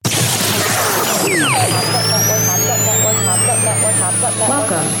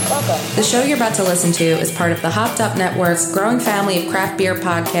Welcome. The show you're about to listen to is part of the Hopped Up Network's growing family of craft beer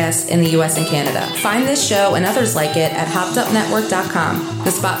podcasts in the U.S. and Canada. Find this show and others like it at hoppedupnetwork.com, the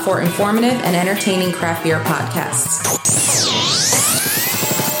spot for informative and entertaining craft beer podcasts.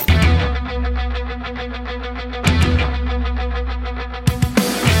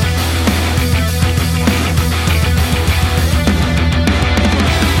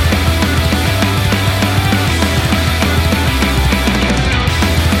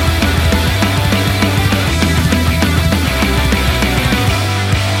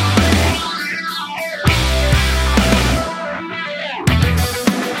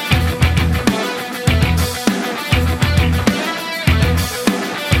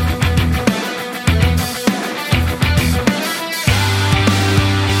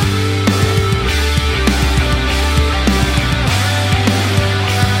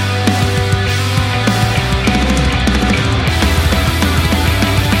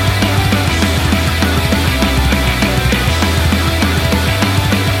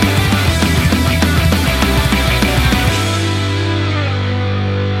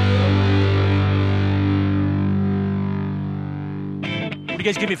 What do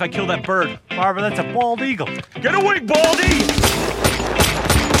you guys give me if I kill that bird? Barbara, that's a bald eagle. Get away, Baldy!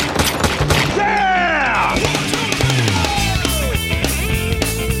 Yeah!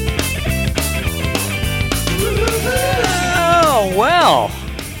 Oh, well.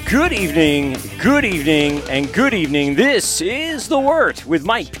 Good evening, and good evening. This is The Wort with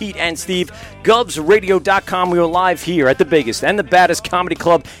Mike, Pete, and Steve. GovsRadio.com. We are live here at the biggest and the baddest comedy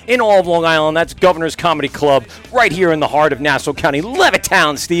club in all of Long Island. That's Governor's Comedy Club, right here in the heart of Nassau County,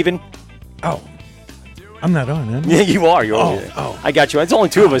 Levittown, Stephen. Oh, I'm not on, am I? Yeah, you are. You're I got you. It's only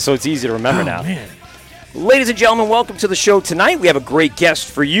two of us, so it's easy to remember now. Man. Ladies and gentlemen, welcome to the show tonight. We have a great guest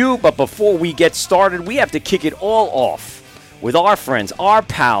for you, but before we get started, we have to kick it all off with our friends, our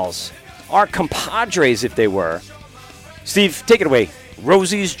pals, our compadres, if they were. Steve, take it away.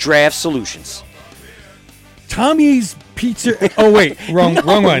 Rosie's Draft Solutions. Tommy's Pizza. Oh, wait. Wrong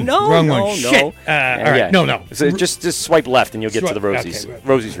one. Wrong one. Shit. No. All right. No. So just swipe left and you'll get to the Rosie's. Okay.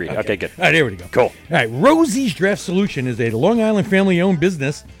 Rosie's Read. Okay, good. All right, there we go. Cool. All right, Rosie's Draft Solution is a Long Island family-owned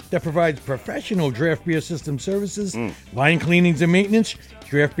business that provides professional draft beer system services, line cleanings and maintenance,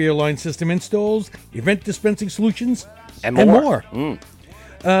 draft beer line system installs, event dispensing solutions, and more.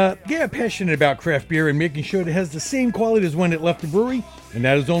 They are passionate about craft beer and making sure that it has the same quality as when it left the brewery, and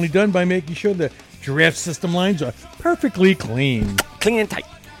that is only done by making sure the draft system lines are perfectly clean. Clean and tight.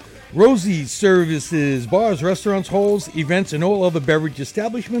 Rosie's services bars, restaurants, halls, events, and all other beverage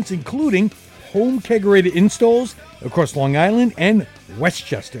establishments, including home kegerated installs across Long Island and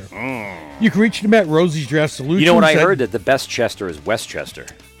Westchester. You can reach them at Rosie's Draft Solutions. You know what I heard? That the best Chester is Westchester.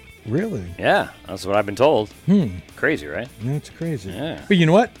 Really? Yeah, that's what I've been told. Crazy, right? That's crazy. Yeah. But you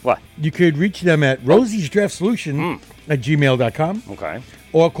know what? What? You could reach them at Rosie's Draft Solution at gmail.com. Okay.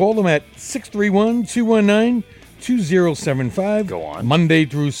 Or call them at 631-219-2075. Go on. Monday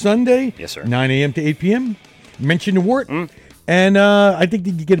through Sunday. Yes, sir. 9 a.m. to 8 p.m. Mention the Wort. And I think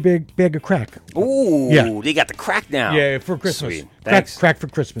that you get a bag of crack. Ooh, Yeah. They got the crack now. Yeah, for Christmas. Sweet. Thanks. Crack for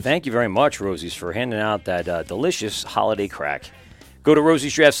Christmas. Thank you very much, Rosie's, for handing out that delicious holiday crack. Go to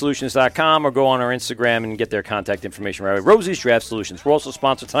rosiesdraftsolutions.com or go on our Instagram and get their contact information right away. Rosie's Draft Solutions. We're also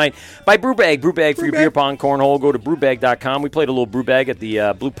sponsored tonight by Brewbag. Brewbag for your beer pong cornhole. Go to brewbag.com. We played a little Brewbag at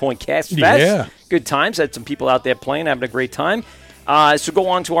the Blue Point Cast Fest. Yeah. Good times. Had some people out there playing, having a great time. So go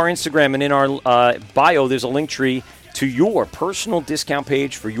on to our Instagram, and in our bio, there's a link tree to your personal discount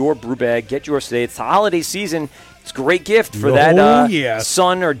page for your Brewbag. Get yours today. It's the holiday season. It's a great gift for that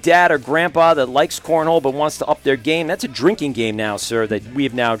son or dad or grandpa that likes cornhole but wants to up their game. That's a drinking game now, sir, that we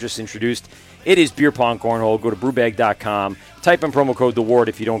have now just introduced. It is beer pong cornhole. Go to brewbag.com. Type in promo code THEWART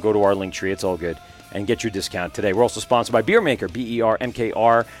if you don't go to our link tree. It's all good. And get your discount today. We're also sponsored by Beer Maker,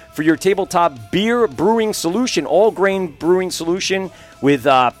 BERMKR, for your tabletop beer brewing solution, all-grain brewing solution with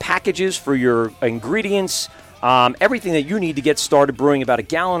packages for your ingredients, everything that you need to get started brewing about a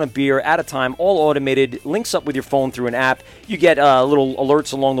gallon of beer at a time, all automated, links up with your phone through an app. You get little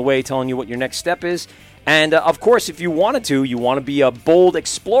alerts along the way telling you what your next step is. And, of course, if you want to be a bold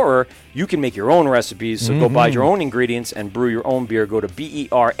explorer, you can make your own recipes. So go buy your own ingredients and brew your own beer. Go to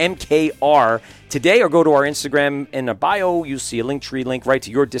BERMKR today or go to our Instagram. In the bio, you'll see a Linktree link right to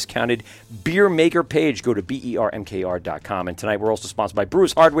your discounted Beer Maker page. Go to BERMKR.com. And tonight we're also sponsored by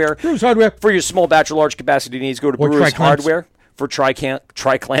Brews Hardware. Brews Hardware. For your small batch or large capacity needs, go to Or Brews tri-clamps. Hardware. For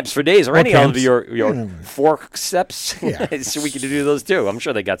tri-clamps for days or any clamps. of your fork steps. Yeah. So we can do those too. I'm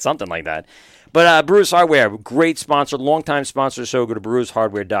sure they got something like that. But Brewers Hardware, great sponsor, longtime sponsor. So go to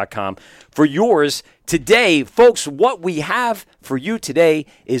brewershardware.com for yours today, folks. What we have for you today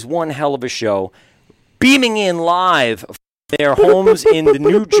is one hell of a show, beaming in live from their homes in the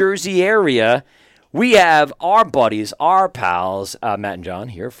New Jersey area. We have our buddies, our pals, Matt and John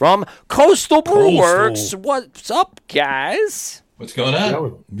here from Coastal Brew Works. What's up, guys? What's going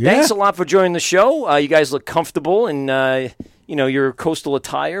on? Yeah. Thanks a lot for joining the show. You guys look comfortable in your coastal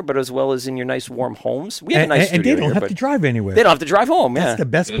attire, but as well as in your nice warm homes. We have a nice and studio they don't here, have to drive anywhere. They don't have to drive home. That's the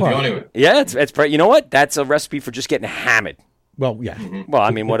best part. Yeah, it's you know what? That's a recipe for just getting hammered. Well, yeah. Well,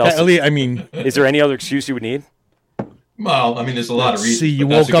 I mean, what else? Is there any other excuse you would need? Well, I mean, there's a lot of reasons. See, you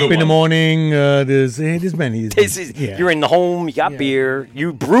woke up in the morning. There's many. You're in the home. You got beer.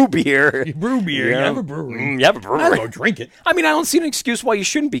 You brew beer. You brew beer. You have a brewery. You have a brewery. I don't drink it. I mean, I don't see an excuse why you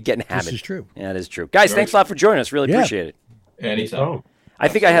shouldn't be getting hammered. This is true. Yeah, it is true. Guys, thanks a lot for joining us. Really appreciate it. Anytime. I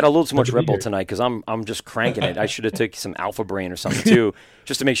think I had a little too much Red Bull tonight because I'm just cranking it. I should have taken some Alpha Brain or something too,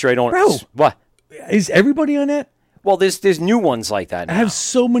 just to make sure I don't. Bro, what? Is everybody on that? Well, there's new ones like that now. I have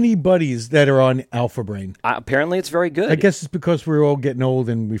so many buddies that are on Alpha Brain. Apparently, it's very good. I guess it's because we're all getting old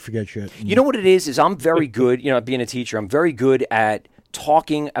and we forget shit. You know what it is I'm very good, being a teacher, I'm very good at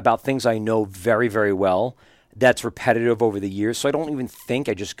talking about things I know very, very well. That's repetitive over the years, so I don't even think,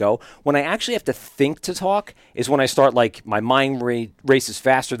 I just go. When I actually have to think to talk is when I start, like, my mind races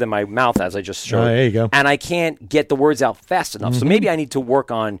faster than my mouth, as I just showed. There you go. And I can't get the words out fast enough. So maybe I need to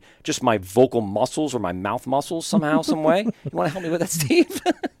work on just my vocal muscles or my mouth muscles somehow, some way. You want to help me with that, Steve?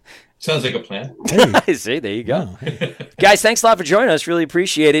 Sounds like a plan. Hey. See, there you go. Guys, thanks a lot for joining us. Really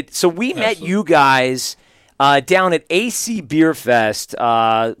appreciate it. So we met you guys down at AC Beer Fest,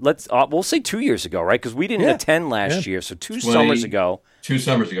 we'll say 2 years ago, right? Because we didn't attend last year, so 2 summers ago. 2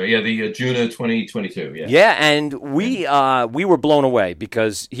 summers ago, yeah, the June of 2022, yeah. Yeah, and we were blown away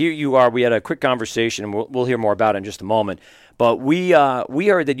because here you are. We had a quick conversation, and we'll hear more about it in just a moment. But we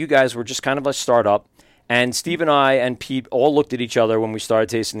heard that you guys were just kind of a startup, and Steve and I and Pete all looked at each other when we started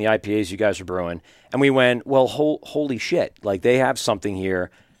tasting the IPAs you guys were brewing, and we went, well, holy shit, like they have something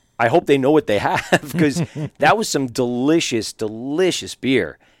here. I hope they know what they have because that was some delicious, delicious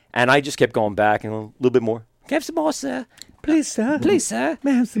beer. And I just kept going back and a little bit more. Can I have some more, sir? Please, sir. Please, sir.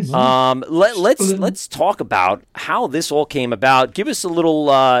 May I have some more? Let's talk about how this all came about. Give us a little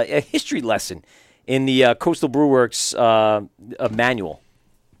a history lesson in the Coastal Brew Works manual.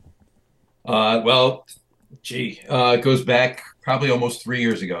 It goes back probably almost 3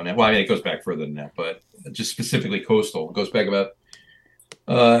 years ago now. Well, I mean, it goes back further than that, but just specifically Coastal. It goes back about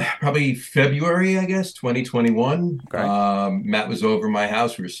probably February, I guess, 2021. Okay. Matt was over my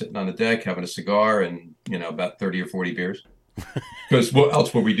house. We were sitting on the deck having a cigar and, about 30 or 40 beers. Because what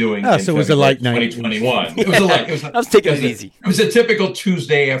else were we doing? So it was a light night. 2021. It was a light. I was taking it easy. It was a typical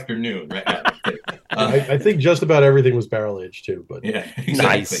Tuesday afternoon, right? I think just about everything was barrel aged too. But yeah, exactly.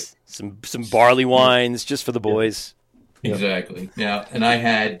 Nice. Some barley wines just for the boys. Yeah. Exactly. Yeah, and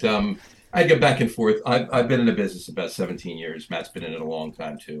I get back and forth. I've been in the business about 17 years. Matt's been in it a long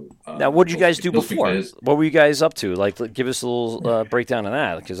time too. Now, what did you guys do before? What were you guys up to? Like, give us a little breakdown of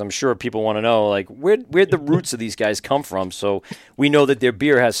that, because I'm sure people want to know, like, where'd the roots of these guys come from, so we know that their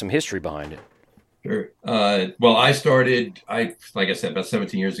beer has some history behind it. Sure. Well, I started, like I said, about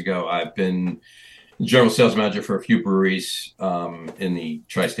 17 years ago. I've been general sales manager for a few breweries in the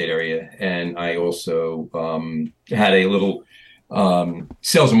tri-state area, and I also had a little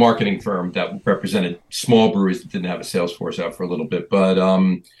sales and marketing firm that represented small breweries that didn't have a sales force out for a little bit. But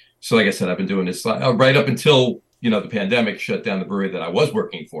so like I said, I've been doing this right up until, the pandemic shut down the brewery that I was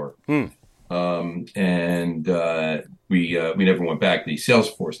working for. And we never went back. The sales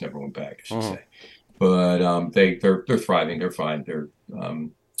force never went back, I should say. But they're thriving. They're fine.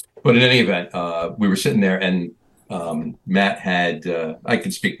 But in any event, we were sitting there and Matt had, I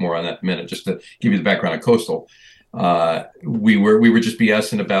can speak more on that in a minute, just to give you the background on Coastal. We were just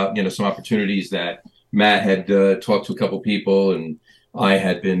BSing about some opportunities that Matt had talked to a couple people, and I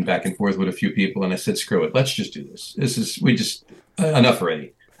had been back and forth with a few people, and I said, screw it, let's just do this. Enough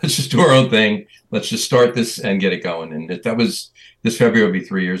already. Let's just do our own thing. Let's just start this and get it going. And that was this February will be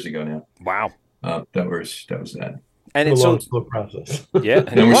 3 years ago now. Wow. That was that. And it's a slow process. Yeah,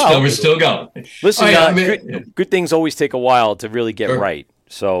 and we're still going. Listen, good things always take a while to really get right.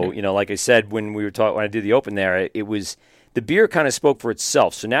 So, like I said, when I did the open there, it was the beer kind of spoke for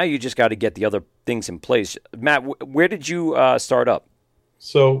itself. So now you just got to get the other things in place. Matt, where did you start up?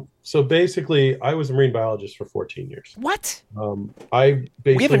 So basically, I was a marine biologist for 14 years. What?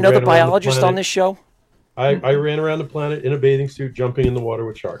 We have another biologist on this show? I ran around the planet in a bathing suit, jumping in the water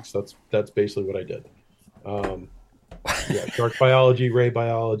with sharks. That's basically what I did. Yeah, shark biology, ray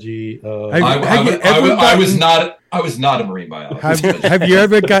biology. I was not a marine biologist. Have you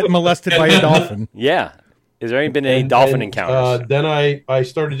ever gotten molested by a dolphin? Yeah. Has there been any dolphin encounters? Then I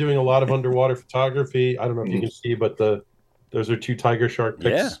started doing a lot of underwater photography. I don't know if you can see, but those are 2 tiger shark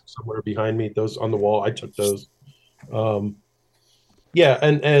pics somewhere behind me. Those on the wall. I took those. And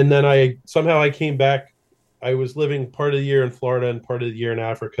then I came back. I was living part of the year in Florida and part of the year in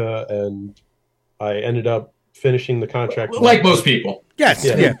Africa, and I ended up finishing the contract. Like most people. Yes.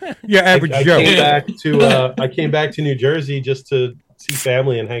 Yeah. Average Joe. I came back to New Jersey just to see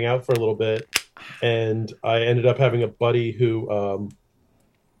family and hang out for a little bit. And I ended up having a buddy who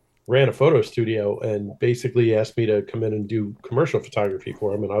ran a photo studio and basically asked me to come in and do commercial photography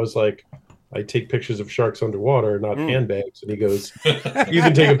for him. And I was like, I take pictures of sharks underwater, not handbags. And he goes, you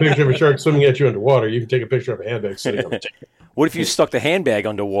can take a picture of a shark swimming at you underwater. You can take a picture of a handbag sitting on the table. What if you stuck the handbag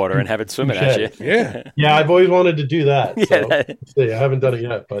underwater and have it swimming at you? Yeah, I've always wanted to do that. So I haven't done it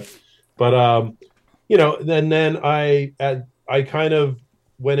yet, but then I kind of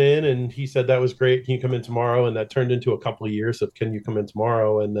went in and he said, that was great. Can you come in tomorrow? And that turned into a couple of years of, can you come in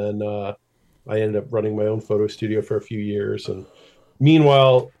tomorrow? And then I ended up running my own photo studio for a few years. And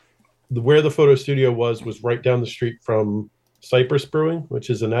meanwhile, where the photo studio was right down the street from Cypress Brewing, which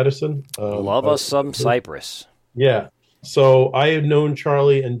is in Edison. Love us some Cypress. Yeah. So I had known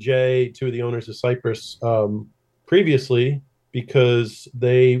Charlie and Jay, 2 of the owners of Cypress, previously because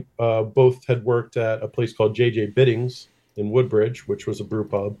they both had worked at a place called JJ Biddings in Woodbridge, which was a brew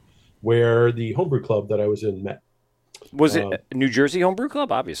pub, where the homebrew club that I was in met. Was it New Jersey Homebrew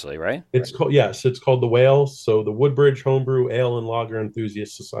Club? Obviously, right? It's called the Whale. So the Woodbridge Homebrew Ale and Lager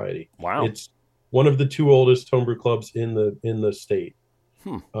Enthusiast Society. Wow. It's one of the 2 oldest homebrew clubs in the state.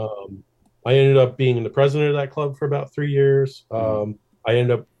 I ended up being the president of that club for about 3 years. I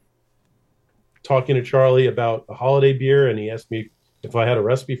ended up talking to Charlie about a holiday beer, and he asked me if I had a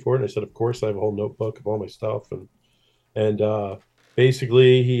recipe for it. And I said, of course, I have a whole notebook of all my stuff. And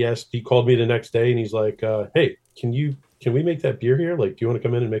basically he called me the next day and he's like, hey, can we make that beer here? Like, do you want to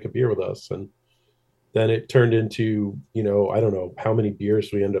come in and make a beer with us? And then it turned into, I don't know how many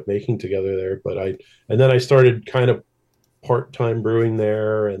beers we end up making together there, and then I started kind of part-time brewing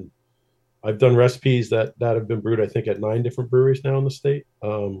there, and I've done recipes that have been brewed, I think, at 9 different breweries now in the state.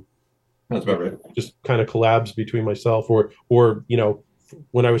 That's about right. Just kind of collabs between myself or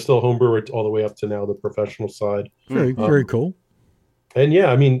when I was still a home brewer all the way up to now the professional side. Very cool. And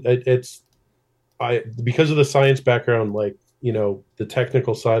yeah, I mean, because of the science background, like, the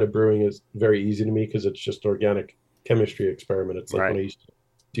technical side of brewing is very easy to me because it's just organic chemistry experiment. It's like when I used to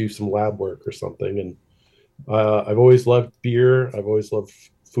do some lab work or something. And I've always loved beer. I've always loved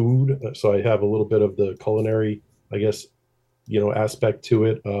food. So I have a little bit of the culinary, I guess, aspect to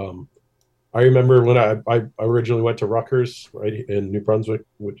it. I remember when I originally went to Rutgers, right, in New Brunswick.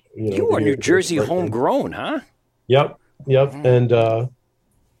 Which, you are New Jersey homegrown, huh? Yep.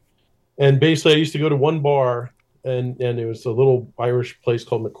 And basically I used to go to one bar and it was a little Irish place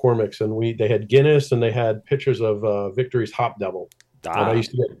called McCormick's, and they had Guinness and they had pictures of Victory's Hop Devil. And I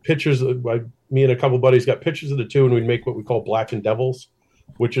used to get pictures me and a couple buddies got pictures of the 2, and we'd make what we call Black and Devils,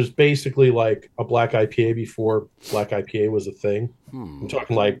 which is basically like a black IPA before black IPA was a thing. I'm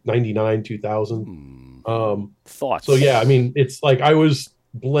talking like 99, 2000. Thoughts. So yeah, I mean, it's like I was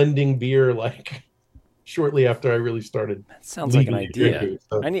blending beer like shortly after I really started. That sounds like an idea.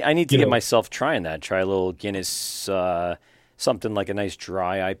 So, I need to get myself trying that. Try a little Guinness, something like a nice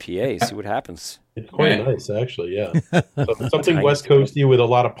dry IPA. See what happens. It's quite nice, actually. Yeah, something West Coasty with a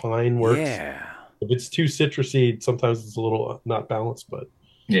lot of pine works. Yeah. If it's too citrusy, sometimes it's a little not balanced, but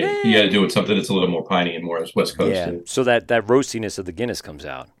yeah, you got to do it something that's a little more piney and more West Coast. Yeah, so that roastiness of the Guinness comes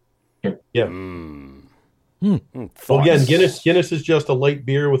out. Yeah. Well, again, Guinness is just a light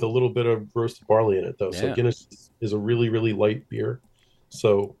beer with a little bit of roasted barley in it, though. So Guinness is a really, really light beer.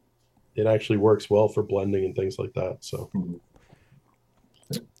 So it actually works well for blending and things like that. So,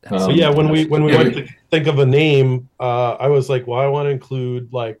 when we went to think of a name, I was like, well, I want to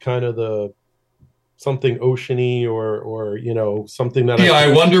include like kind of something oceany or something that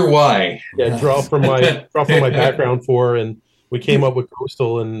I wonder why. Yeah, draw from my background for, and we came up with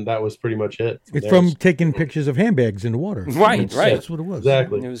Coastal, and that was pretty much it. It's from taking pictures of handbags in the water. Right. That's what it was.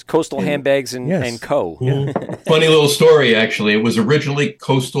 Exactly. It was Coastal Handbags and Co. Funny little story, actually. It was originally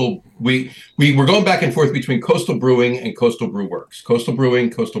Coastal. We were going back and forth between Coastal Brewing and Coastal Brew Works. Coastal Brewing,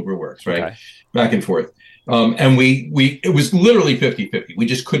 Coastal Brew Works, right? Okay. Back and forth. And it was literally 50-50. We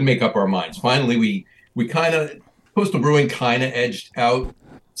just couldn't make up our minds. Finally, we kind of, Coastal Brewing kind of edged out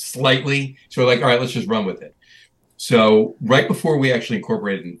slightly. So we're like, all right, let's just run with it. So right before we actually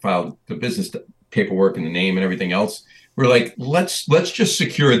incorporated and filed the business paperwork and the name and everything else. We're like, let's just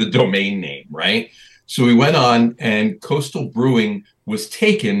secure the domain name, right? So we went on, and Coastal Brewing was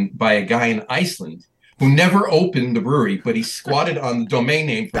taken by a guy in Iceland who never opened the brewery, but he squatted on the domain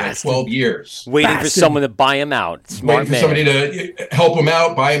name for like 12 years. Waiting for someone to buy him out. Smart Waiting for somebody to help him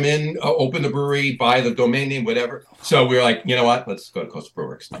out, buy him in, open the brewery, buy the domain name, whatever. So we were like, you know what? Let's go to Coastal Brew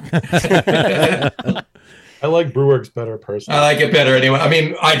Works. I like Brew Works better personally. I like it better anyway. I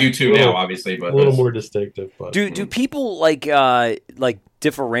mean, I do too now, obviously, but a little more distinctive. But do people like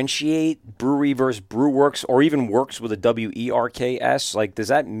differentiate brewery versus brew works, or even works with a WERKS? Like, does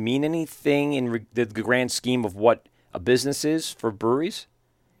that mean anything in the grand scheme of what a business is for breweries?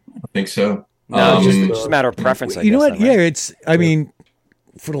 I think so. No, it's just a matter of preference. I you guess, know what? then, right? Yeah, it's. I mean,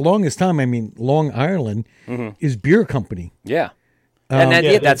 for the longest time, Long Island is beer company. Yeah. And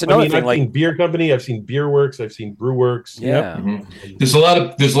that's another thing. I've seen beer company, I've seen beer works, I've seen brew works. Yeah. Mm-hmm. There's a lot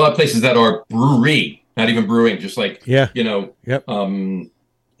of places that are brewery, not even brewing, just like something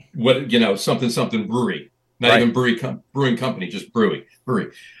brewery, not even brewing company, just brewery.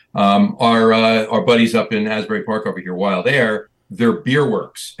 Our buddies up in Asbury Park over here, Wild Air, they're Beer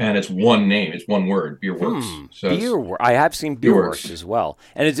Works, and it's one name, it's one word, Beer Works. So I have seen Beer Works as well.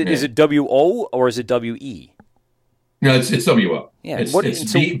 And is it WO or is it WE? No, it's WO. Yeah, it's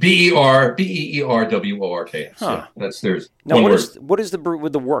BEERWORKS. Huh. Yeah, that's theirs. Now, what is the brew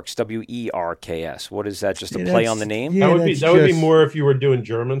with the works? WERKS. What is that? Just a play on the name? Yeah, that would be more if you were doing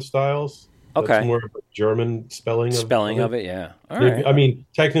German styles. Okay, that's more of a German spelling of it. Yeah. All right. I mean,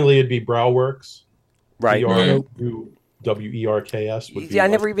 technically, it'd be Brow Works. Right. WERKS. Would be I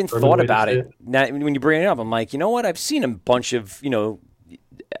never even thought about it. Now, when you bring it up, I'm like, you know what? I've seen a bunch of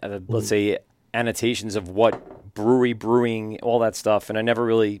let's say annotations of what brewery, brewing, all that stuff, and I never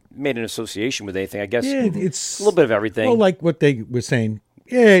really made an association with anything. I guess it's a little bit of everything. Well, like what they were saying.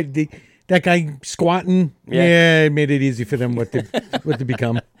 Yeah, that guy squatting. Yeah, it made it easy for them what to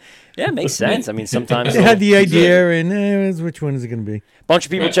become. Yeah, it makes sense. I mean, sometimes they had the idea, and which one is it going to be? Bunch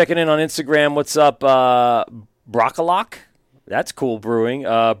of people checking in on Instagram. What's up, Broccolock? That's cool brewing.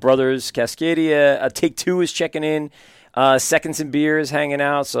 Brothers Cascadia. Take Two is checking in. Seconds and Beer is hanging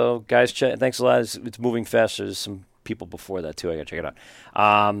out. So, guys, thanks a lot. It's moving fast. There's some people before that, too. I got to check it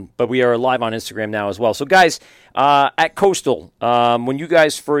out. But we are live on Instagram now as well. So, guys, at Coastal, when you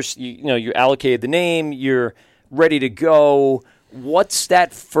guys first, you allocated the name, you're ready to go. What's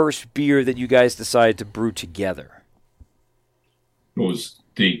that first beer that you guys decided to brew together? It was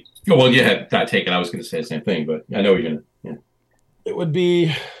you had that taken. I was going to say the same thing, but I know you're going to. Yeah. It would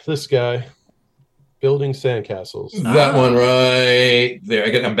be this guy. Building Sandcastles. That one right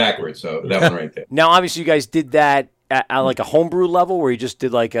there. I'm backwards, so that one right there. Now, obviously, you guys did that at like a homebrew level, where you just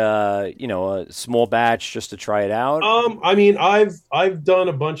did like a small batch just to try it out. I mean, I've done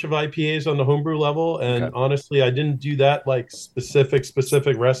a bunch of IPAs on the homebrew level, and honestly, I didn't do that like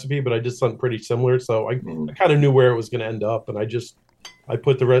specific recipe, but I did something pretty similar. So I kind of knew where it was going to end up, and I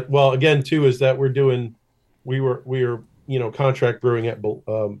put the well again too is that we were contract brewing at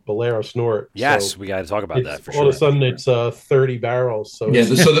Bolero Snort. Yes, so we got to talk about that for sure. All of a sudden, it's 30 barrels. So yeah,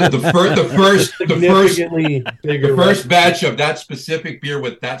 so the first batch of that specific beer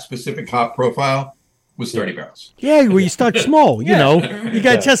with that specific hop profile was 30 barrels. Yeah, well, you start small. You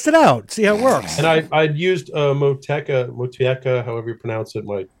got to test it out, see how it works. And I'd used Motueka, however you pronounce it.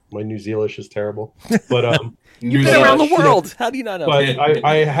 My New Zealand is terrible, but you've been around the world. How do you not know? But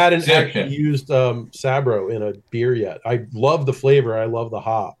I hadn't actually used Sabro in a beer yet. I love the flavor. I love the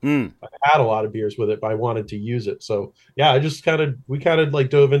hop. I had a lot of beers with it, but I wanted to use it. So yeah, we kind of like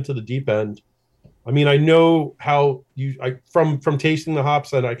dove into the deep end. I mean, I know how from tasting the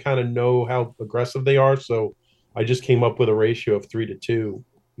hops, and I kind of know how aggressive they are. So I just came up with a ratio of 3-2.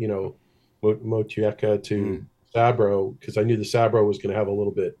 Motueka to Sabro, because I knew the Sabro was going to have a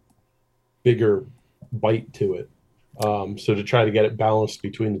little bit bigger bite to it. So to try to get it balanced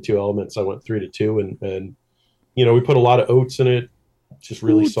between the two elements, I went 3-2, and we put a lot of oats in it, just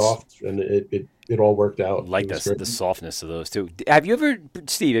really soft, and it all worked out. Like the softness of those too.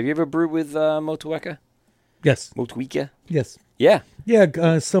 Steve, have you ever brewed with Motueka? Yes. Motueka? Yes. Yeah.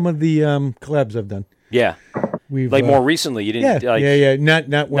 Yeah, some of the collabs I've done. Yeah. We've more recently, you didn't. Yeah.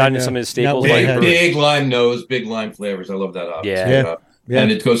 Not when, in some of the staples. Big lime nose, big lime flavors. I love that hop. Yeah.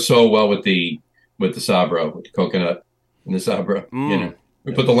 And it goes so well with the Sabro, with the coconut and the Sabro.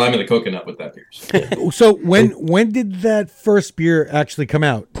 We put the lime and the coconut with that beer. So when did that first beer actually come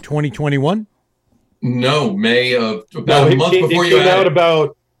out? 2021? No, May of about a month before you came out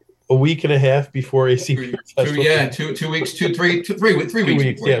about a week and a half before AC Beer Festival. 2 weeks, 3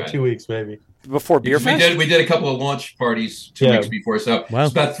 weeks. Yeah, 2 weeks maybe. before Beer Fest? We did a couple of launch parties 2 weeks before. So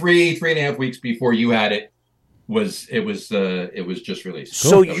it's about 3.5 weeks before you had it. It was just released.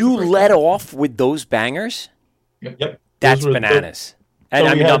 So you led off with those bangers? Yep. That's bananas. And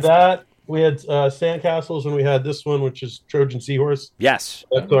so we had that. We had Sandcastles, and we had this one, which is Trojan Seahorse. Yes.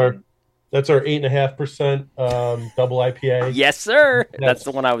 That's our 8.5% double IPA. Yes, sir. That's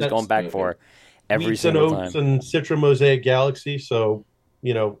the one I was going back for every single time. Oats and Citra Mosaic Galaxy. So,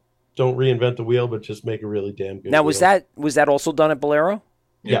 don't reinvent the wheel, but just make a really damn good. Now, was that also done at Bolero?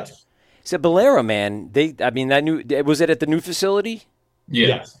 Yes. So Bolero, man, was it at the new facility?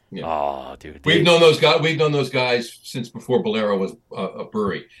 Yes. Yeah. Oh, dude. We've known those guys. We've known those guys since before Bolero was a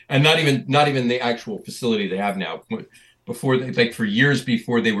brewery, and not even the actual facility they have now. Before, for years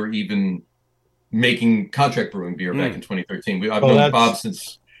before they were even making contract brewing beer back in 2013. I've known Bob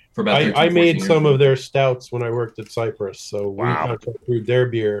for about 13, I made years. some of their stouts when I worked at Cypress, so we contract brewed their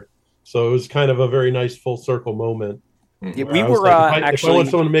beer. So it was kind of a very nice full circle moment. Yeah, we were actually. If I want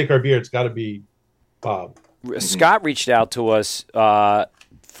someone to make our beer, it's got to be Bob. Scott reached out to us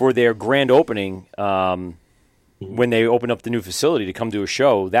for their grand opening when they opened up the new facility to come to a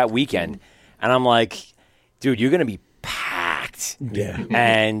show that weekend, and I'm like, dude, you're gonna be packed. Yeah.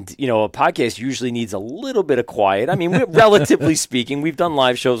 And a podcast usually needs a little bit of quiet. I mean, relatively speaking, we've done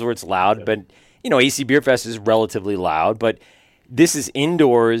live shows where it's loud, but AC Beer Fest is relatively loud, but this is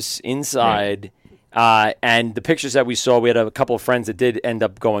indoors, inside. And the pictures that we saw, we had a couple of friends that did end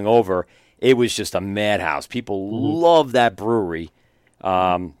up going over. It was just a madhouse. People love that brewery.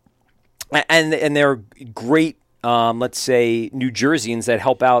 And they're great, let's say, New Jerseyans that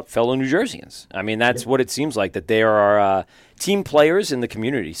help out fellow New Jerseyans. I mean, that's what it seems like, that they are team players in the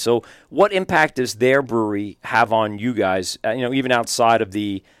community. So what impact does their brewery have on you guys, even outside of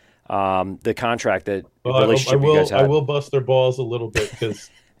the contract relationship you guys had? I will bust their balls a little bit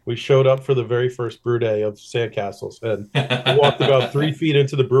because we showed up for the very first brew day of Sandcastles, and we walked about 3 feet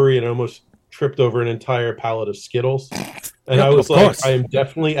into the brewery and almost tripped over an entire pallet of Skittles. And I was like, I'm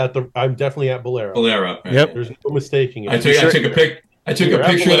definitely at Bolero. Bolero. Right? Yep. There's no mistaking it. I took a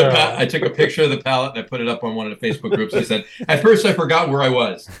picture of the pallet and I put it up on one of the Facebook groups. I said, at first I forgot where I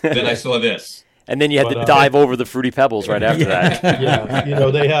was. Then I saw this. And then you had to dive over the Fruity Pebbles right after that.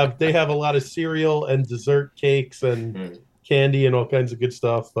 Yeah. They have a lot of cereal and dessert cakes and candy and all kinds of good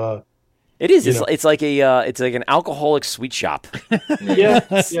stuff. It is. It's like an alcoholic sweet shop. Yeah.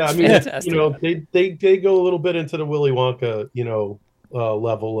 I mean, they go a little bit into the Willy Wonka,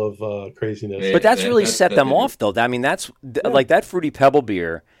 level of craziness. But that's really set them off, though. I mean, that's like that Fruity Pebble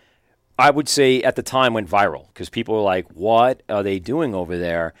beer. I would say at the time went viral because people were like, "What are they doing over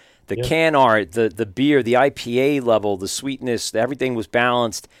there?" The can art, the beer, the IPA level, the sweetness, everything was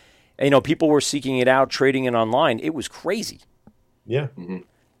balanced. People were seeking it out, trading it online. It was crazy. Yeah. Mm-hmm.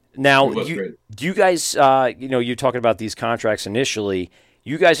 Now, do you guys, you're talking about these contracts initially.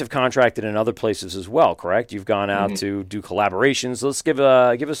 You guys have contracted in other places as well, correct? You've gone out to do collaborations. Let's give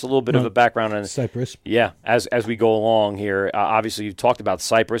us a little bit of a background on Cypress. Yeah, as we go along here. Obviously, you've talked about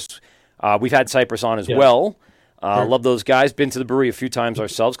Cypress. We've had Cypress on as well. Love those guys. Been to the brewery a few times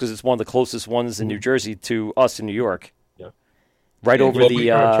ourselves because it's one of the closest ones in New Jersey to us in New York. Yeah,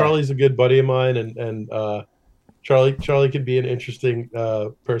 Charlie's a good buddy of mine, and Charlie could be an interesting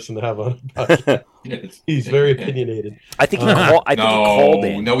person to have on. He's very opinionated. I think he called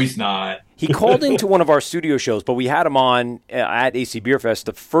in. No, he's not. He called into one of our studio shows, but we had him on at AC Beer Fest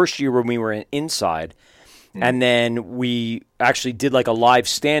the first year when we were inside. And then we actually did like a live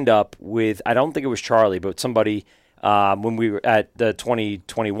stand-up with, I don't think it was Charlie, but somebody when we were at the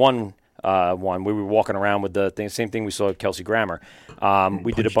 2021 one. We were walking around with the same thing we saw at Kelsey Grammer.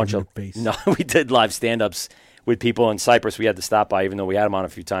 We did a bunch of we did live stand-ups with people in Cyprus. We had to stop by, even though we had them on a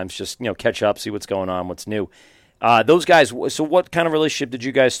few times, just catch up, see what's going on, what's new. Those guys. So, what kind of relationship did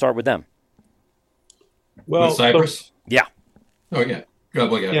you guys start with them? Well, with Cyprus. Yeah. Oh yeah.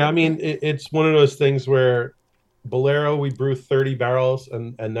 Yeah, I mean, it's one of those things where Bolero, we brew 30 barrels,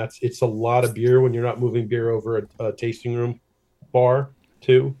 and it's a lot of beer when you're not moving beer over a tasting room bar,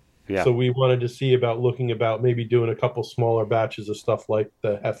 too. Yeah. So we wanted to see about maybe doing a couple smaller batches of stuff like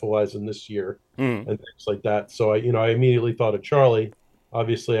the Hefeweizen this year and things like that. So I immediately thought of Charlie.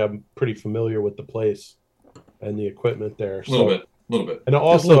 Obviously, I'm pretty familiar with the place and the equipment there. A little bit. And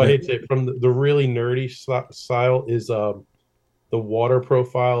also, I hate to say, from the really nerdy style is the water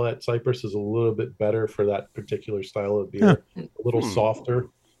profile at Cypress is a little bit better for that particular style of beer, a little softer.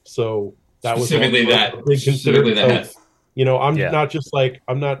 So that was specifically that. I'm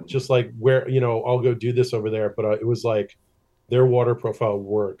not just like where I'll go do this over there, but it was like their water profile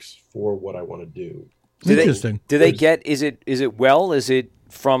works for what I want to do. Interesting. Do they get? Is it well? Is it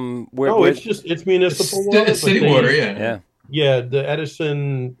from where? No, it's municipal water. It's city water, yeah. Yeah. Yeah, the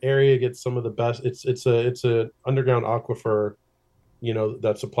Edison area gets some of the best. It's a underground aquifer,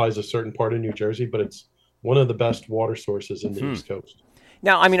 that supplies a certain part of New Jersey, but it's one of the best water sources in the East Coast.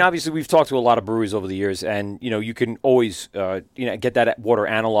 Now, I mean, obviously, we've talked to a lot of breweries over the years, and you can always get that water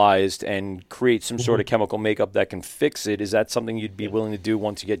analyzed and create some sort of chemical makeup that can fix it. Is that something you'd be willing to do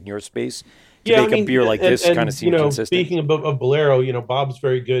once you get in your space to make a beer like this kind of seem consistent? Speaking of Bolero, Bob's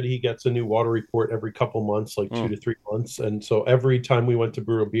very good. He gets a new water report every couple months, like 2 to 3 months, and so every time we went to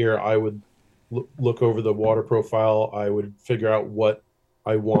brew a beer, I would look over the water profile. I would figure out what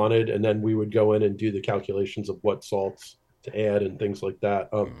I wanted, and then we would go in and do the calculations of what salts to add and things like that.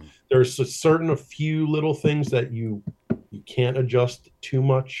 There's a few little things that you can't adjust too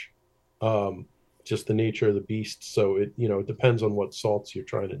much, just the nature of the beast. So it depends on what salts you're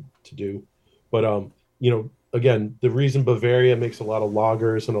trying to do. But again, the reason Bavaria makes a lot of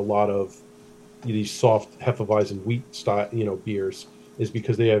lagers and a lot of these soft Hefeweizen wheat style beers is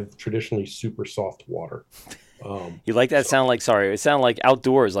because they have traditionally super soft water. You like that? It sounded like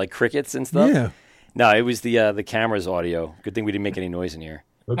outdoors, like crickets and stuff. Yeah. No, it was the camera's audio. Good thing we didn't make any noise in here.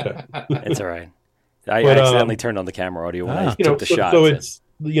 Okay. It's all right. I accidentally turned on the camera audio when I took the shot. So it's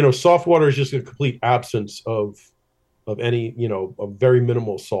soft water is just a complete absence of any of very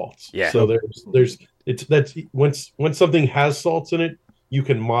minimal salts. Yeah. So that's once something has salts in it, you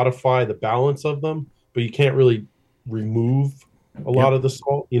can modify the balance of them, but you can't really remove a lot of the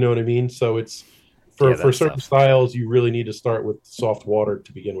salt. You know what I mean? So it's for certain styles, you really need to start with soft water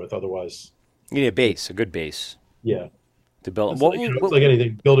to begin with. Otherwise, you need a good base. Yeah. To build. It's like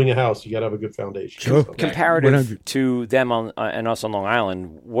anything. Building a house, you got to have a good foundation. Sure. So. Comparative to them and us on Long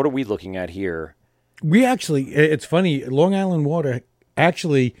Island, what are we looking at here? We actually, it's funny, Long Island water,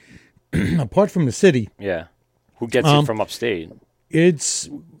 actually, apart from the city. Yeah. Who gets it from upstate?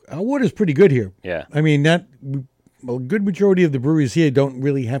 Our water's pretty good here. Yeah. I mean, a good majority of the breweries here don't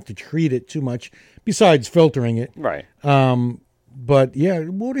really have to treat it too much, besides filtering it. Right. But yeah,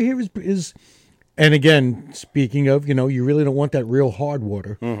 water here is, and again, speaking of, you really don't want that real hard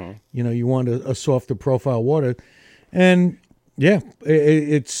water. Mm-hmm. You want a softer profile water. And yeah,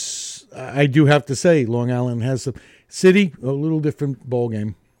 I do have to say, Long Island has a city, a little different ball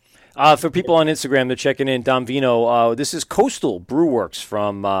game. For people on Instagram, they're checking in. Don Vino, this is Coastal Brew Works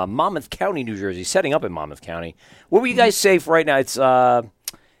from Monmouth County, New Jersey, setting up in Monmouth County. What would you guys say for right now? It's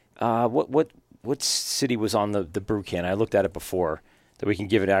what city was on the brew can? I looked at it before that we can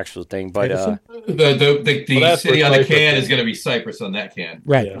give it an actual thing. But the city on the can is going to be Cyprus on that can.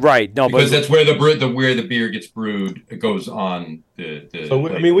 Right, yeah. Right. No, because that's where the beer gets brewed. It goes on the. So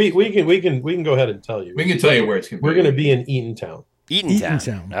I mean, we can go ahead and tell you. We can tell you where it's going to be. We're going to be in Eatontown.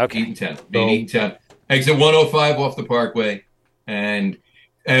 Eatontown. Okay. Eatontown. Exit 105 off the Parkway, and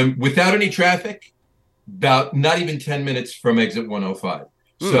without any traffic, about not even 10 minutes from exit 105.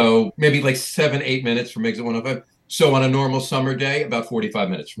 So maybe like 7-8 minutes from exit 105. So on a normal summer day, about 45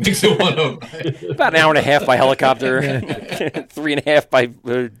 minutes from exit 105. About an hour and a half by helicopter, 3.5 by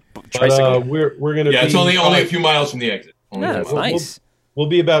tricycle. We're going to. Yeah, it's only a few miles from the exit. That's nice. We'll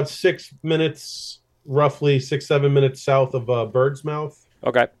be about 6 minutes, roughly 6-7 minutes south of Bird's Mouth.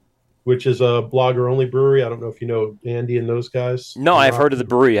 Okay. Which is a blogger-only brewery. I don't know if you know Andy and those guys. No, I've heard of the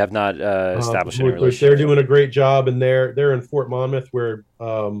brewery. Have not established any relationship. They're doing a great job, and they're in Fort Monmouth, where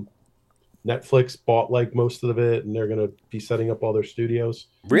Netflix bought like most of it, and they're going to be setting up all their studios.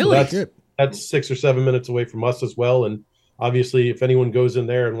 Really? So that's 6 or 7 minutes away from us as well. And obviously, if anyone goes in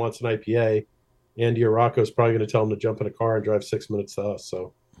there and wants an IPA, Andy or Rocco is probably going to tell them to jump in a car and drive 6 minutes to us.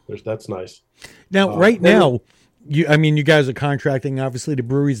 So that's nice. Now, now. You guys are contracting. Obviously, the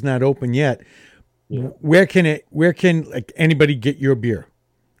brewery's not open yet. Yeah. Where can like anybody get your beer?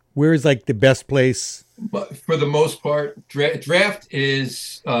 Where is like the best place? But for the most part, draft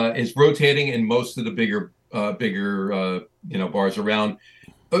is rotating in most of the bigger bars around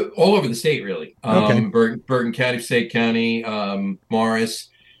all over the state, really. Okay. Bergen County, Passaic County, Morris,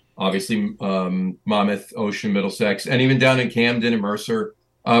 obviously Monmouth, Ocean, Middlesex, and even down in Camden and Mercer.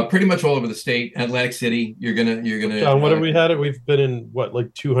 Pretty much all over the state. Atlantic City, you're gonna. John, what have we had? We've been in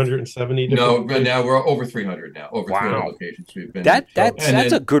like 270. No, now we're over 300 now. Over 300 locations we've been.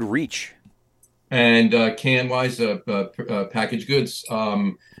 That's a good reach. And can wise, packaged goods.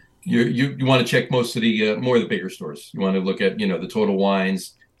 You want to check most of the more of the bigger stores. You want to look at the Total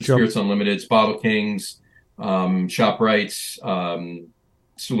Wines, Spirits Unlimited, Bottle Kings, ShopRites,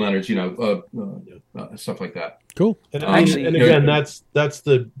 Sue Leonard's, stuff like that. Cool. And again, that's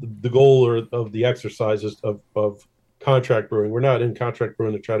the goal of the exercises of contract brewing. We're not in contract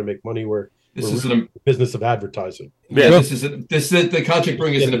brewing to try to make money. We're This is a business of advertising. Yeah, the contract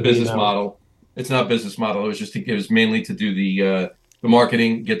brewing isn't a business model. It's not a business model. It was mainly to do the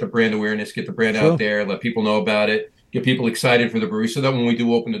marketing, get the brand awareness, get the brand out there, let people know about it, get people excited for the brewery, so that when we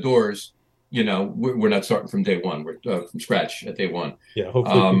do open the doors, we're not starting from day one. We're from scratch at day one. Yeah,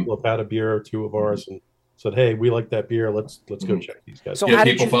 hopefully people have had a beer or two of ours and said, "Hey, we like that beer. Let's go check these guys." So get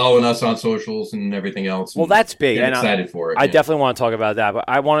people following us on socials and everything else. Well, that's big. And excited for it. I definitely want to talk about that, but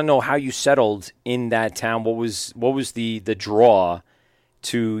I want to know how you settled in that town. What was the draw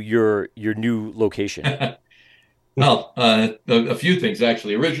to your new location? Well, a few things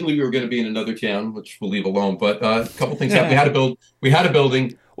actually. Originally, we were going to be in another town, which we'll leave alone. But a couple things happened. We had a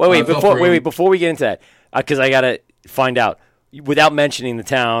building. Wait, before we get into that, because I got to find out, without mentioning the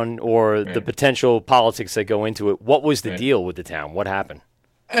town or the potential politics that go into it, what was the deal with the town? What happened?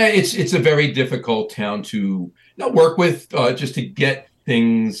 It's a very difficult town to not work with, just to get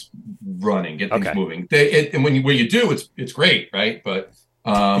things running, get things moving. And when you do, it's great, right? But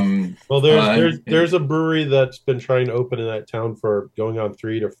well, there's a brewery that's been trying to open in that town for going on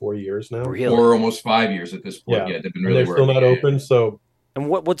 3 to 4 years now, or almost 5 years at this point. Yeah, they've been really they're still not open. So, and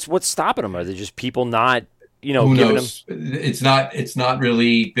what's stopping them? Are they just people not? Who knows? It's not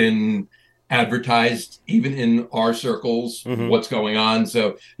really been advertised even in our circles what's going on.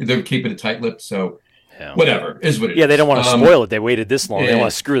 So they're keeping a tight lip. So whatever is what it is. Yeah, they don't want to spoil it. They waited this long. They don't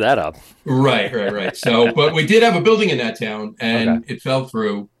want to screw that up. Right. So, but we did have a building in that town, and it fell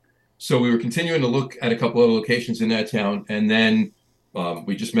through. So we were continuing to look at a couple of locations in that town, and then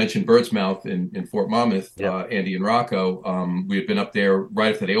we just mentioned Bird's Mouth in Fort Monmouth. Andy and Rocco. We had been up there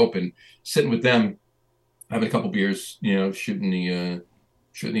right after they opened, sitting with them, having a couple beers, shooting the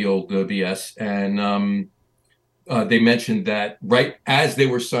old BS, and they mentioned that right as they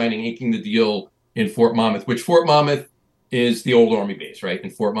were inking the deal in Fort Monmouth, which Fort Monmouth is the old Army base, right? In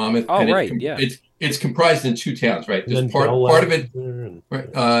Fort Monmouth, it's comprised in 2 towns, right? There's part of it,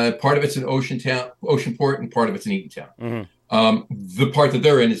 part of it's an Oceanport, and part of it's an Eatontown. The part that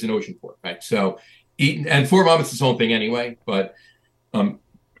they're in is in Oceanport, right? So Eaton and Fort Monmouth's its own thing anyway, but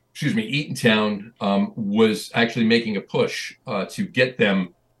Eatontown was actually making a push to get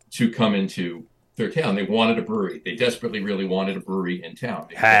them to come into their town. They wanted a brewery. They desperately really wanted a brewery in town.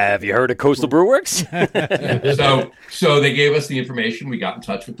 Have you heard of Coastal Brew Works? So they gave us the information. We got in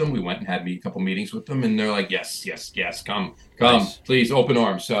touch with them. We went and had a couple meetings with them, and they're like, yes, come, nice. Please, open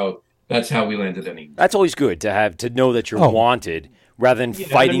arms. So that's how we landed in. That's always good to know that you're wanted rather than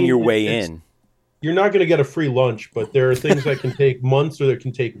fighting your way in. You're not going to get a free lunch, but there are things that can take months or that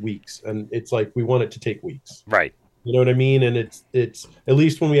can take weeks. And it's like, we want it to take weeks. Right. You know what I mean? And it's at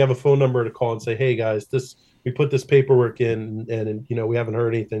least when we have a phone number to call and say, hey guys, we put this paperwork in and we haven't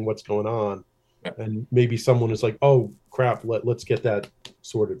heard anything. What's going on? And maybe someone is like, oh crap, let's get that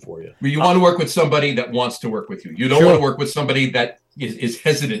sorted for you. You want to work with somebody that wants to work with you. You don't want to work with somebody that is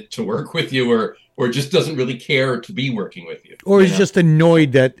hesitant to work with you or just doesn't really care to be working with you. Or is just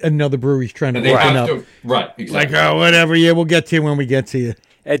annoyed that another brewery's trying to open up. Right, exactly. Like, whatever, we'll get to you when we get to you.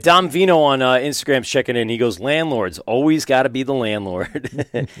 Dom Vino on Instagram's checking in. He goes, landlords, always got to be the landlord.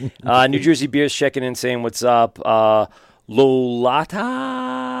 New Jersey Beer's checking in saying, what's up?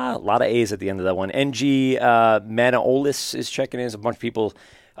 Lolata, a lot of A's at the end of that one. NG Manaolis is checking in. There's a bunch of people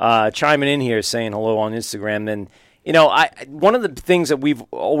chiming in here saying hello on Instagram. And, one of the things that we've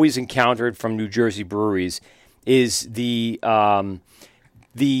always encountered from New Jersey breweries is the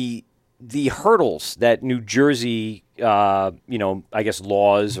hurdles that New Jersey, I guess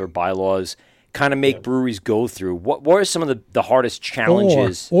laws or bylaws kind of make breweries go through. What are some of the hardest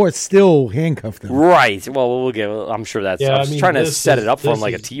challenges? Or still handcuff them. Right. Well, I'm sure that's. I'm just trying to set it up for them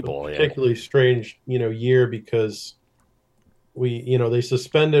like a T-ball. Particularly strange, year because they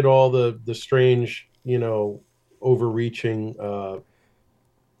suspended all the strange, overreaching,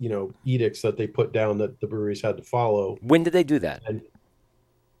 edicts that they put down that the breweries had to follow. When did they do that? And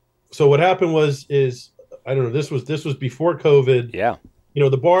so what happened is I don't know. This was before COVID. Yeah.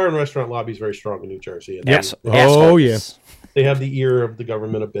 The bar and restaurant lobby is very strong in New Jersey. And yes. Yes. They have the ear of the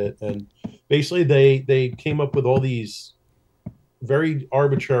government a bit, and basically they came up with all these very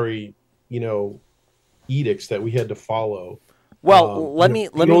arbitrary, edicts that we had to follow. Well, let me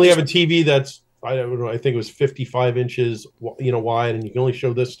only have a TV that's I don't know. I think it was 55 inches, wide, and you can only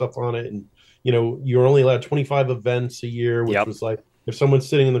show this stuff on it. And you're only allowed 25 events a year, which was like if someone's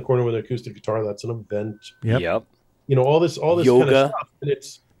sitting in the corner with an acoustic guitar, that's an event. Yep. All this yoga. Kind of stuff. And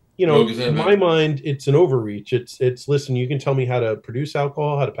it's in my mind, it's an overreach. It's listen. You can tell me how to produce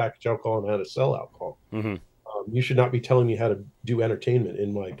alcohol, how to package alcohol, and how to sell alcohol. Mm-hmm. You should not be telling me how to do entertainment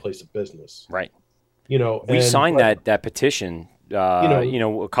in my place of business. Right. We signed that petition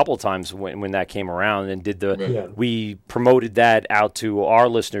a couple of times when that came around, and we promoted that out to our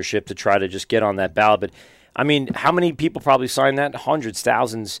listenership to try to just get on that ballot. But I mean, how many people probably signed that? Hundreds,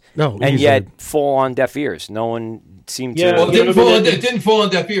 thousands, and yet fall on deaf ears. No one seemed to. Well, it didn't fall on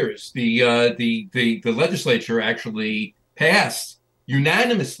deaf ears. The legislature actually passed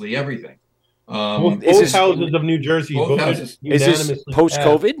unanimously everything. Both houses of New Jersey voted unanimously. Is this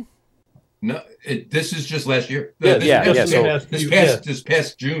post-COVID? No, this is just last year. This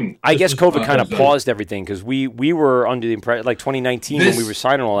past June. I guess COVID kind of paused everything because we were under the impression, like 2019, when we were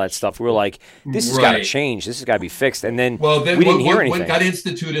signing all that stuff, we were like, this has got to change. This has got to be fixed. And then we didn't hear anything. What got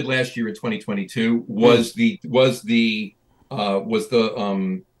instituted last year in 2022 was the bills the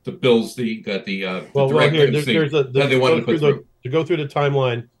directives they wanted to put through. To go through the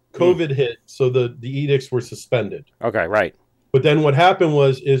timeline, COVID hit, so the edicts were suspended. Okay, right. But then what happened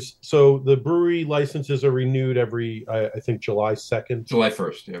was the brewery licenses are renewed every, I think, July 2nd. July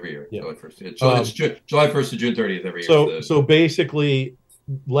 1st every year. Yeah. July 1st. It's July 1st to June 30th every year. So basically,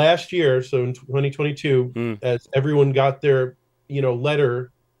 last year, so in 2022, as everyone got their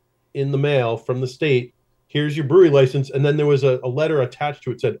letter in the mail from the state, here's your brewery license, and then there was a letter attached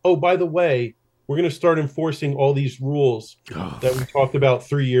to it that said, oh, by the way, we're going to start enforcing all these rules that we talked about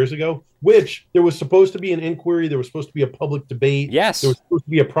 3 years ago, which there was supposed to be an inquiry. There was supposed to be a public debate. Yes. There was supposed to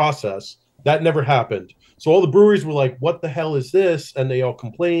be a process. That never happened. So all the breweries were like, what the hell is this? And they all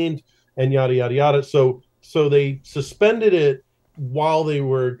complained and yada, yada, yada. So they suspended it while they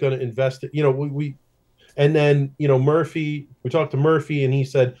were going to invest it. And then, Murphy, we talked to Murphy and he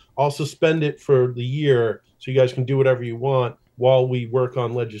said, I'll suspend it for the year so you guys can do whatever you want while we work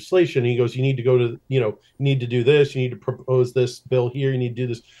on legislation. He goes, you need to go to, you need to do this. You need to propose this bill here. You need to do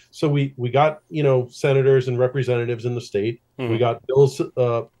this. So we got, senators and representatives in the state. We got bills,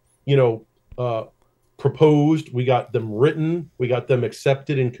 proposed. We got them written. We got them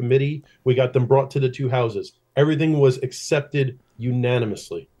accepted in committee. We got them brought to the two houses. Everything was accepted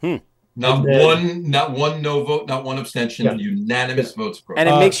unanimously. Not one no vote, not one abstention, unanimous votes. And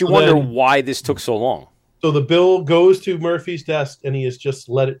it makes you wonder why this took so long. So the bill goes to Murphy's desk, and he has just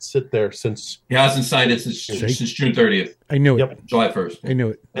let it sit there since. He hasn't signed it since June 30th. I knew it. July 1st. I knew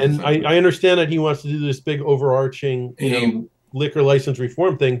it. And I understand that he wants to do this big overarching liquor license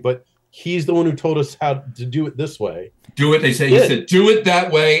reform thing, but he's the one who told us how to do it this way. Do it. He said, do it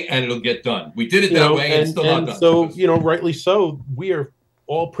that way, and it'll get done. We did it that way, and it's still not done. So, rightly so, we are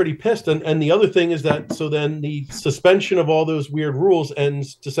all pretty pissed. And the other thing is that, so then the suspension of all those weird rules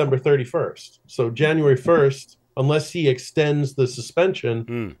ends December 31st. So January 1st, unless he extends the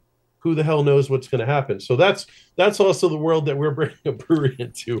suspension, who the hell knows what's going to happen? So that's also the world that we're bringing a brewery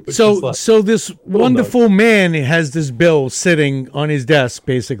into. So this wonderful man has this bill sitting on his desk,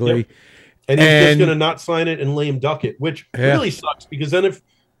 basically. Yep. And he's just going to not sign it and lame duck it, which really sucks, because then if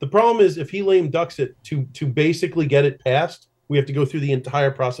the problem is if he lame ducks it to basically get it passed, we have to go through the entire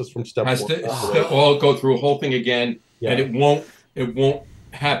process from step one. All go through a whole thing again, and it won't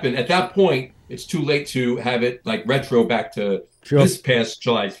happen. At that point, it's too late to have it like retro back to this past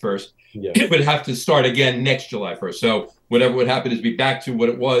July 1st. Yeah. It would have to start again next July 1st. So whatever would happen is be back to what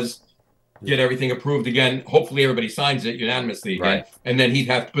it was, get everything approved again. Hopefully everybody signs it unanimously again. Right. And then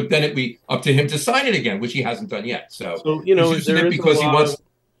but then it'd be up to him to sign it again, which he hasn't done yet. So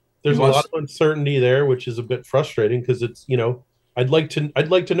there's a lot of uncertainty there, which is a bit frustrating because it's, I'd like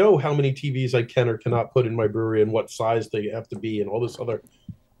to know how many TVs I can or cannot put in my brewery and what size they have to be and all this other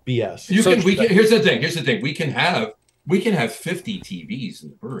BS. Here's the thing. We can have 50 TVs in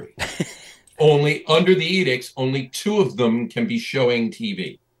the brewery. Only under the edicts, only 2 of them can be showing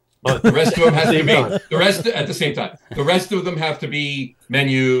TV. The rest of them has to be at the same time. The rest of them have to be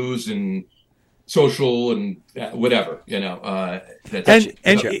menus and social and whatever, and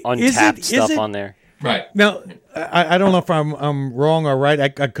untapped stuff on there. Right. Now, I don't know if I'm wrong or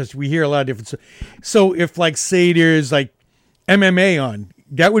right, because we hear a lot of different. So if, like, say there's like MMA on,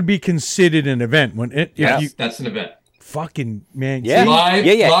 that would be considered an event. That's an event. Fucking man. Yeah.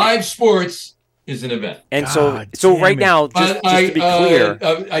 Live sports is an event. And so right now, just to be clear,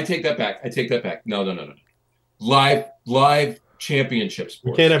 I take that back. No. Live championship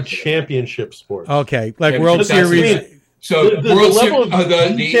sports. We can't have championship sports. Okay, like World Series. So the World level of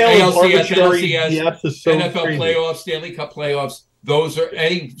the ALCS, NLCS, is so NFL crazy. playoffs, Stanley Cup playoffs, those are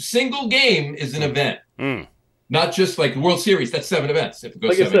any single game is an event. Not just like the World Series, that's 7 events. If it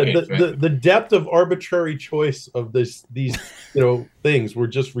goes like 7 I said, games, the depth of arbitrary choice of these things were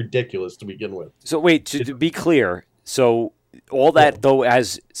just ridiculous to begin with. So wait, to be clear, so all that though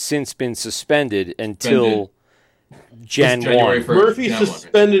has since been suspended until Jan January 1. 1st. Murphy Jan 1.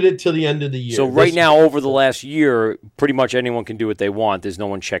 suspended it till the end of the year. So right now, over the last year, pretty much anyone can do what they want. There's no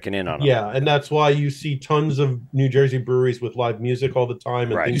one checking in on them. Yeah, and that's why you see tons of New Jersey breweries with live music all the time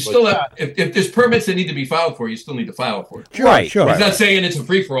and Right. You things still like have, if there's permits that need to be filed for, you still need to file for it. Sure, Right, sure. He's not saying it's a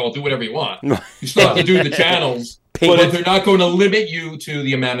free for all. Do whatever you want. You still have to do the channels, Paint but it. they're not going to limit you to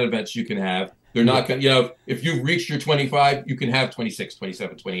the amount of events you can have. They're not going. If you've reached your 25, you can have 26,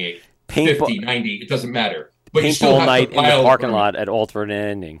 27, 28, Paintball- 50, 90. It doesn't matter. But you still Paintball have night to in the file parking permit. lot at alternate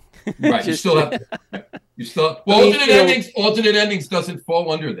ending. Right. You still have. You still. Well, alternate endings doesn't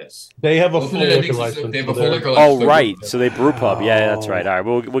fall under this. they have a full Alternate liquor endings. license. They have so a full they're- liquor license. Oh, right. So they brew pub. Yeah, that's right. All right,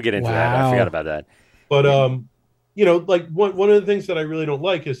 we'll get into that. I Wow. forgot about that. But like one of the things that I really don't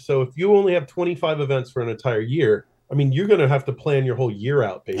like is, so if you only have 25 events for an entire year, I mean, you're going to have to plan your whole year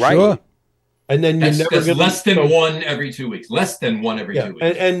out, basically. Right. Sure. And then you're That's never going less than one every 2 weeks. Less than one every 2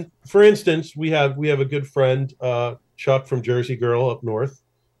 weeks. And for instance, we have a good friend, Chuck from Jersey Girl up north,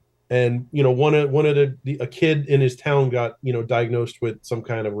 and a kid in his town got diagnosed with some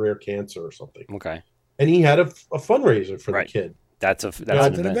kind of rare cancer or something, Okay. and he had a fundraiser for Right. the kid. That's an That's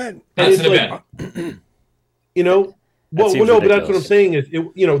an event. event. That's And an it's event. Well, seems no, but that's what I'm ridiculous. saying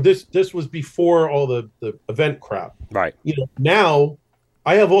is, this was before all the event crap. Right. Now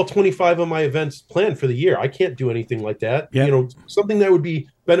I have all 25 of my events planned for the year. I can't do anything like that. Yeah. Something that would be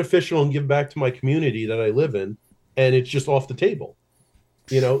beneficial and give back to my community that I live in, and it's just off the table.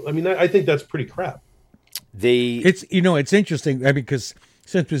 I mean, I think that's pretty crap. It's it's interesting because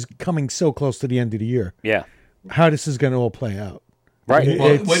since it's coming so close to the end of the year, Yeah. how this is going to all play out. Right. Well,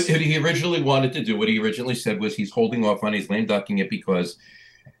 It's- what he originally wanted to do, what he originally said was he's holding off on, he's lame ducking it because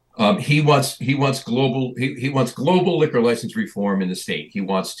he wants global liquor license reform in the state. He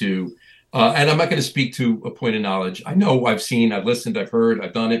wants to, and I'm not going to speak to a point of knowledge. I know, I've seen, I've listened, I've heard,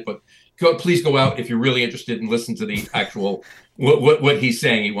 I've done it, but please go out if you're really interested and listen to the actual what he's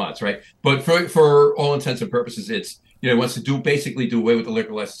saying he wants, right? But for all intents and purposes, it's he wants to basically do away with the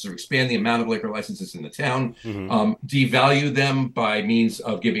liquor licenses or expand the amount of liquor licenses in the town, devalue them by means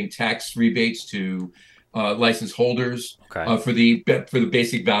of giving tax rebates to license holders for the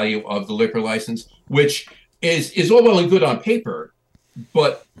basic value of the liquor license, which is all well and good on paper,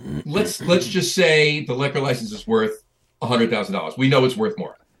 but let's just say the liquor license is worth $100,000. We know it's worth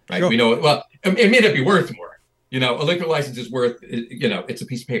more, right? Sure. We know it. Well, it may not be worth more. A liquor license is worth, it's a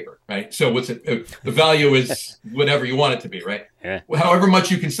piece of paper, right? So what's it? The value is whatever you want it to be, right? Yeah. However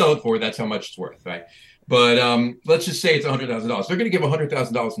much you can sell it for, that's how much it's worth, right? But let's just say it's $100,000. They're going to give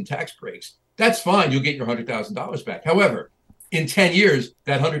 $100,000 in tax breaks. That's fine. You'll get your $100,000 back. However, in 10 years,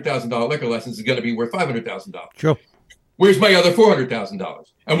 that $100,000 liquor license is going to be worth $500,000. Sure. Where's my other $400,000?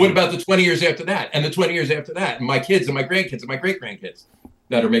 And what about the 20 years after that? And the 20 years after that? And my kids and my grandkids and my great-grandkids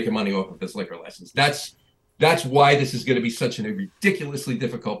that are making money off of this liquor license. That's why this is going to be such a ridiculously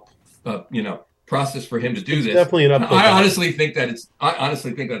difficult, process for him to do this. Definitely an uphill. I honestly think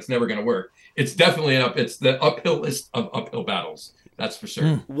that's never going to work. It's definitely it's the uphill list of uphill battles. That's for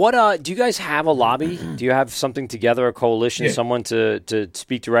certain. What do you guys have a lobby? Do you have something together, a coalition, Yeah. someone to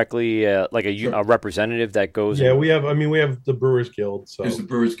speak directly, like a representative that goes? Yeah, we have the Brewers Guild. So There's the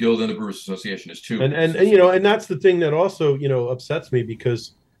Brewers Guild and the Brewers Association. There's two. and that's the thing that also upsets me,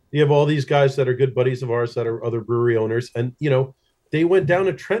 because you have all these guys that are good buddies of ours that are other brewery owners, and they went down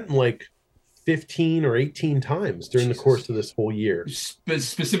to Trenton like 15 or 18 times during the course of this whole year.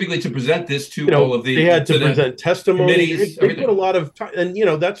 Specifically to present this to all of the. They had to the present testimony. committees, They everything. put a lot of time, and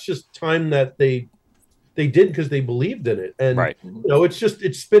that's just time that they did because they believed in it. And Right.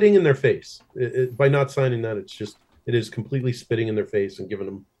 it's spitting in their face. By not signing that, it is completely spitting in their face and giving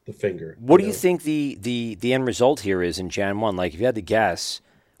them the finger. What do you think the end result here is in Jan 1? Like, if you had to guess,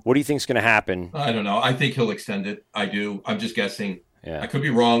 what do you think is going to happen? I don't know. I think he'll extend it. I do. I'm just guessing. Yeah. I could be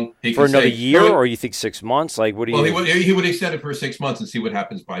wrong. He For could another say- year, or you think 6 months? Like, what do you? Well, he would extend it for 6 months and see what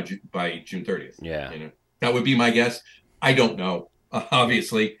happens by June 30th. Yeah. That would be my guess. I don't know.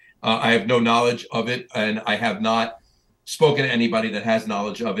 Obviously, I have no knowledge of it, and I have not spoken to anybody that has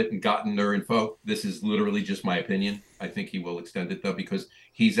knowledge of it and gotten their info. This is literally just my opinion. I think he will extend it, though, because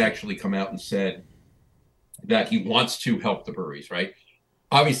he's actually come out and said that he wants to help the breweries, right?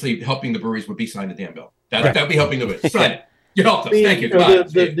 Obviously, helping the breweries would be sign the damn bill. That'd be helping the breweries. Sign it. You helped us. Thank you.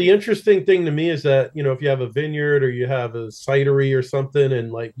 The interesting thing to me is that if you have a vineyard or you have a cidery or something,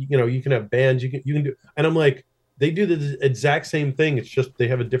 and you can have bands, you can do, and I'm like, they do the exact same thing. It's just they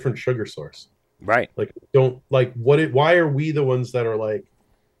have a different sugar source. Right. Like, don't like why are we the ones that are like,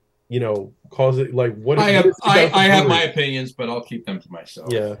 cause it like what? I what is it about the have brewery? my opinions, but I'll keep them to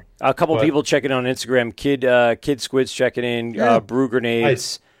myself. Yeah. A couple But- people checking on Instagram. Kid Squids checking in. Yeah. Brew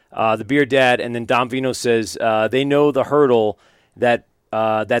Grenades. the beer dad, and then Dom Vino says they know the hurdle that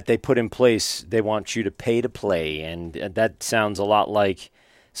they put in place. They want you to pay to play, and that sounds a lot like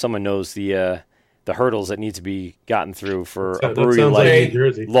someone knows the hurdles that need to be gotten through for a brewery like New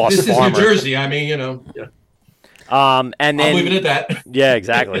Jersey. Lost This Farmer. is New Jersey. I mean, Yeah. And then I'll leave it at that. Yeah,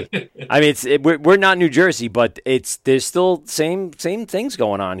 exactly. I mean, we're not New Jersey, but there's still same things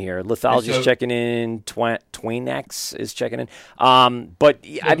going on here. Lithology's checking in. Twain-X is checking in. But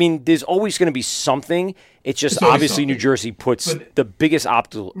I mean, there's always going to be something. It's just obviously New Jersey puts the biggest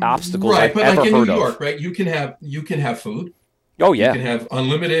obstacles I've but ever like in heard New York, of. right? You can have food. Oh yeah, You can have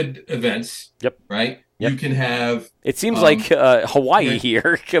unlimited events. Yep. Right. Yep. You can have. It seems like Hawaii right.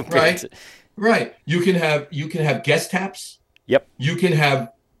 here compared to. Right. You can have guest taps. Yep. You can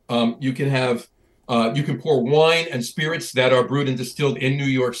pour wine and spirits that are brewed and distilled in New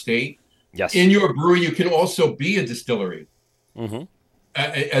York State. Yes. In your brewery, you can also be a distillery,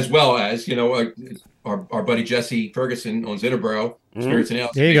 as well as our buddy Jesse Ferguson owns Interborough Spirits and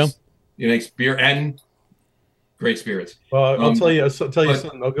Ales. There you go. He makes beer and great spirits. Well, I'll tell you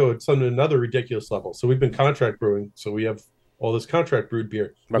something. I'll go to another ridiculous level. So we've been contract brewing. So we have all this contract brewed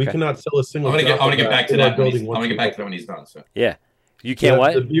beer. We cannot sell a single. I want to get back to that. I want to get back to that when he's done. So yeah, you can't.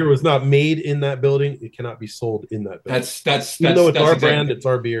 What? The beer was not made in that building. It cannot be sold in that building. That's even though it's our exactly. brand, it's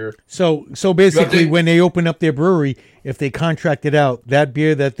our beer. So basically, when they open up their brewery, if they contract it out, that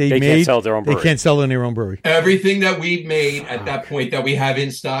beer that they made, can't sell their own brewery. They can't sell in their own brewery. Everything that we've made at that point that we have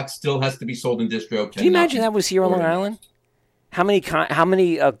in stock still has to be sold in distro. Can you imagine that was here on Long Island? How many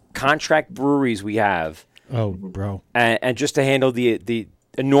contract breweries we have? Oh, bro! And just to handle the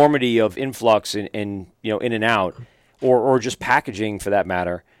enormity of influx in and out, or just packaging for that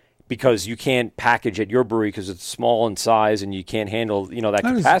matter, because you can't package at your brewery because it's small in size and you can't handle that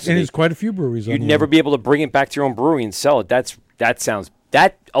capacity. And there's quite a few breweries. You'd never be able to bring it back to your own brewery and sell it. That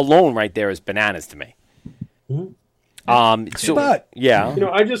alone right there is bananas to me. Mm-hmm. I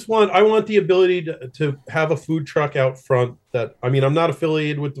want the ability to have a food truck out front. I'm not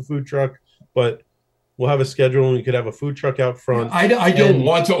affiliated with the food truck, but we'll have a schedule and we could have a food truck out front. I don't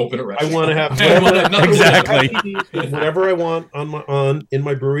want to open a restaurant. I want to have whatever I want in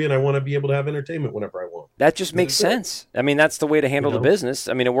my brewery, and I want to be able to have entertainment whenever I want. That just makes sense. I mean, that's the way to handle the business.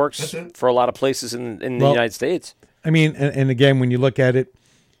 I mean, it works for a lot of places in the United States. I mean, and again, when you look at it,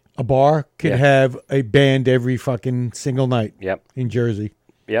 a bar could have a band every fucking single night. Yep. In Jersey.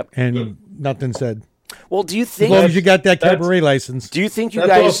 Yep. And nothing said. Well, do you think as long as you got that cabaret license? Do you think that's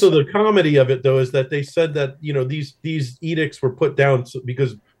guys? Also, the comedy of it though is that they said that these edicts were put down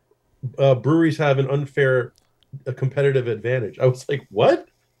because breweries have an unfair competitive advantage. I was like, what?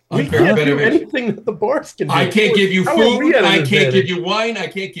 We can't do anything that the bars can do. I can't give you food. I can't give you wine. I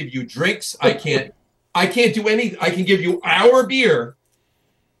can't give you drinks. I can't do any. I can give you our beer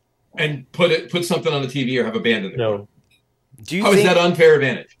and put something on the TV or have a band in there. No. How is that unfair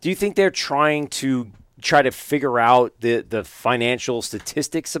advantage? Do you think they're trying to figure out the financial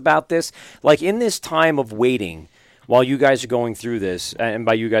statistics about this? Like in this time of waiting, while you guys are going through this, and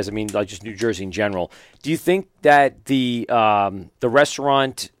by you guys I mean like just New Jersey in general, do you think that the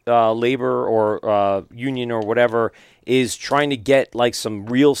restaurant labor or union or whatever is trying to get like some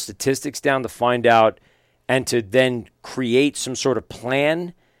real statistics down to find out and to then create some sort of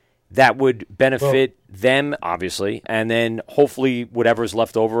plan that would benefit them, obviously, and then hopefully whatever's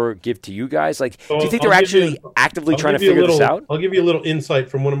left over give to you guys? Like, do you think they're actively trying to figure this out? I'll give you a little insight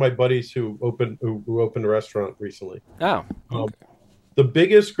from one of my buddies who opened a restaurant recently. Oh. The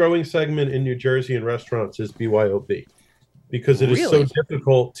biggest growing segment in New Jersey in restaurants is BYOB because it is so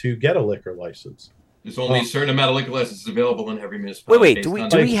difficult to get a liquor license. There's only a certain amount of liquor licenses available in every municipality. Wait, do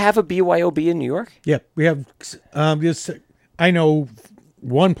we have a BYOB in New York? Yeah, we have. I know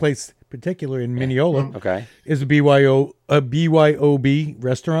one place particular in Mineola. Okay, is a BYOB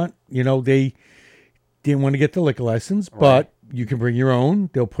restaurant. They didn't want to get the liquor license, but you can bring your own.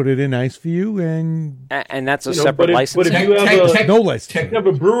 They'll put it in ice for you, and that's a separate license. But if you have no license, you have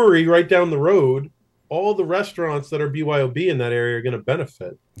a brewery right down the road. All the restaurants that are BYOB in that area are going to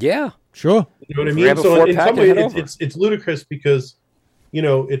benefit. Yeah, sure. You know what I mean? So in some ways, it's ludicrous because,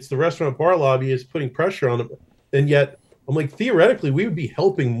 it's the restaurant bar lobby is putting pressure on them. And yet, I'm like, theoretically, we would be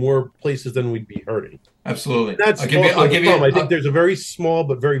helping more places than we'd be hurting. Absolutely. That's I'll give you. I think there's a very small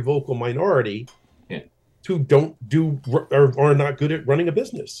but very vocal minority who don't do or are not good at running a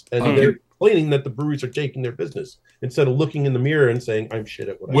business. And they're complaining that the breweries are taking their business instead of looking in the mirror and saying, I'm shit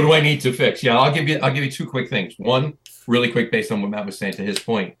at what do I need to fix? Yeah, I'll give you two quick things. One, really quick, based on what Matt was saying to his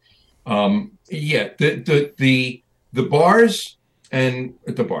point. The bars and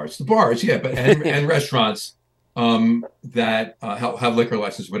and restaurants that have liquor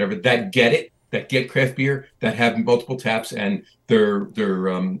license, whatever, that get craft beer, that have multiple taps, and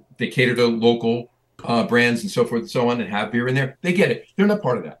they cater to local brands and so forth and so on, and have beer in there. They get it. They're not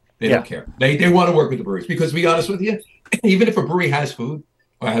part of that. They don't care. They want to work with the breweries because, to be honest with you, even if a brewery has food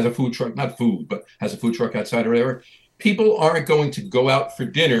or has a food truck, not food, but has a food truck outside or whatever, people aren't going to go out for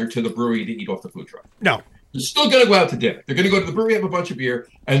dinner to the brewery to eat off the food truck. No. They're still going to go out to dinner. They're going to go to the brewery, have a bunch of beer,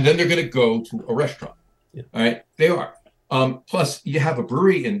 and then they're going to go to a restaurant. Yeah. All right? They are. Plus, you have a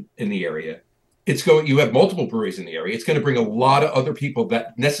brewery in the area. You have multiple breweries in the area. It's going to bring a lot of other people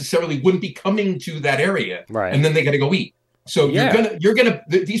that necessarily wouldn't be coming to that area, right? And then they got to go eat. So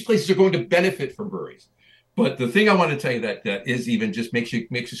these places are going to benefit from breweries. But the thing I want to tell you that is even just makes you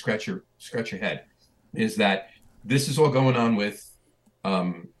scratch your head is that this is all going on with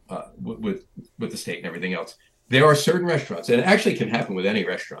the state and everything else. There are certain restaurants, and it actually can happen with any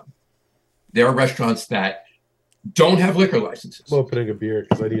restaurant. There are restaurants that don't have liquor licenses. I'm opening a beer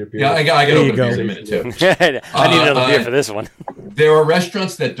because I need a beer. Yeah, I got to open a beer in a minute too. I need another beer for this one. There are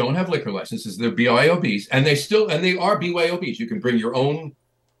restaurants that don't have liquor licenses. They're BYOBs, and they are BYOBs. You can bring your own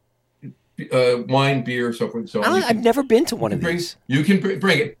wine, beer, so forth and so on. I've never been to one of these. You can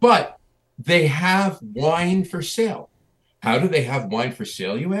bring it, but they have wine for sale. How do they have wine for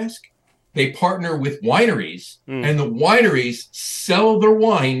sale, you ask? They partner with wineries, and the wineries sell their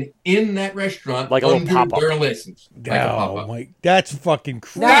wine in that restaurant like under their license. That's fucking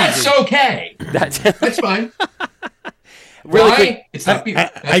crazy. That's okay. That's fine. Really Why? quick, it's not beer.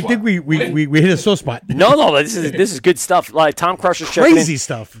 I think we hit a sore spot. No, this is good stuff. Like Tom Crusher's checking in. Crazy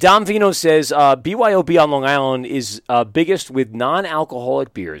stuff. Dom Vino says BYOB on Long Island is biggest with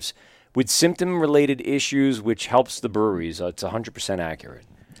non-alcoholic beers with symptom-related issues, which helps the breweries. It's 100% accurate.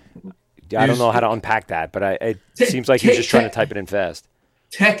 I don't know how to unpack that, but it seems like you're just trying to type it in fast.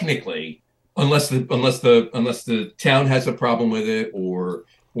 Technically, unless the town has a problem with it or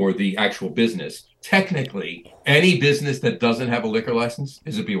the actual business, technically any business that doesn't have a liquor license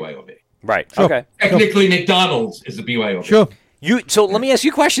is a BYOB. Right. Sure. Okay. Technically, McDonald's is a BYOB. Sure. So let me ask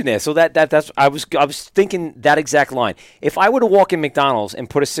you a question there. So that's I was thinking that exact line. If I were to walk in McDonald's and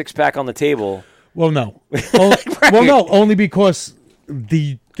put a 6-pack on the table, well, no. Well, no, only because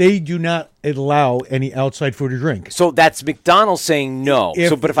they do not allow any outside food or drink. So that's McDonald's saying no.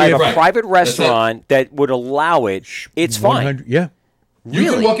 But if I have a private restaurant that would allow it, it's fine. Yeah.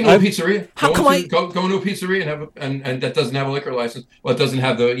 You can walk into a pizzeria. How come go into a pizzeria and that doesn't have a liquor license? Well, it doesn't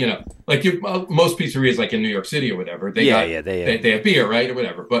have the most pizzerias like in New York City or whatever. They have beer, right, or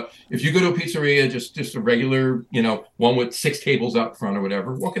whatever. But if you go to a pizzeria, just a regular, one with 6 tables out front or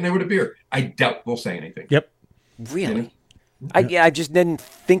whatever, walk in there with a beer. I doubt they'll say anything. Yep. Really. I just didn't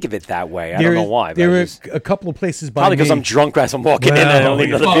think of it that way. I don't know why. There are a couple of places by probably me. because I'm drunk as I'm walking in and I don't need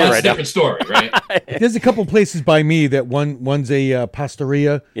another beer right now. That's a different story, right? There's a couple of places by me that one's a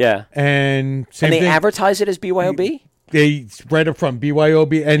pastaria. Yeah. And same they thing. advertise it as BYOB? They right up front,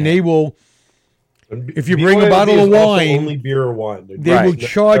 BYOB, and they will... If you BYOB bring a bottle of wine, only beer or wine. They will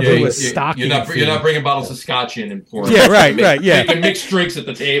charge you a stocking. You're not bringing bottles of scotch in and pouring. Yeah, right. Yeah, making mixed drinks at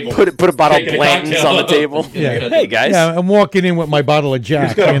the table. Put a bottle of Blanton's on the table. Yeah. Hey guys. Yeah, I'm walking in with my bottle of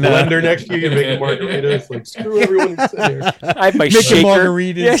Jack. You got a blender next to you. You're making margaritas. Like screw everyone who's in here. I have my making shaker.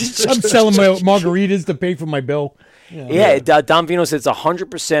 margaritas. I'm selling my margaritas to pay for my bill. Yeah, Dom Vino says it's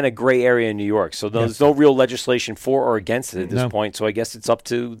 100% a gray area in New York, so there's no real legislation for or against it at this point. So I guess it's up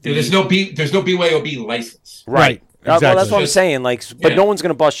to there's no BYOB license. Right. Exactly. Well, that's what I'm saying. But no one's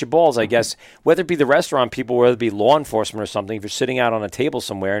going to bust your balls, I guess. Whether it be the restaurant people, whether it be law enforcement or something. If you're sitting out on a table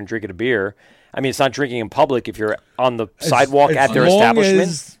somewhere and drinking a beer, I mean, it's not drinking in public. If you're on the sidewalk at their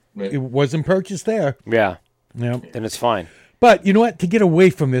establishment, it wasn't purchased there. Yeah, then it's fine. But you know what? To get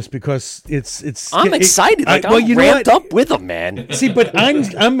away from this, because it's I'm excited. I'm ramped up with them, man. See, but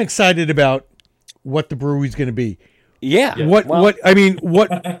I'm excited about what the brewery's going to be. Yeah. What? Oh,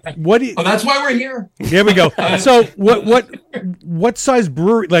 that's why we're here. There we go. So what size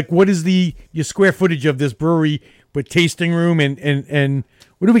brewery? Like, what is your square footage of this brewery with tasting room and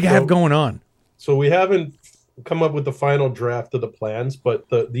what do we have going on? So we haven't come up with the final draft of the plans, but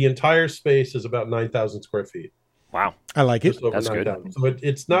the entire space is about 9,000 square feet. Wow. I like it. That's 9, good. So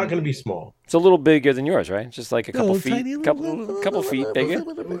it's not going to be small. It's a little bigger than yours, right? Just like a couple feet, couple feet bigger.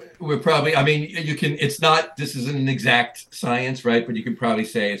 We're probably, you can, it's not, this isn't an exact science, right? But you can probably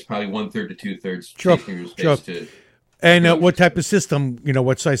say it's probably 1/3 to 2/3 tasting room space. And what type of system,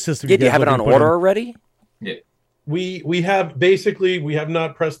 what size system? Yeah, do you have it on order already? Yeah. We have we have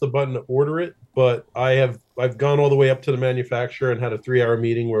not pressed the button to order it, but I've gone all the way up to the manufacturer and had a 3-hour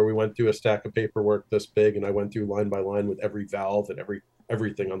meeting where we went through a stack of paperwork this big, and I went through line by line with every valve and every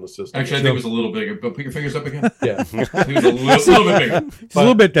everything on the system. Actually, I think it was a little bigger. But put your fingers up again. Yeah, It was a little bit bigger. It's a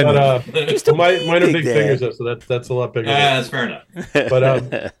little bit then. Mine are big fingers though, so that's a lot bigger. That's fair enough.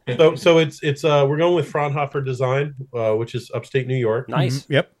 But so it's we're going with Fraunhofer Design, which is upstate New York. Nice.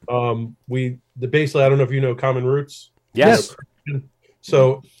 Yep. Basically, I don't know if you know Common Roots. Yes.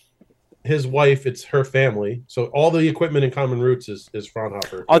 So his wife, it's her family. So all the equipment in Common Roots is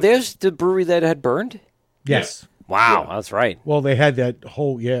Fraunhofer. Oh, there's the brewery that had burned? Yes. Wow, that's right. Well, they had that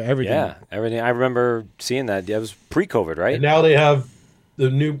whole everything. Yeah, everything. I remember seeing that. Yeah, it was pre-COVID, right? And now they have the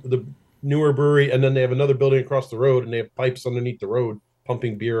newer brewery, and then they have another building across the road, and they have pipes underneath the road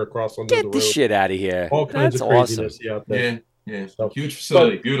pumping beer across under the road. Get the shit out of here. All kinds That's of craziness. awesome. Out there. Yeah. So, Huge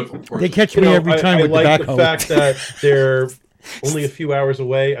facility, beautiful. They catch me every time I with like the the backhoe. fact that they're only a few hours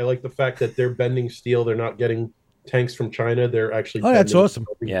away. I like the fact that they're bending steel. They're not getting tanks from China. They're actually that's awesome.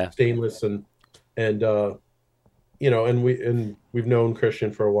 Stainless and we've known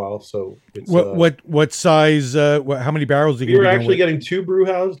Christian for a while, so it's, what size? How many barrels are you? We're actually getting two brew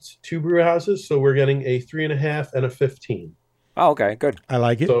houses, so we're getting a 3.5 and a 15. Oh, okay, good. I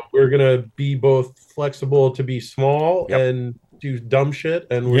like it. So we're gonna be both flexible to be small and do dumb shit,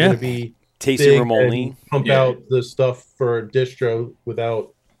 and we're gonna be tasting room only, pump out the stuff for a distro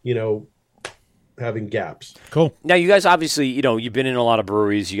without having gaps. Cool. Now, you guys obviously, you've been in a lot of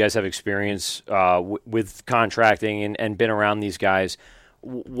breweries. You guys have experience with contracting and been around these guys.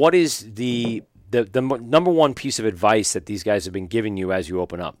 What is the number one piece of advice that these guys have been giving you as you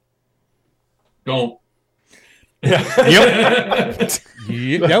open up? Don't. Yep.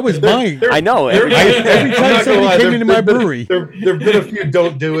 That was mine. I know. Every time somebody came into my brewery. There've been a few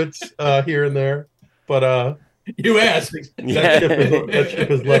don't do it here and there, but you asked. That ship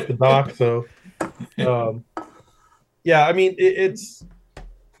has left the dock, so. I mean, it's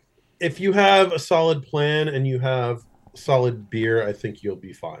if you have a solid plan and you have solid beer, I think you'll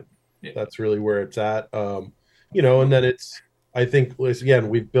be fine. Yeah. That's really where it's at. And then I think again,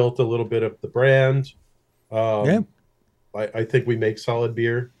 we've built a little bit of the brand. I think we make solid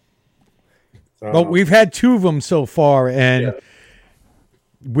beer. But we've had two of them so far, and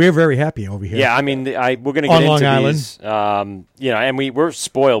we're very happy over here. Yeah, I mean, we're going to get Long into Island. these. And we're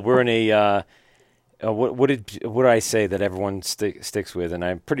spoiled. We're in a what did I say that everyone sticks with? And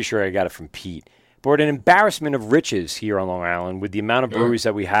I'm pretty sure I got it from Pete. But we're at an embarrassment of riches here on Long Island with the amount of breweries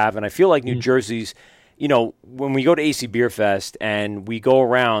that we have, and I feel like New Jersey's. When we go to AC Beer Fest and we go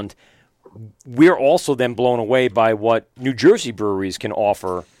around, we're also then blown away by what New Jersey breweries can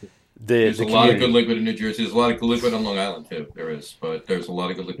offer. There's a lot of good liquid in New Jersey. There's a lot of good liquid on Long Island too. There is, but there's a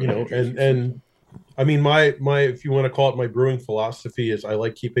lot of good liquid. In New Jersey, and I mean, my if you want to call it my brewing philosophy is I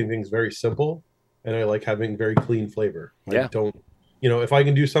like keeping things very simple, and I like having very clean flavor. I don't, if I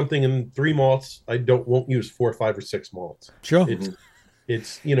can do something in 3 malts, I won't use 4, 5, or 6 malts. Sure,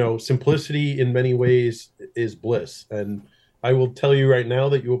 it's simplicity in many ways is bliss, and I will tell you right now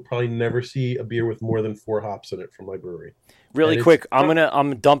that you will probably never see a beer with more than 4 hops in it from my brewery. Really quick, I'm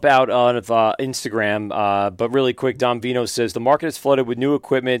gonna dump out on Instagram, but really quick, Don Vino says the market is flooded with new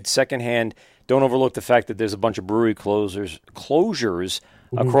equipment, secondhand. Don't overlook the fact that there's a bunch of brewery closures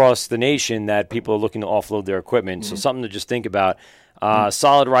across the nation that people are looking to offload their equipment. So something to just think about.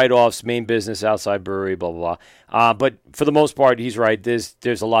 Solid write-offs, main business, outside brewery, blah blah blah. But for the most part, he's right. There's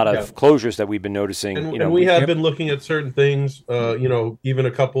a lot of closures that we've been noticing. And we have been looking at certain things. Even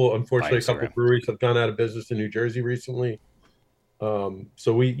a couple breweries have gone out of business in New Jersey recently.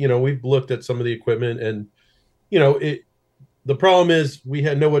 So we've looked at some of the equipment, and the problem is we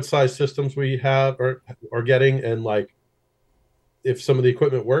know what size systems we have are getting, and like if some of the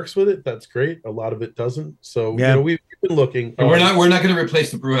equipment works with it, that's great. A lot of it doesn't. So we've been looking. We're not going to replace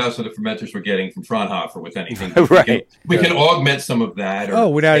the brew house or the fermenters we're getting from Fraunhofer with anything. Right. We can augment some of that.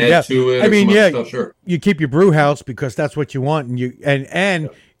 Without add to it. I mean, stuff, sure. You keep your brew house because that's what you want, and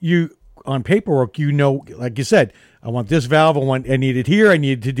you on paperwork, like you said, I want this valve. I need it here. I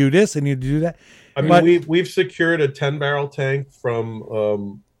need to do this. I need to do that. I mean, we've secured a 10-barrel tank from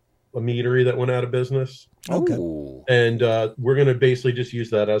a meadery that went out of business. Okay. And we're going to basically just use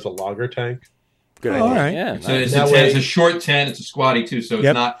that as a lager tank. Good idea. All right. Yeah. It's a short 10. It's a squatty too, so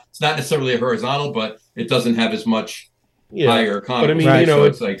it's not necessarily a horizontal, but it doesn't have as much higher economy. But I mean,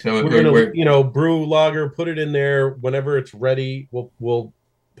 we're going to brew lager, put it in there whenever it's ready. We'll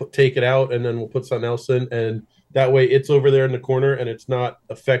take it out, and then we'll put something else in, and that way it's over there in the corner, and it's not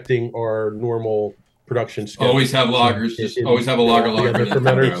affecting our normal production schedule. Always have lagers. Always have a lager.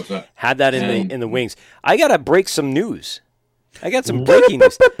 Had that in the wings. I gotta break some news. I got some breaking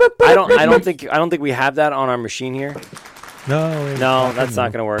news. I don't think we have that on our machine here. No, that's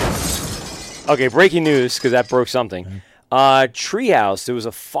not gonna work. Okay, breaking news because that broke something. Treehouse. There was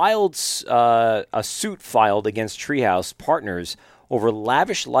a suit filed against Treehouse Partners over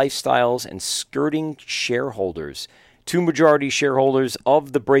lavish lifestyles and skirting shareholders. Two majority shareholders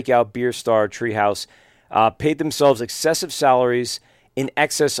of the breakout beer star Treehouse paid themselves excessive salaries in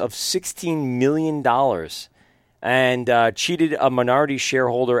excess of $16 million and cheated a minority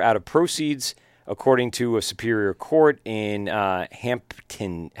shareholder out of proceeds, according to a superior court in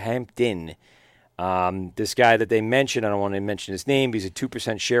Hampton. This guy that they mentioned, I don't want to mention his name, he's a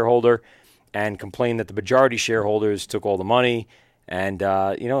 2% shareholder, and complained that the majority shareholders took all the money and,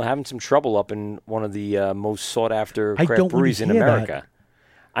 having some trouble up in one of the most sought-after craft breweries in America.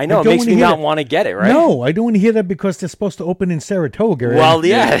 I know, it makes me not want to get it, right? No, I don't want to hear that because they're supposed to open in Saratoga. Right? Well,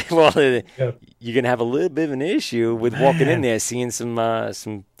 yeah. Well, you're going to have a little bit of an issue with walking in there, seeing some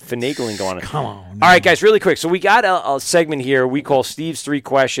finagling going on. Come on. All right, guys, really quick. So we got a segment here we call Steve's 3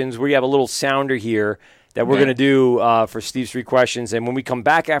 Questions. We have a little sounder here that we're going to do for Steve's 3 Questions. And when we come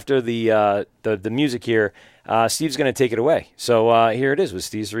back after the music here, Steve's going to take it away. So here it is with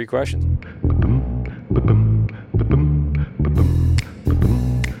Steve's 3 Questions.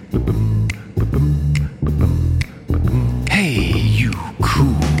 Hey, you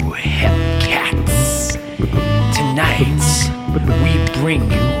cool hep cats. Tonight, we bring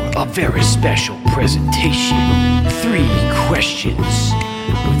you a very special presentation. 3 questions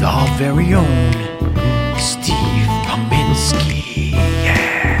with our very own Steve Pominski.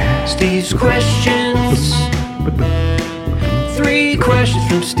 Yeah. Steve's Questions. 3 questions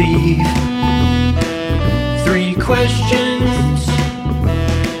from Steve. 3 questions.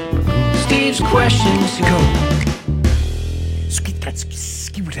 Steve's Questions. Go.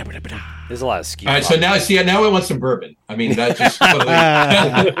 There's a lot of ski. All right, so now I want some bourbon. I mean, that just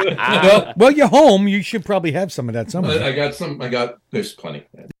well, you're home. You should probably have some of that somewhere. I got some. There's plenty.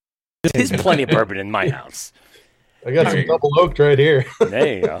 There's plenty of bourbon in my house. I got some double oaked right here.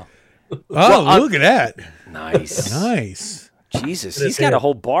 There you go. Oh, look at that. Nice. Jesus, he's got a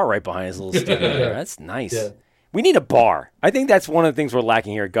whole bar right behind his little studio there. That's nice. Yeah. We need a bar. I think that's one of the things we're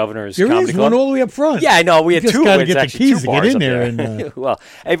lacking here at Governor's Comedy Club. One all the way up front. Yeah, I know. We had two. Got to get the keys to get in there. And, well,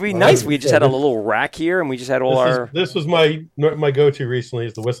 it'd be nice. We just had a little rack here, and we just had all our. This was my go-to recently.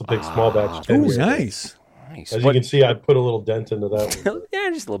 Is the Whistle Pig Small Batch. Oh, nice. As you can see, I put a little dent into that one. Yeah,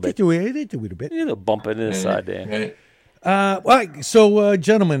 just a little bit. They do a little bit. A little bump it in the side there. So,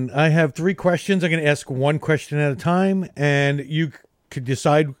 gentlemen, I have 3 questions. I'm going to ask one question at a time, and you could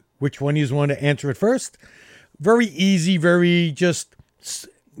decide which one you want to answer it first. Very easy, very just,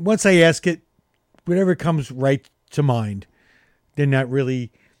 once I ask it, whatever comes right to mind. They're not really,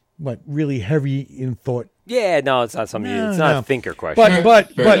 really heavy in thought. Yeah, no, it's not something, it's not a thinker question.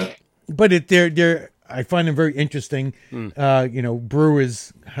 But they're I find them very interesting,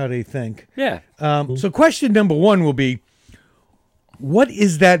 brewers, how they think. Yeah. So question number 1 will be, what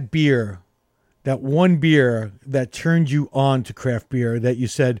is that beer, that one beer that turned you on to craft beer that you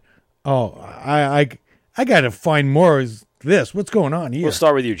said, oh, I got to find more of this. What's going on here? We'll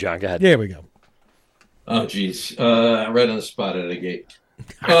start with you, John. Go ahead. There we go. Oh, geez. Right on the spot out of the gate.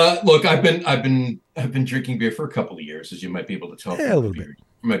 Look, I've been drinking beer for a couple of years, as you might be able to tell from a little bit.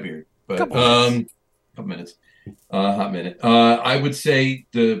 My beard. But couple minutes. Hot minute. I would say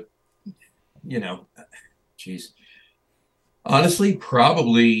honestly,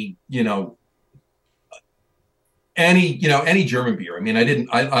 probably, any German beer. I mean,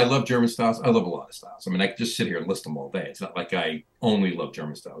 I love German styles. I love a lot of styles. I mean, I could just sit here and list them all day. It's not like I only love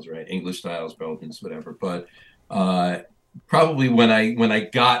German styles, right? English styles, Belgians, whatever. But probably when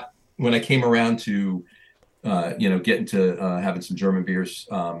I came around to, getting to having some German beers,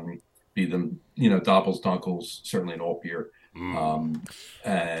 be them, Doppels, Dunkels, certainly an alt beer, and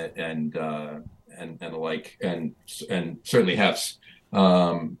the like, and certainly Hefts.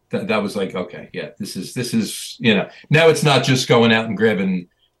 That was like, okay, yeah, this is now it's not just going out and grabbing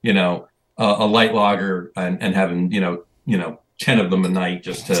a light lager and having 10 of them a night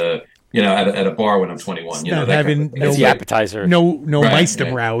just to at a bar when I'm 21. Not having the appetizer. No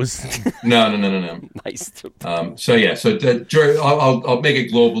Meisterbrows. No. Nice. So I'll make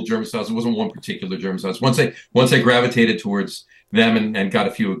it global German styles. It wasn't one particular German styles. Once I gravitated towards them and got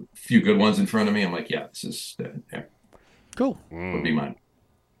a few good ones in front of me, I'm like, yeah, this is cool. Would be mine.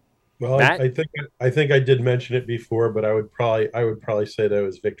 Well, I think I did mention it before, but I would probably say that it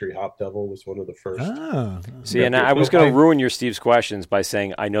was Victory Hop Devil was one of the first. See, and I was going to ruin your Steve's questions by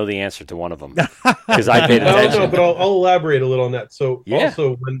saying I know the answer to one of them because I paid attention. No, but I'll elaborate a little on that. So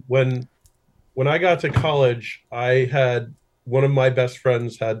also when I got to college, I had one of my best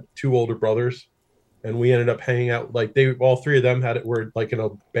friends had 2 older brothers, and we ended up hanging out. Like all 3 of them were like in a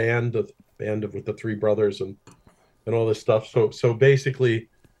band with the 3 brothers, and and all this stuff. So basically,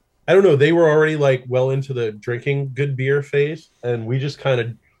 I don't know. They were already like well into the drinking good beer phase, and we just kind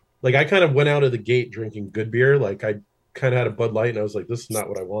of like I kind of went out of the gate drinking good beer. Like I kind of had a Bud Light, and I was like, this is not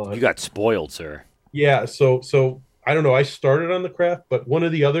what I want. You got spoiled, sir. Yeah. So I don't know. I started on the craft, but one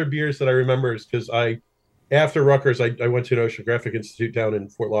of the other beers that I remember is because after Rutgers, I went to an Oceanographic Institute down in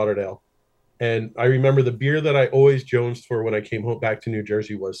Fort Lauderdale. And I remember the beer that I always jonesed for when I came home back to New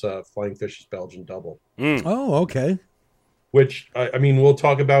Jersey was Flying Fish's Belgian Double. Oh, okay. Which, I mean, we'll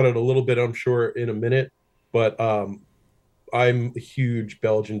talk about it a little bit, I'm sure, in a minute. But I'm a huge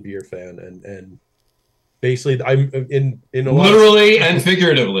Belgian beer fan. And basically, I'm in a lot literally and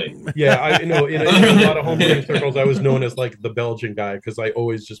figuratively. Yeah, I know. In a lot of homebrewing circles, I was known as like the Belgian guy because I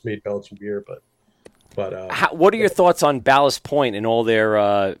always just made Belgian beer. But what are your thoughts on Ballast Point and all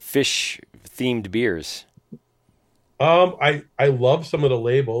their fish-themed beers? I love some of the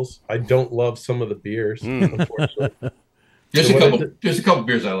labels. I don't love some of the beers, unfortunately. There's a couple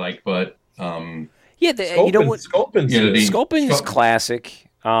beers I like, but you know what? Sculpin's classic.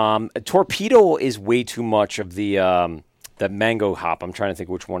 Torpedo is way too much of the mango hop. I'm trying to think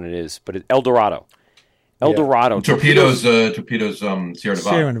which one it is, but El Dorado. Torpedo's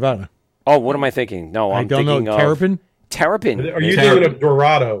Sierra Nevada. Oh, what am I thinking? No, I'm thinking of Terrapin. Terrapin. Are you thinking of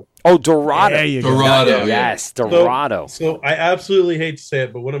Dorado? Oh, Dorado. There you go. Dorado. Yes, Dorado. So I absolutely hate to say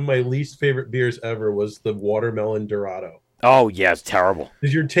it, but one of my least favorite beers ever was the watermelon Dorado. Oh, yeah, it's terrible.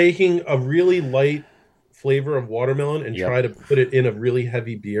 Because you're taking a really light flavor of watermelon and try to put it in a really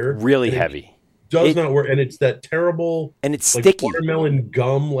heavy beer. Really heavy. Does not work, and it's that terrible, and it's like, sticky watermelon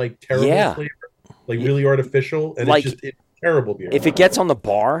gum, like terrible flavor, like really artificial, and like, it's terrible beer. If it gets on the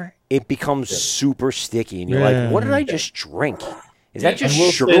bar, it becomes super sticky, and you're like, "What did I just drink? Is that just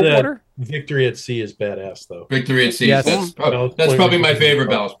sugar water?" Victory at Sea is badass, though. Victory at Sea. Yes. That's probably my favorite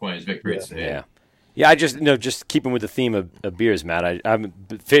Ballast Point. Is Victory at Sea. Yeah. Yeah, I just keeping with the theme of beers, Matt. I'm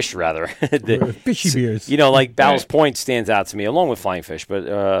fish rather. Fishy beers. You know, like Ballast Point stands out to me, along with Flying Fish,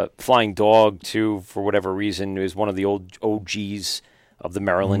 but Flying Dog too, for whatever reason, is one of the old OGs of the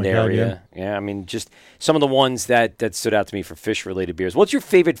Maryland area. Yeah, I mean, just some of the ones that stood out to me for fish-related beers. What's your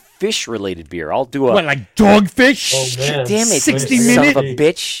favorite fish-related beer? I'll do what, like Dogfish? Oh, man. Damn it, 60 son minutes. of a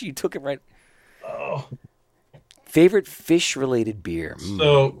bitch! You took it right. Oh. Favorite fish-related beer.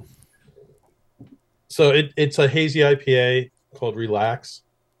 So it's a hazy IPA called Relax,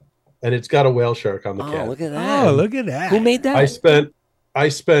 and it's got a whale shark on the can. Look at that! Oh, look at that! Who made that? I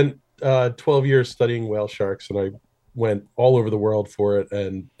spent 12 years studying whale sharks, and I went all over the world for it,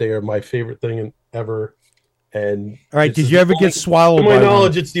 and they are my favorite thing ever. And all right, did you ever get swallowed? To my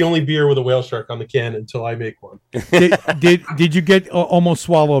knowledge, it's the only beer with a whale shark on the can until I make one. Did you get almost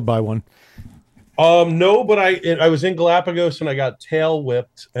swallowed by one? No, but I was in Galapagos and I got tail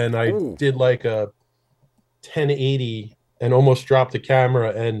whipped, and I did like a 1080 and almost dropped the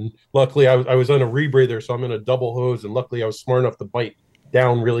camera. And luckily, I was on a rebreather, so I'm in a double hose, and luckily I was smart enough to bite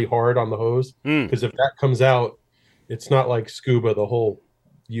down really hard on the hose, because if that comes out, it's not like scuba. The whole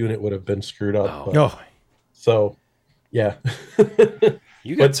unit would have been screwed up. So, yeah.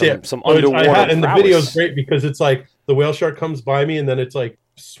 You got some underwater and the video is great because it's like the whale shark comes by me and then it's like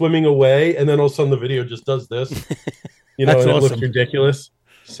swimming away, and then all of a sudden the video just does this. You know, and it looks ridiculous.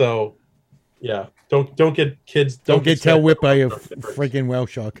 So, yeah. Don't get kids. Don't get tail whipped by a freaking whale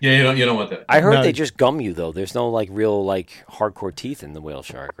shark. Yeah, you don't want that. I heard they just gum you though. There's no like real like hardcore teeth in the whale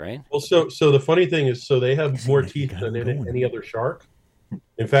shark, right? Well, so the funny thing is, so they have more teeth than any other shark.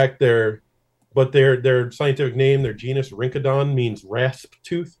 In fact, their scientific name, their genus Rhynchodon, means rasp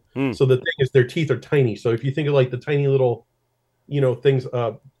tooth. So the thing is, their teeth are tiny. So if you think of like the tiny little, things,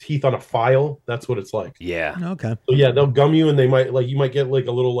 teeth on a file, that's what it's like. Yeah. Okay. So yeah, they'll gum you, and you might get like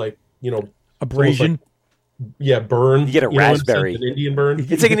a little abrasion. Burn. You get a raspberry. An Indian burn.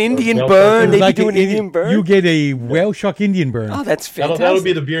 It's like an Indian burn. They like do an Indian burn. You get a whale shark Indian burn. Oh, that's fantastic. That'll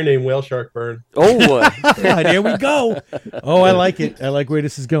be the beer name, Whale Shark Burn. Oh, there we go. Oh, I like it. I like where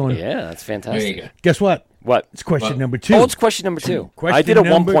this is going. Yeah, that's fantastic. There you go. Guess what? What? It's question number 2. Oh, it's question number 2. I did a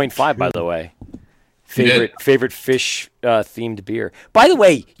 1.5, by the way. Favorite fish themed beer. By the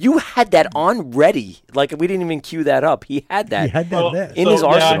way, you had that on ready. Like, we didn't even cue that up. He had that. In his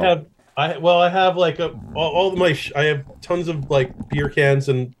arsenal. I have like I have tons of like beer cans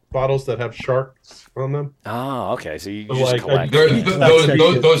and bottles that have sharks on them. Oh, okay. So you So, just like, collect.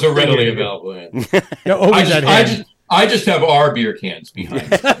 Those are readily available. I just have our beer cans behind.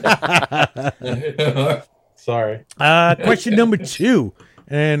 Sorry. Question number 2,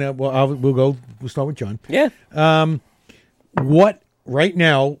 and we'll start with John. Yeah. What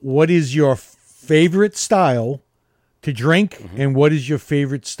is your favorite style to drink, and what is your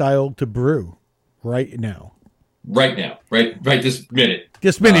favorite style to brew right now? right now, right this minute.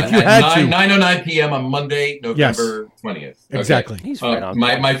 This minute, if you at had to. 9:09 p.m. on Monday, November 20th. Okay. Exactly. He's right on.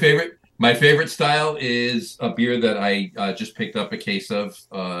 My favorite style is a beer that I just picked up a case of,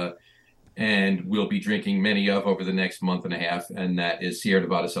 and we'll be drinking many of over the next month and a half, and that is Sierra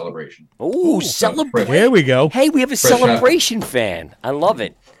Nevada Celebration. Ooh, celebration! There we go. Hey, we have a celebration fan. I love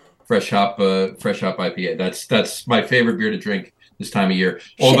it. Fresh hop IPA. That's my favorite beer to drink this time of year.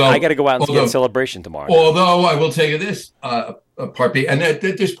 Shit, I got to go out and get Celebration tomorrow. Although I will tell you this, Part B, and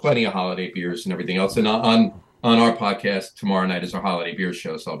there's plenty of holiday beers and everything else. And on our podcast tomorrow night is our holiday beer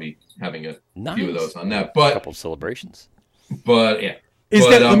show, so I'll be having a few of those on that. But a couple of celebrations. But yeah,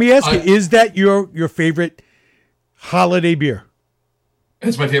 let me ask you: is that your favorite holiday beer?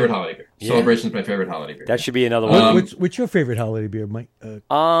 It's my favorite holiday beer. Yeah. Celebration is my favorite holiday beer. That should be another one. What's your favorite holiday beer, Mike?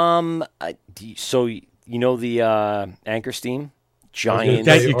 So you know the Anchor Steam giant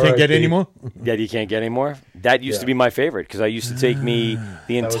that you can't get anymore. That you can't get anymore. That used to be my favorite because I used to take me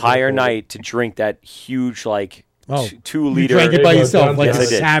the entire night to drink that huge 2 liter. You drank it by yourself like yes, a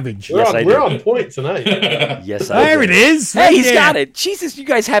savage. We're on point tonight. Yes, I there did. it is. Hey, he's got it. Jesus, you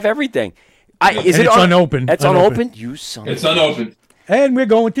guys have everything. Is it unopened? It's unopened. You son. It's unopened. And we're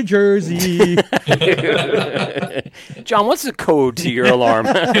going to Jersey. John, what's the code to your alarm?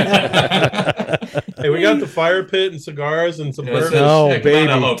 Hey, we got the fire pit and cigars and some bourbon. Oh, baby.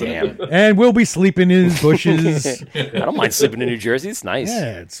 Damn. And we'll be sleeping in his bushes. I don't mind sleeping in New Jersey. It's nice.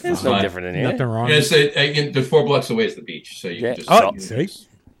 Yeah, it's no fine. different in here. nothing wrong. The 4 blocks away is the beach, so you can just. See?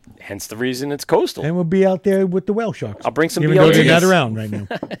 Hence the reason it's coastal. And we'll be out there with the whale sharks. I'll bring some even though they're not BLTs. around right now.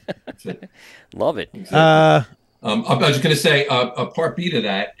 Love it. I was just going to say a Part B to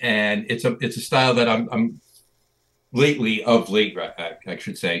that, and it's a style that I'm of late, I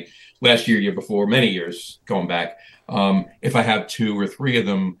should say, last year before, many years going back. If I have 2 or 3 of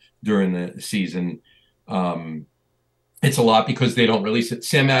them during the season, it's a lot because they don't release it.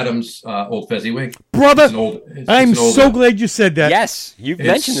 Sam Adams, Old Fezziwig. Brother, I'm so glad you said that. Yes, you've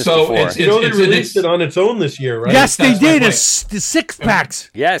mentioned this before. They released it on its own this year, right? Yes, they did. It's the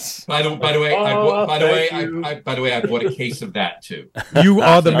 6-packs. Yes. By the way, I bought a case of that too. You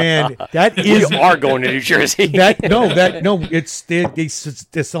are the man. That is. We are going to New Jersey. It's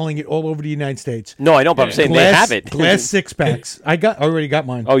they're selling it all over the United States. No, I know, but I'm saying they have it. Glass 6-packs. I already got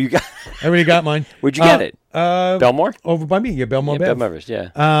mine. Oh, you got? I already got mine. Where'd you get it? Belmore? Over by me, Belmore. Belmore's,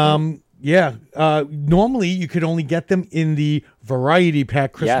 yeah. Normally you could only get them in the variety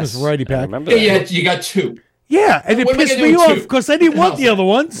pack, Christmas variety pack. I remember that. Yeah, you got 2. Yeah, and it What am I pissed gonna me do with off 2? because I didn't want the other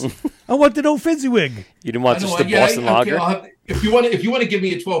ones. I wanted Old Fezziwig. You didn't want just the Boston Lager? If you want to give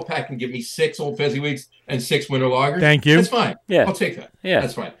me a 12-pack and give me 6 Old Fezziwigs and 6 Winter Lagers, thank you. That's fine. Yeah. I'll take that. Yeah.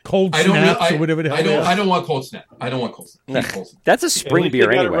 That's fine. Cold snaps or whatever the hell. I don't want cold snap. I don't want cold snap. That's a spring beer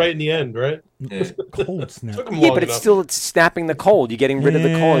got anyway. it right in the end, right? Yeah. Cold snap. Took 'em Yeah, long but enough. it's snapping the cold. You're getting rid of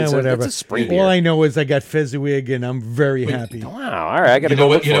the cold. Yeah, whatever. It's a spring beer. All I know is I got Fezziwig and I'm very happy. Wow. All right. I got to go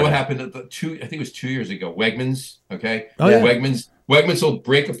look You know for what it. happened? I think it was 2 years ago. Wegmans, okay? Oh, yeah. Wegmans will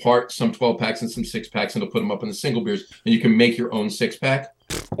break apart some 12-packs and some 6-packs, and they'll put them up in the single beers, and you can make your own 6-pack.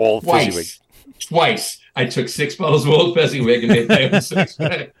 All Fezziwig. Twice. I took 6 bottles of Old Fezziwig and made my own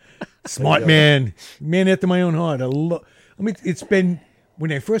 6-pack. Smart man. Man after my own heart. It's been,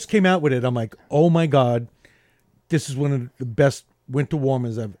 when I first came out with it, I'm like, oh my God, this is one of the best winter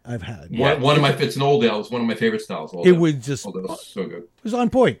warmers I've had. Yeah. One of my Fitz and Old Ale is one of my favorite styles. It was just, Old Ale is so good. it was on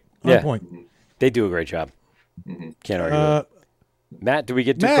point. Yeah. Point. They do a great job. Can't argue with it. Matt, do we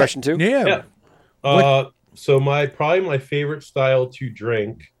get to Matt, question 2? Yeah. So probably my favorite style to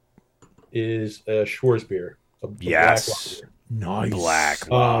drink is a Schwarzbier. A Yes. Nice. Black black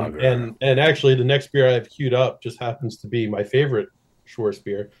lager. And actually, the next beer I have queued up just happens to be my favorite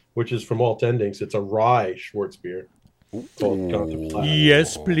Schwarzbier, which is from Alt Endings. It's a rye Schwarzbier called Gauntlet Black.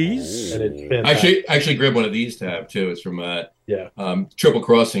 Yes, please. And it's fantastic. Actually grabbed one of these to have too. It's from Triple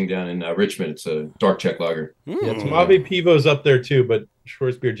Crossing down in Richmond. It's a dark Czech lager. Yeah, Mave Pivo's up there too, but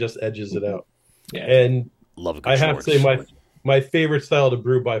Schwarzbier just edges it out. Yeah. And Love a good I have to Schwartz. say my favorite style to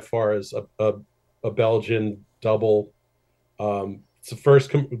brew by far is a Belgian double. It's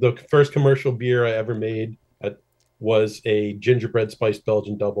the first commercial beer I ever made was a gingerbread spiced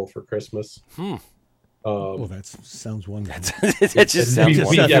Belgian double for Christmas. Well, that sounds wonderful. That just sounds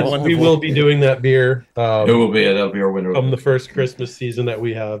wonderful. We will be doing that beer. It will be. That'll be our winter. From the first Christmas season that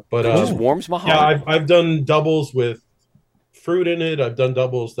we have. But It just warms my yeah, heart. I've done doubles with fruit in it. I've done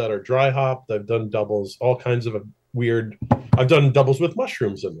doubles that are dry hopped. I've done doubles, all kinds of weird. I've done doubles with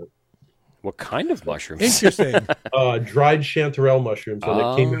mushrooms in it. What kind of mushrooms? Interesting. Dried chanterelle mushrooms, and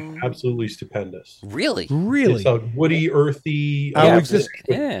it came out absolutely stupendous. Really? Really? It's a woody, earthy.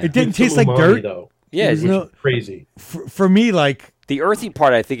 It didn't taste like dirt? Though. Yeah, There's no- Crazy. for me, like, the earthy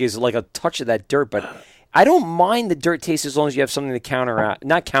part, I think, is like a touch of that dirt, but I don't mind the dirt taste as long as you have something to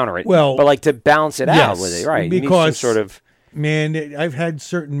not counter it, Well, but like to balance it out yes, with it, right? because- you need some sort of. man, I've had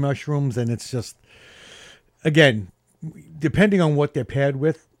certain mushrooms, and it's just, again, depending on what they're paired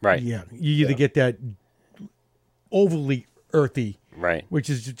with, Right. yeah, you either get that overly earthy, Right. which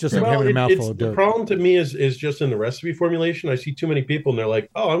is just like having a mouthful of the dirt. problem to me is just in the recipe formulation. I see too many people and they're like,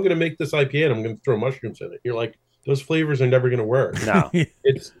 "Oh, I'm going to make this IPA and I'm going to throw mushrooms in it." You're like, those flavors are never going to work. No.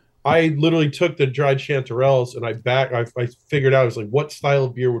 I literally took the dried chanterelles and I figured out, I was like, what style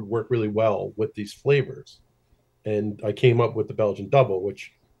of beer would work really well with these flavors, and I came up with the Belgian Double,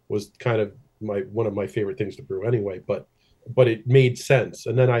 which was kind of one of my favorite things to brew anyway. But it made sense,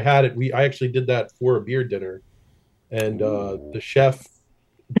 and then I had it. I actually did that for a beer dinner. And the chef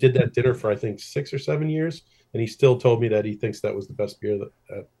did that dinner for, I think, 6 or 7 years. And he still told me that he thinks that was the best beer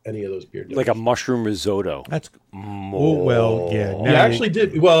that any of those beer dinners. Like a mushroom risotto. That's well, yeah. He now actually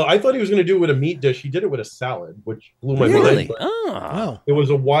did. Well, I thought he was going to do it with a meat dish. He did it with a salad, which blew my Really? mind. But Oh. it was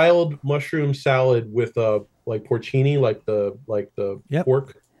a wild mushroom salad with like porcini, like the Yep.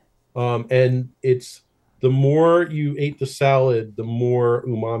 pork. And it's, the more you ate the salad, the more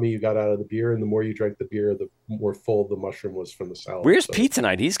umami you got out of the beer, and the more you drank the beer, the more full the mushroom was from the salad. Where's So- Pete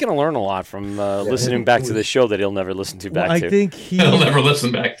tonight? He's going to learn a lot from listening back to the show that he'll never listen to back I to. think he. He'll never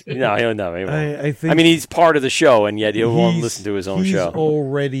listen back to it. No, he won't. I think. I mean, he's part of the show, and yet he won't he's- listen to his own he's show.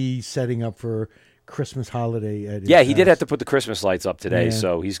 already setting up for Christmas holiday. At his Yeah, he did house. have to put the Christmas lights up today, Yeah.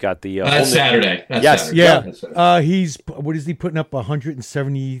 so he's got the. That's whole- Saturday. That's Yes, Saturday. Yeah, That's Saturday. he's what is he putting up?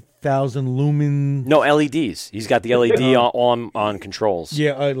 170,000 lumen. No LEDs. He's got the LED on controls.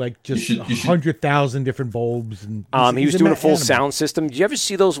 Yeah, like just You should- 100,000 different bulbs. And He was he's doing a full animal. sound system. Did you ever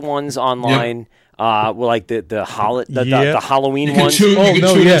see those ones online? With like the Yep. Halloween You can ones. tune, Oh, you can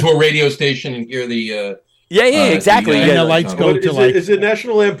no, tune yeah. into a radio station and hear the. Yeah, exactly. the, And Yeah, the like- lights go What, to is, like. is it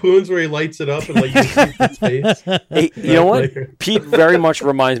National Lampoons where he lights it up and like you see his face? Hey, you know what? Like- Pete very much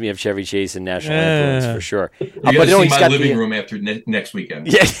reminds me of Chevy Chase and National Lampoons for sure. You got to but no, see he's my got living the room after next weekend.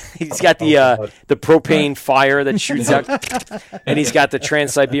 yeah, he's got the propane fire that shoots out, and he's got the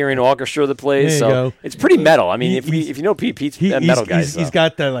Trans-Siberian Orchestra that plays. There you So go. it's pretty metal. I mean, He- if you know Pete, Pete's He- a metal guy. he's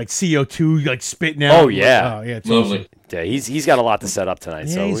got the like CO2 like spitting out. Oh, yeah. Oh yeah, it's Lovely. awesome. Yeah, he's got a lot to set up tonight.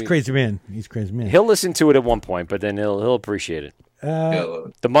 Yeah, so he's a crazy man. He's a crazy man. He'll listen to it at one point, but then he'll appreciate it. Yeah, I love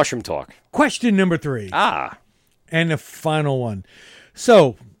it. The mushroom talk. Question number 3. Ah, And the final one.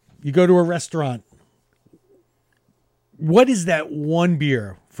 So, you go to a restaurant. What is that one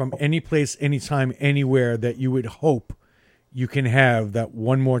beer from any place, anytime, anywhere that you would hope you can have that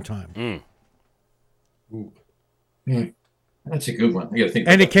one more time? That's a good one. I got to think.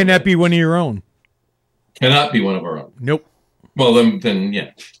 And about it cannot be one of your own. Cannot be one of our own. Nope. Well, then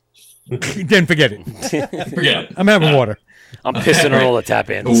yeah, Then forget it. forget it. I'm having water. I'm pissing on all the tap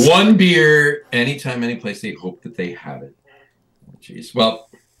ends. One beer, anytime, any place. They hope that they have it. Jeez. Well.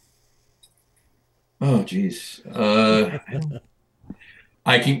 Oh, jeez.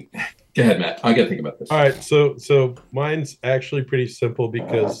 I can. Go ahead, Matt. I got to think about this. All right, so mine's actually pretty simple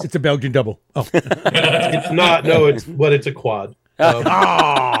because It's a Belgian double. Oh, it's not. No, it's a quad.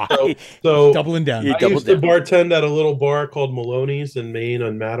 So doubling down. Yeah. I double used to down. bartend at a little bar called Maloney's in Maine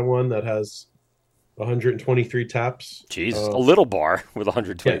on Matawan that has 123 taps. Jeez, a little bar with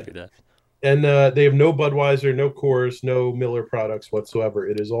 120 Yeah. And they have no Budweiser, no Coors, no Miller products whatsoever.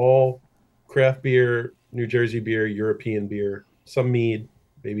 It is all craft beer, New Jersey beer, European beer, some mead,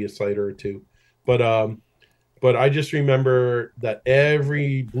 maybe a cider or two. But I just remember that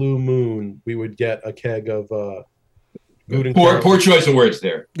every blue moon we would get a keg of Guten Poor choice of words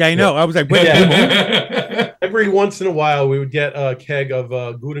there. Yeah, I know. I was like, wait. Every once in a while, we would get a keg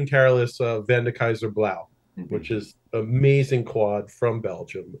of Guten Carolus Van de Kaiser Blau, which is amazing quad from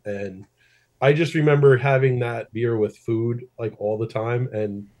Belgium. And I just remember having that beer with food like all the time.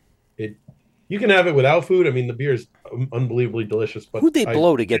 And you can have it without food. I mean, the beer is unbelievably delicious. But Who'd they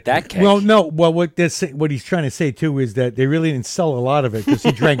blow to get that keg? Well, no. Well, what he's trying to say too is that they really didn't sell a lot of it because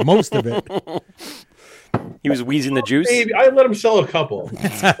he drank most of it. He was wheezing the juice. Maybe I let him sell a couple.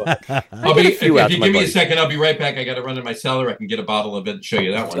 I'll be, few out if to you my give me a buddies. second, I'll be right back. I got to run in my cellar. I can get a bottle of it and show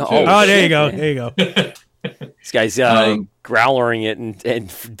you that one too. Oh, there you go. There you go. This guy's growlering it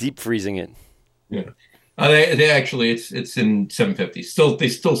and deep freezing it. Yeah. They actually it's in 750s. They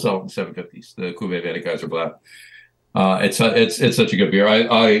still sell it in 750s. The Cuvée Van de Kaiser Blau. It's such a good beer. I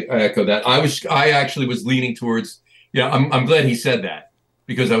echo that. I actually was leaning towards. Yeah, I'm glad he said that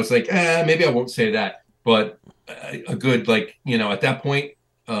because I was like, maybe I won't say that. But a good at that point,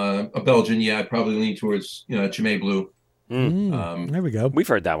 a Belgian. Yeah, I'd probably lean towards Chimay Blue. There we go. We've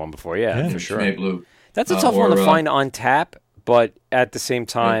heard that one before, yeah, for sure. Chimay Blue. That's a tough one to find on tap, but at the same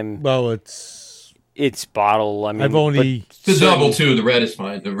time, Well, it's bottle. I mean, I've only The double too. The red is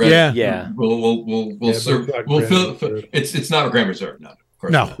fine. The red, Yeah. We'll serve. but it's not We'll Grand fill. Reserve. It's not a Grand Reserve. No, of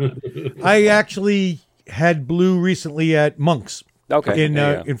course no. not. I actually had blue recently at Monk's okay,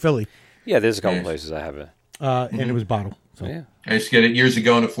 in Philly, yeah. There's a couple Nice. places I have it. and it was bottle. So. Yeah. I used to get it years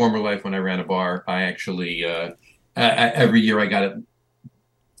ago in a former life when I ran a bar. I actually every year I got it.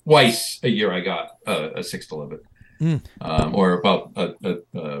 Twice a year I got a 6-till of it, or about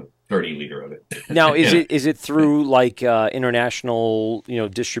a 30-liter of it. Now, is it through like international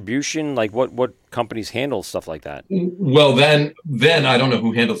distribution? Like what companies handle stuff like that? Well, then I don't know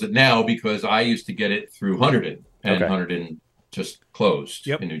who handles it now because I used to get it through Hunterdon, and Okay. Hunterdon just closed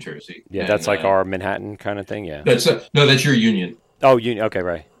in New Jersey. Yeah, And, that's like our Manhattan kind of thing. Yeah. That's your union. Oh, okay,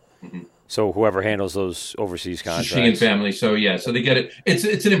 right. So whoever handles those overseas contracts. Sheehan family. So yeah, so they get it.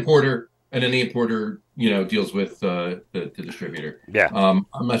 It's an importer, and then the importer deals with the distributor. Yeah. I'm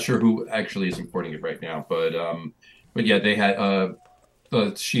not sure who actually is importing it right now, but yeah, they had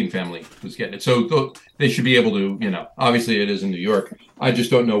the Sheehan family was getting it, so they should be able to. Obviously, it is in New York. I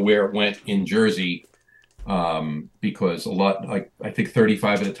just don't know where it went in Jersey, because a lot, like I think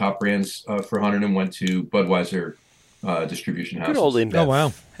 35 of the top brands for Hunterdon went to Budweiser distribution houses. Good old InBev. Oh,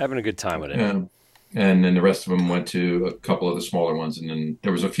 wow. Having a good time with it. Yeah. And then the rest of them went to a couple of the smaller ones, and then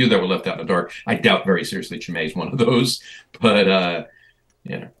there was a few that were left out in the dark. I doubt very seriously Chimay is one of those, but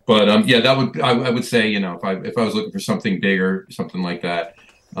yeah. But yeah, that would I would say if I was looking for something bigger, something like that.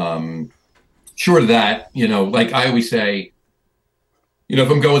 Short of that, like I always say, if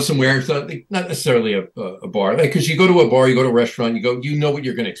I'm going somewhere, so not necessarily a bar, because you go to a bar, you go to a restaurant, you know what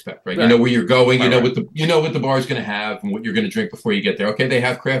you're going to expect, right? You know where you're going, you know what the bar is going to have and what you're going to drink before you get there. Okay, they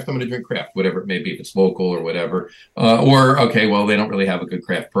have craft, I'm going to drink craft, whatever it may be, if it's local or whatever. Or okay, well they don't really have a good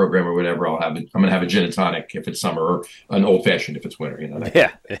craft program or whatever. I'm going to have a gin and tonic if it's summer, or an old fashioned if it's winter.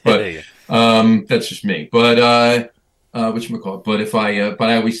 Yeah. But that's just me. But whatchamacallit? But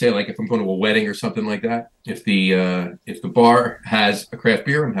I always say, like, if I'm going to a wedding or something like that, if the bar has a craft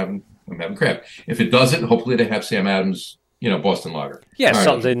beer, I'm having craft. If it doesn't, hopefully they have Sam Adams, Boston Lager. Yeah, Or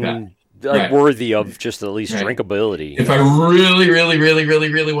something like like worthy of just at least drinkability. If I really, really, really,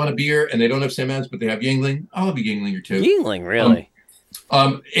 really, really want a beer and they don't have Sam Adams, but they have Yingling, I'll have a Yingling or two. Yingling, really?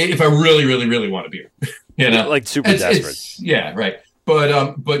 If I really, really, really want a beer, like super desperate. Yeah, right.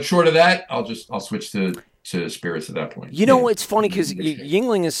 But short of that, I'll switch to spirits at that point. It's funny because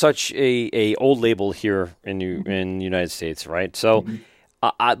Yingling is such a old label here in the United States, right? So,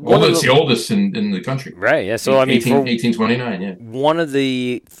 it's the oldest in the country, right? Yeah. So 1829. Yeah. One of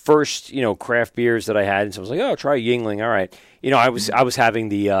the first craft beers that I had, and so I was like, oh, try Yingling. All right. I was having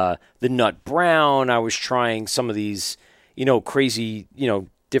the nut brown. I was trying some of these crazy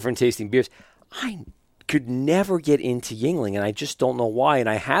different tasting beers. I could never get into Yingling, and I just don't know why. And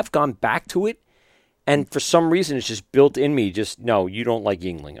I have gone back to it. And for some reason, it's just built in me. Just no, you don't like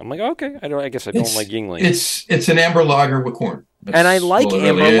Yingling. I'm like, okay, I guess I don't like Yingling. It's an amber lager with corn, and I like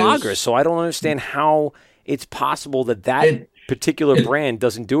amber lagers, so I don't understand how it's possible that particular brand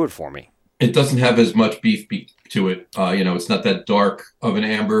doesn't do it for me. It doesn't have as much beef to it. It's not that dark of an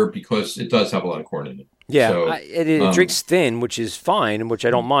amber because it does have a lot of corn in it. Yeah, so, it drinks thin, which is fine, and which I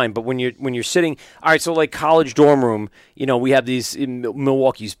don't mind. But when you're sitting, all right, so like college dorm room, we have these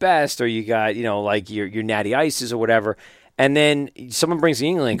Milwaukee's Best, or you got like your Natty Ices or whatever, and then someone brings the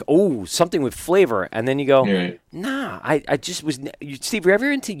Yingling, oh, something with flavor, and then you go, nah, I just was. Steve, were you ever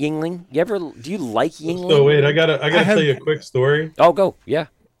into Yingling? Do you like Yingling? So wait, I gotta tell you a quick story. Oh, go, yeah.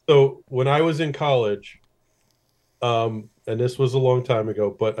 So when I was in college, and this was a long time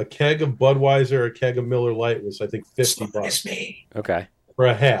ago, but a keg of Budweiser, a keg of Miller Lite was, I think, $50. Okay. For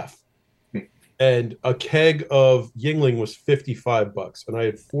a half. And a keg of Yingling was $55. And I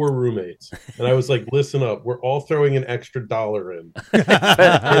had 4 roommates. And I was like, listen up, we're all throwing an extra $1 in.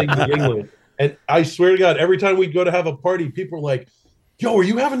 Getting the Yingling. And I swear to God, every time we'd go to have a party, people were like, yo, are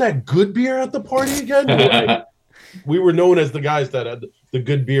you having that good beer at the party again? We were known as the guys that had the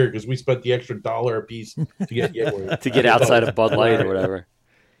good beer because we spent the extra $1 a piece to get to get outside of Bud Light or whatever.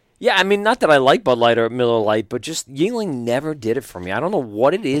 Yeah, I mean, not that I like Bud Light or Miller Lite, but just Yingling never did it for me. I don't know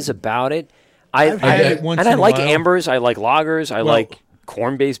what it is about it. I like ambers, I like lagers, I like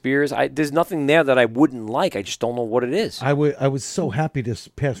corn-based beers. There's nothing there that I wouldn't like. I just don't know what it is. I was so happy this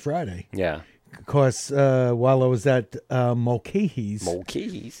past Friday. Yeah, because while I was at Mulcahy's.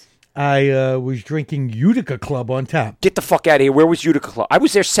 I was drinking Utica Club on tap. Get the fuck out of here. Where was Utica Club? I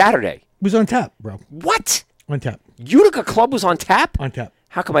was there Saturday. It was on tap, bro. What? On tap. Utica Club was on tap? On tap.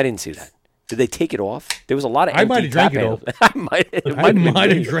 How come I didn't see that? Did they take it off? There was a lot of I might empty have drank tap it handles. all. I might I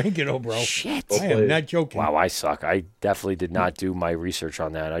might have drank it, bro. Shit. I am not joking. Wow, I suck. I definitely did not do my research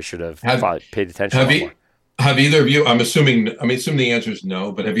on that. I should have paid attention Have more. have either of you? I'm assuming the answer is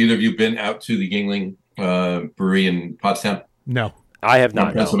no. But have either of you been out to the Yingling Brewery in Pottstown, No, I have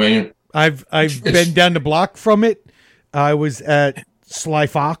not. No. Pennsylvania? I've been down the block from it. I was at Sly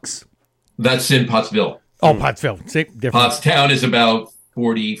Fox. That's in Pottsville. Oh, Pottsville. Same different. Pottstown is about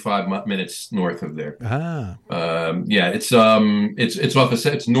 45 minutes north of there. Ah, Yeah, it's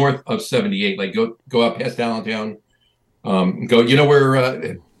it's north of 78. Like go up past Allentown. You know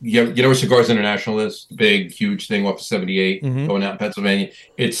where you know where Cigars International is, the big huge thing off of 78 going out in Pennsylvania.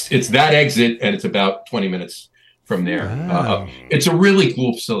 It's that exit, and it's about 20 minutes from there. Wow. It's a really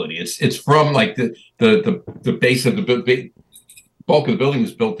cool facility. It's from like the base of the bulk of the building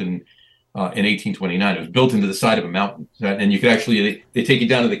was built in 1829. It was built into the side of a mountain, and you could actually they take you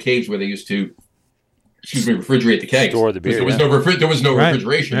down to the caves where they used to refrigerate the kegs. Store the beer, There was no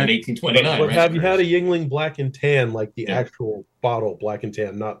refrigeration in 1829. But right? have you had a Yingling Black and Tan, like the actual bottle Black and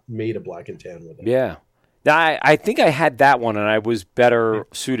Tan, not made a Black and Tan with it? Yeah. I think I had that one, and I was better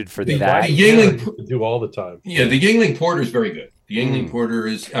suited for that. Yingling do all the time. Yeah, the Yingling Porter is very good. The Yingling Porter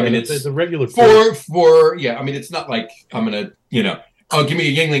is, I mean, it's a regular yeah. I mean, it's not like I'm gonna, oh, give me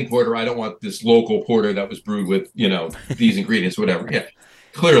a Yingling Porter. I don't want this local porter that was brewed with, these ingredients, whatever. Yeah,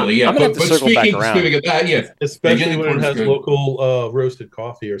 clearly, yeah. I'm gonna have to circle back around. Speaking of that, yeah, especially when it has local roasted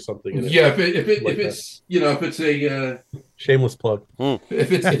coffee or something in it. Yeah, if it's a shameless plug.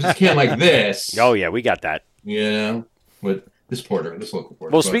 If it's a can like this. Oh yeah, we got that. With this local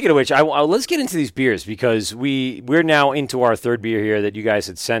porter. Well, speaking of which, let's get into these beers because we're now into our third beer here that you guys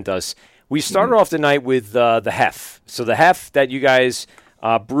had sent us. We started off the night with the Hef. So the Hef that you guys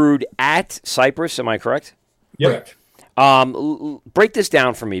brewed at Cypress, am I correct? Yep. Correct. Break this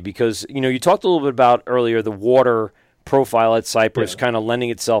down for me because you talked a little bit about earlier the water profile at Cypress kind of lending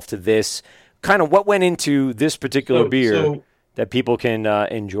itself to this. Kind of what went into this particular beer that people can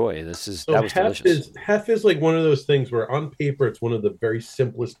enjoy. That was delicious. Hef is like one of those things where on paper it's one of the very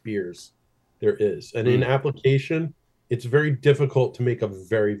simplest beers there is, and in application it's very difficult to make a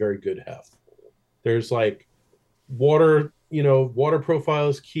very, very good Hef. There's like water profile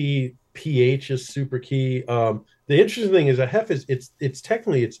is key, pH is super key. The interesting thing is a Hef is it's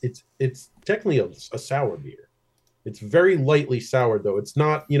technically a sour beer. It's very lightly soured though. It's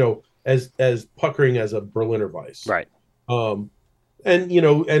not as puckering as a Berliner Weiss. Right. And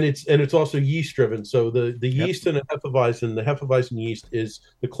it's also yeast driven. So the yeast in a Hefeweizen, the Hefeweizen yeast is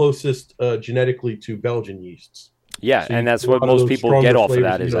the closest genetically to Belgian yeasts. Yeah, so and that's what most people get off of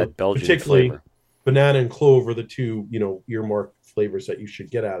that is that Belgian particularly flavor. Banana and clove are the two earmarked flavors that you should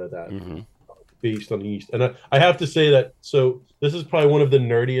get out of that based on the yeast. And I have to say that this is probably one of the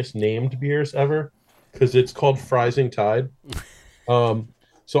nerdiest named beers ever because it's called Freising Tide.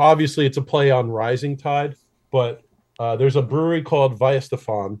 So obviously it's a play on Rising Tide, but there's a brewery called Via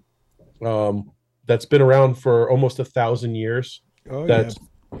Stefan that's been around for almost 1,000 years.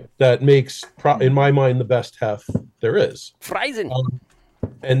 That makes, in my mind, the best Hef there is. Freising.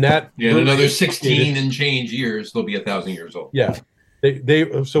 And that in another 16 and change years, they'll be 1,000 years old. Yeah,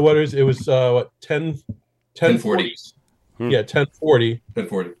 so what is it? Was 1040? Yeah, 1040.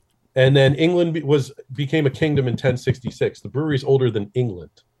 1040. And then England became a kingdom in 1066. The brewery's older than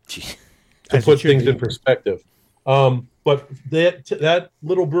England. Jeez. To put things in perspective. But that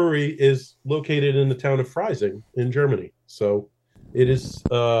little brewery is located in the town of Freising in Germany. So it is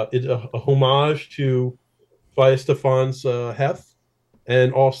a homage to Via Stefan's Hef.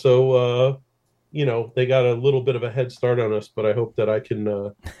 And also, they got a little bit of a head start on us, but I hope that I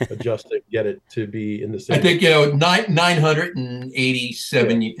can adjust it, get it to be in the same. I think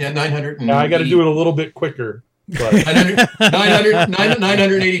 987. Yeah, 900. I got to do it a little bit quicker. But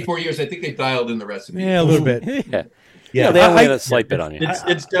 984 years. I think they dialed in the recipe. Yeah, a little bit. Yeah, they only had a slight bit on you.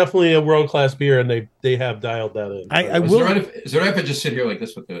 It's definitely a world class beer, and they have dialed that in. Is it right if I just sit here like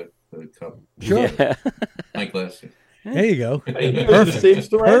this with the cup? Sure. Yeah. My glass. There you go.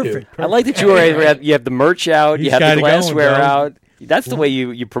 Perfect. I like that you have the merch out, you have the glassware out. That's the way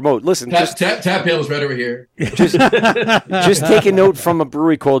you promote. Listen, tap handles right over here. Just take a note from a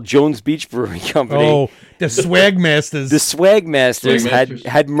brewery called Jones Beach Brewing Company. Oh, the Swag Masters. The Swag Masters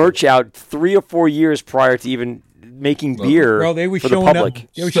had merch out 3 or 4 years prior to even making beer Bro, they were for showing the public.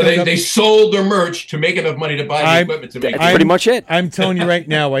 Up. They sold their merch to make enough money to buy the equipment to make it. That's pretty much it. I'm telling you right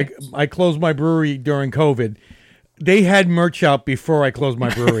now, I closed my brewery during COVID. They had merch out before I closed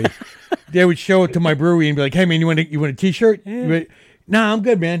my brewery. They would show it to my brewery and be like, "Hey man, you want a T-shirt?" Yeah. No, I'm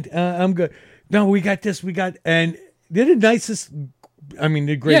good, man. I'm good. No, we got this. And they're the nicest I mean,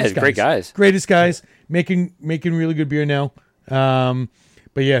 the greatest great guys. Greatest guys making really good beer now.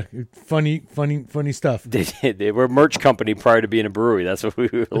 But yeah, funny stuff. They were a merch company prior to being a brewery. That's what we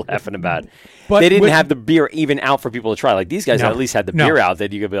were laughing about. But they didn't have the beer even out for people to try. Like these guys at least had the No. beer out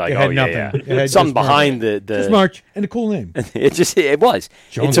that you could be like, They had oh nothing. yeah, It yeah. had Something just behind March. the Just March and a cool name. it was.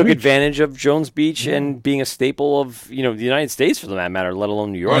 Jones it took Beach. advantage of Jones Beach and being a staple of the United States for that matter, let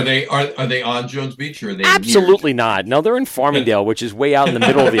alone New York. Are they on Jones Beach or are they Absolutely not. No, they're in Farmingdale, which is way out in the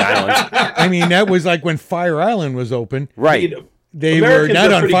middle of the island. I mean, that was like when Fire Island was open. Right. They Americans were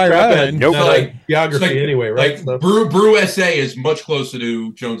not are on pretty Fire crap at, Island. Nope. like geography anyway, right? Like Brew SA is much closer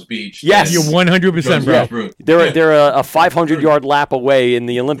to Jones Beach. Yes. You're 100%, Jones bro. Beach Brew. They're a 500-yard lap away in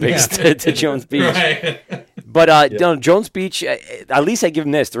the Olympics to Jones Beach. Right. But Jones Beach, at least I give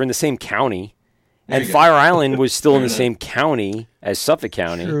them this. They're in the same county. And you go. Fire Island was still in the same county as Suffolk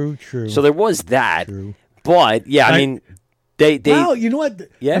County. True. So there was that. True. But, yeah, I mean, they Well, you know what?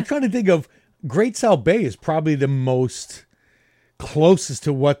 Yeah. I'm trying to think of Great South Bay is probably the most closest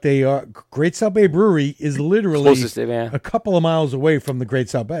to what they are. Great South Bay Brewery is literally Closest, yeah. a couple of miles away from the Great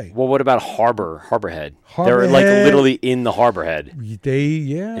South Bay. Well, what about Harborhead? They're Harborhead. like literally in the Harborhead.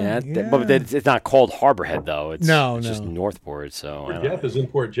 But it's not called Harborhead, though. It's just Northport. So I don't Jeff know. is in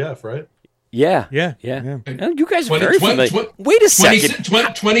Port Jeff, right? Yeah. Yeah. And you guys are 20 very 20 familiar. Wait a second.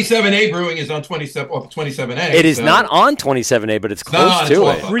 27A Brewing is on 27A. It is so- not on 27A, but it's No, close it's to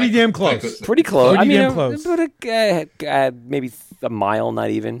off. it. Pretty damn close. Pretty close. Pretty I mean, damn close. But maybe a mile,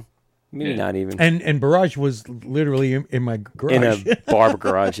 not even. Maybe not even. And Barrage was literally in my garage. In a barber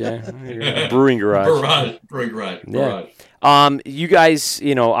garage, yeah. Brewing garage. Brewing garage. Yeah. You guys,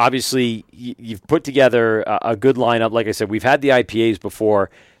 obviously you've put together a good lineup. Like I said, we've had the IPAs before,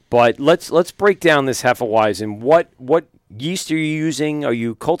 but let's break down this Hefeweizen. What yeast are you using? Are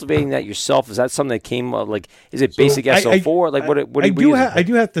you cultivating that yourself? Is that something that came is it basic SO4? Like what are you using? I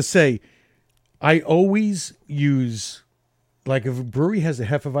do have to say, I always use, like, if a brewery has a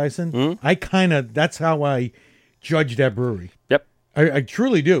Hefeweizen, that's how I judge that brewery. Yep. I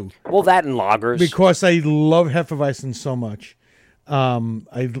truly do. Well, that and lagers. Because I love Hefeweizen so much. I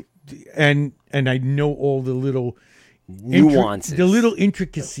know all the little nuances, the little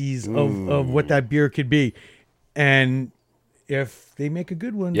intricacies of what that beer could be. And if they make a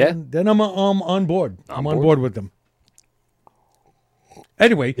good one, then I'm on board. I'm on board with them.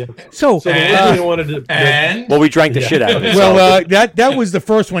 Anyway, so the one thing I wanted to well, we drank the shit out of it. Well, that was the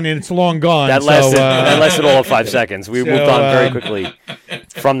first one, and it's long gone. That lasted all of 5 seconds. We moved on very quickly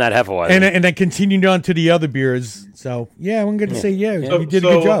from that Hefeweizen. and then continued on to the other beers. So yeah, I'm going to say you did a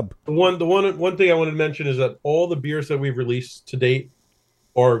good job. The one thing I wanted to mention is that all the beers that we've released to date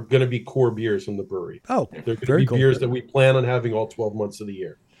are going to be core beers from the brewery. Oh, they're going to be beers that we plan on having all 12 months of the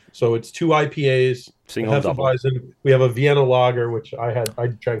year. So it's 2 IPAs, single and double. We have a Vienna lager, which I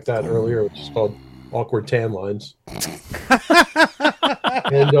drank that earlier, which is called Awkward Tan Lines. And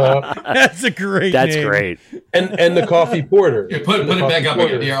that's a great. That's name. great. And the coffee porter. Yeah, put it back up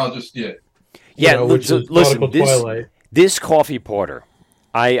again. Yeah, I'll just listen. This coffee porter.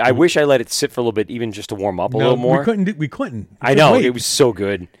 I wish I let it sit for a little bit, even just to warm up a little more. We couldn't. I know it was so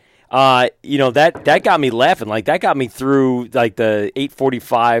good. That got me laughing. Like that got me through like the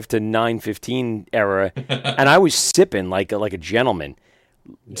 8:45 to 9:15 era, and I was sipping like a gentleman.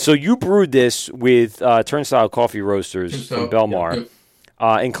 So you brewed this with Turnstile Coffee Roasters from Belmar,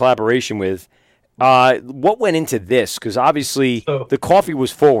 in collaboration with. What went into this? Because obviously the coffee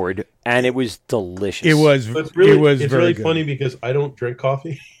was forward and it was delicious. It was. It's really really good. funny because I don't drink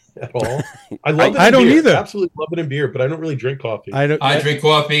coffee at all. I love it. I don't either. Absolutely love it in beer, but I don't really drink coffee. I drink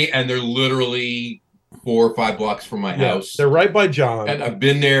coffee, and they're literally 4 or 5 blocks from my house. They're right by John. And I've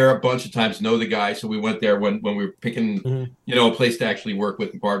been there a bunch of times. Know the guy, so we went there when we were picking, a place to actually work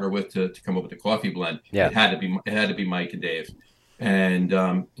with and partner with to come up with the coffee blend. Yeah, it had to be Mike and Dave, and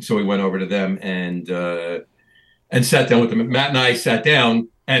so we went over to them and sat down with them. Matt and I sat down.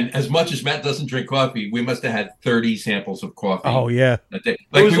 And as much as Matt doesn't drink coffee, we must have had 30 samples of coffee. Oh yeah, that day.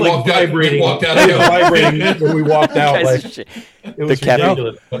 Like we walked out. Vibrating when we walked out. Like it was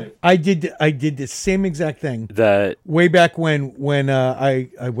ridiculous. I did the same exact thing. Way back when I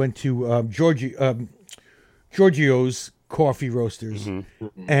went to Giorgio's Coffee Roasters,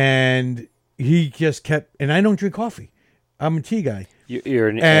 and he just kept. And I don't drink coffee. I'm a tea guy.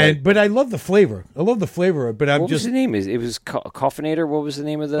 But I love the flavor. But I'm what just. Was the name? It was Coffinator. What was the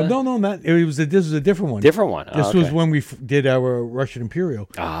name of the? No, not. This was a different one. Different one. This was when we did our Russian Imperial.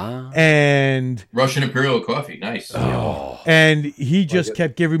 And Russian Imperial coffee, nice. And he just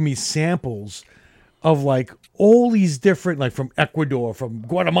kept giving me samples of like all these different, like from Ecuador, from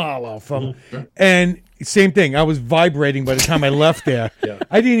Guatemala, and same thing. I was vibrating by the time I left there.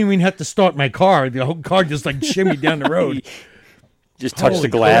 I didn't even have to start my car. The whole car just like shimmied down the road. Just touched Holy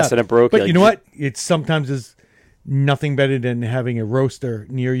the glass crap. and it broke. But you know what? It's sometimes is nothing better than having a roaster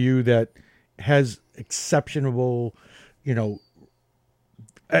near you that has exceptional,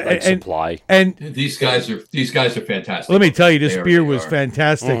 supply. And These guys are fantastic. let me tell you, this They beer really was are.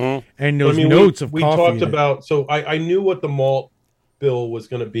 fantastic, and those notes of we coffee. talked in it. about. So I knew what the malt bill was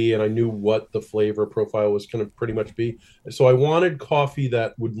going to be, and I knew what the flavor profile was going to pretty much be. So I wanted coffee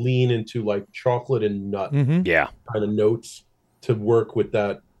that would lean into like chocolate and nut Yeah. kind of notes to work with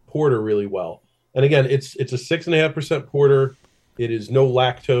that porter really well. And again, it's a 6.5% porter. It is no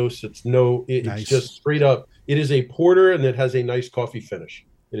lactose. It's Nice. just straight up. It is a porter, and it has a nice coffee finish.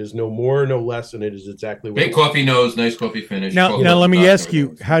 It is no more, no less, and it is exactly what. Big coffee nose, nice coffee finish. Now, Coffee let me nose, ask you,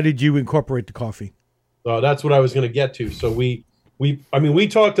 everything. how did you incorporate the coffee? That's what I was going to get to. So we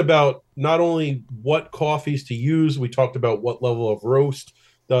talked about not only what coffees to use, we talked about what level of roast.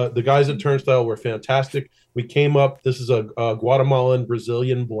 The guys at Turnstile were fantastic. We came up. This is a Guatemalan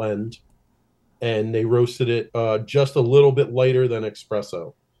Brazilian blend, and they roasted it just a little bit lighter than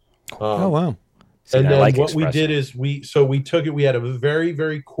espresso. Oh wow! See, And I then like what we espresso. did is we took it. We had a very,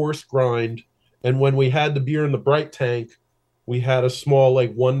 very coarse grind, and when we had the beer in the bright tank, we had a small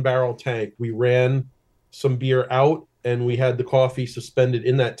like 1-barrel tank. We ran some beer out, and we had the coffee suspended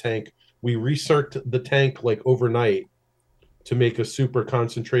in that tank. We recirced the tank like overnight to make a super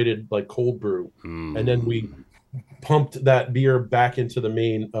concentrated like cold brew, and then we pumped that beer back into the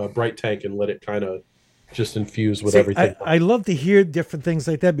main bright tank and let it kind of just infuse with See, everything. I love to hear different things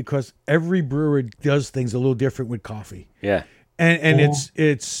like that because every brewer does things a little different with coffee, Yeah. and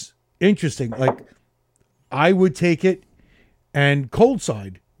it's interesting. Like I would take it and cold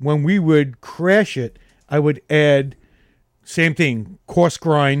side when we would crash it. I would add same thing, coarse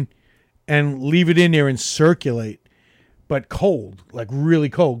grind, and leave it in there and circulate, but cold, like really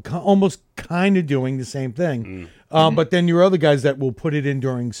cold, almost kind of doing the same thing. But then there are other guys that will put it in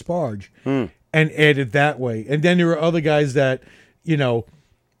during sparge and add it that way. And then there are other guys that,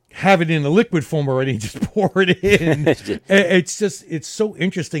 have it in a liquid form already and just pour it in. It's so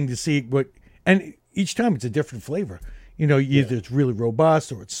interesting to see and each time it's a different flavor. Either it's really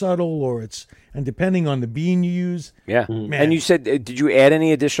robust or it's subtle and depending on the bean you use. Yeah. Man. And you said, did you add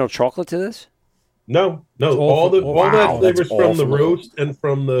any additional chocolate to this? No, all all wow, that flavors that's from the awful. roast and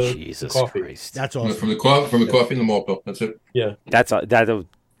from the Jesus coffee. Christ. That's From awesome. the coffee and the malt bill. That's it. Yeah, That's a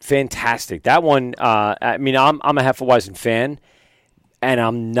fantastic. That one, I mean, I'm a Hefeweizen fan, and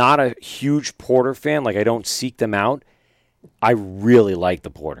I'm not a huge porter fan. Like, I don't seek them out. I really like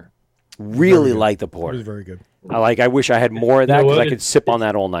the porter. Really like the It porter. was very good. I wish I had more of that You know because what? I could sip on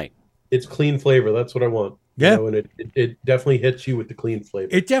that all night. it's clean flavor. That's what I want. Yeah. And it definitely hits you with the clean flavor.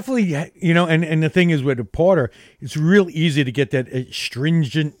 It definitely, and the thing is with a porter, it's real easy to get that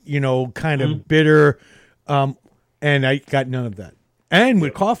astringent, kind of bitter, and I got none of that. And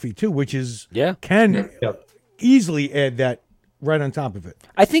with coffee too, which is can easily add that right on top of it.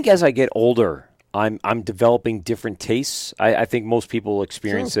 I think as I get older, I'm developing different tastes. I think most people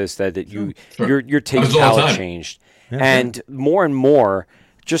experience this that your taste Happens all the palette time. changed, and more.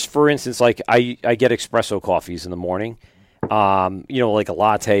 Just for instance, like I get espresso coffees in the morning, like a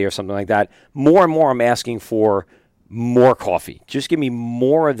latte or something like that. More and more, I'm asking for more coffee. Just give me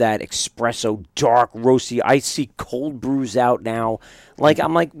more of that espresso, dark, roasty. I see cold brews out now. Like,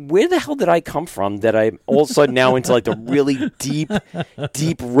 I'm like, where the hell did I come from that I'm all of a sudden now into like the really deep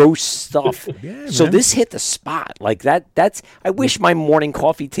roast stuff? So man. this hit the spot. Like that's, I wish my morning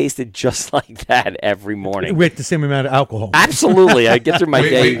coffee tasted just like that every morning. With the same amount of alcohol. Absolutely. I get through my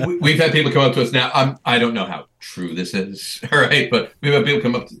day. We've had people come up to us now. I don't know how true this is, all right, but we've had people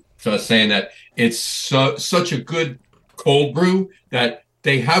come up to us saying that it's such a good cold brew that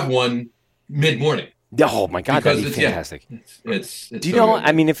they have one mid-morning. Oh my God, that'd be Because fantastic. It's Do you so know, good.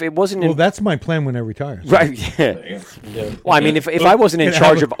 I mean, if it wasn't Well, in, that's my plan when I retire. right, yeah. Well, I mean, if I wasn't in Gonna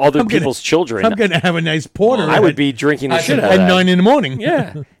charge have of other I'm gonna- people's children, I'm going to have a nice porter. I would be drinking the I shit said out of at that. 9 in the morning.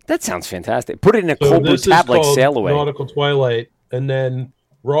 Yeah, that sounds fantastic. Put it in a So cold brew this is tap like called Sail Away. Nautical Twilight, and then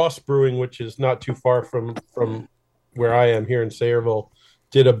Ross Brewing, which is not too far from where I am here in Sayreville,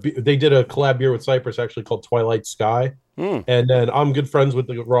 did a collab beer with Cypress actually called Twilight Sky. And then I'm good friends with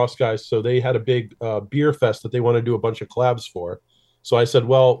the Ross guys, so they had a big beer fest that they want to do a bunch of collabs for. So I said,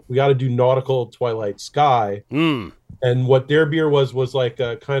 well, we got to do Nautical Twilight Sky. And what their beer was like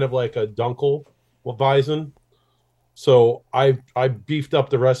a kind of like a Dunkel Weizen. So I beefed up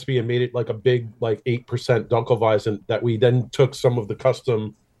the recipe and made it like a big like 8% Dunkelweizen that we then took some of the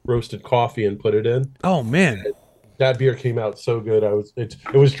custom roasted coffee and put it in. Oh man, That beer came out so good.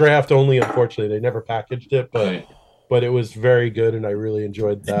 It was draft only. Unfortunately, they never packaged it, but it was very good, and I really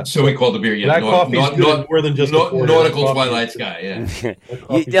enjoyed that. So we call the beer, That coffee's good more than just a porter. Nautical Coffee Twilight is- Sky. Yeah. that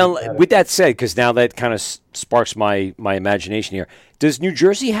coffee's With that said, because now that kind of sparks my imagination here, does New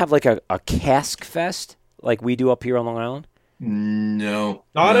Jersey have like a cask fest like we do up here on Long Island? No,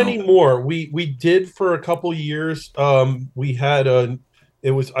 Not no. anymore. We did for a couple years. We had it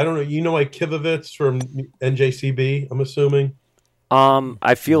was, I don't know, like Kivovitz from NJCB, I'm assuming.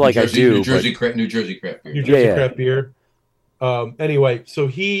 I feel like I do. New Jersey craft beer. New Jersey Yeah. craft beer. Anyway, so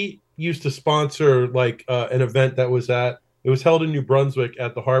he used to sponsor like an event that was it was held in New Brunswick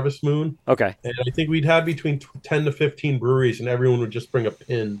at the Harvest Moon. Okay. And I think we'd have between 10 to 15 breweries, and everyone would just bring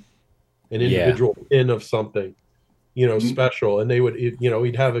an individual pin of something, special. And they would,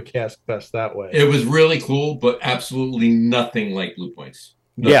 we'd have a cask fest that way. It was really cool, but absolutely nothing like Blue Points.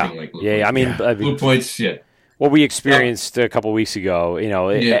 Nothing like Blue Points. I mean, Blue Points, yeah. what we experienced a couple weeks ago,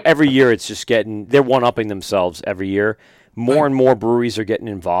 every year it's just they're one-upping themselves every year. More and more breweries are getting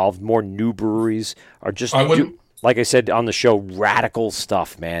involved. More new breweries are just, like I said on the show, radical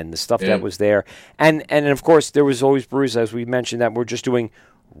stuff, man. The stuff that was there. And of course, there was always breweries, as we mentioned, that were just doing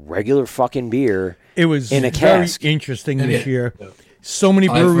regular fucking beer it was in a very cask. interesting this year. So many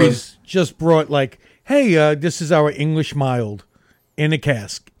breweries just brought like, hey, this is our English mild in a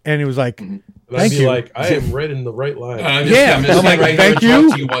cask, and it was like, And I'd thank be you. like, I am right in the right line. I'm I'm just like, right thank here and you.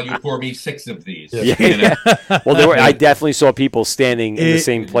 talk to you while you pour me 6 of these. Yeah. Well, I definitely saw people standing in the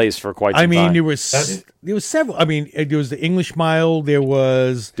same place for quite some time. there was several. I mean, there was the English mild. There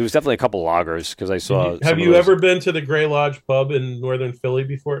was Definitely a couple lagers because I saw. Have you ever been to the Gray Lodge pub in Northern Philly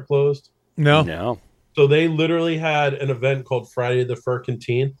before it closed? No. So they literally had an event called Friday the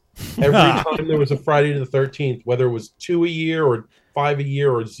 13th. Every time there was a Friday the 13th, whether it was 2 a year or 5 a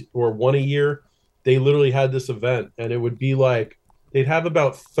year or 1 a year, they literally had this event, and it would be like they'd have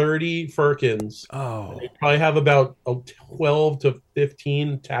about 30 firkins. oh They'd probably have about 12 to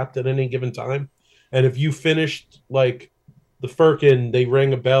 15 tapped at any given time. And if you finished like the firkin, they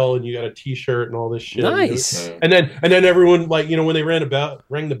rang a bell and you got a T-shirt and all this shit. Nice. And then everyone, like, when they rang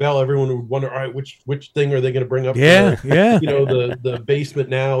the bell, everyone would wonder, all right, which thing are they going to bring up? yeah, for, yeah. the basement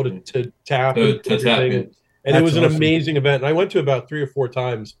now to tap To and everything. tap, And it was an That's awesome. amazing event. And I went to about 3 or 4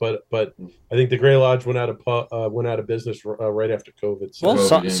 times, but I think the Gray Lodge went out of business right after COVID. So.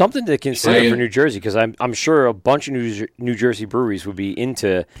 Well, yeah. something to consider Yeah. for New Jersey, because I'm sure a bunch of New Jersey breweries would be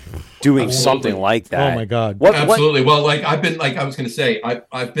into doing something like that. Oh my God. What? Absolutely. Well, I was going to say,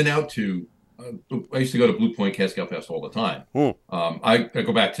 I've been out to. I used to go to Blue Point Cask Ale Fest all the time. I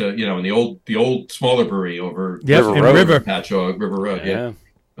go back to in the old smaller brewery over Yep, River in Road. River. Patcho River Road. Yeah.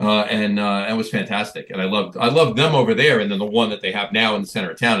 And it was fantastic, and I loved them over there, and then the one that they have now in the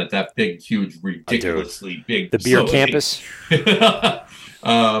center of town at that big, huge, ridiculously big The beer facility. campus.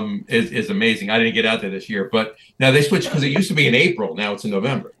 is amazing. I didn't get out there this year, but now they switched because it used to be in April. Now it's in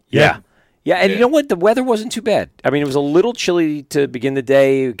November. Yeah. And Yeah. you know what? The weather wasn't too bad. I mean, it was a little chilly to begin the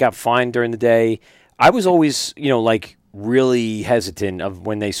day. It got fine during the day. I was always, like really hesitant of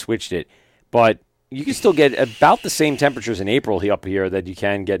when they switched it, but you can still get about the same temperatures in April up here that you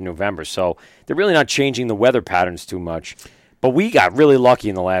can get in November. So they're really not changing the weather patterns too much. But we got really lucky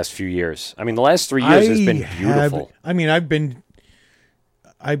in the last few years. I mean, the last 3 years has been beautiful.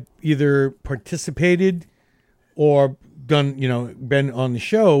 I've either participated or done, been on the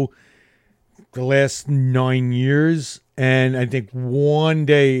show the last 9 years, and I think one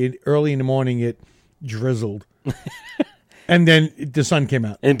day early in the morning it drizzled, and then the sun came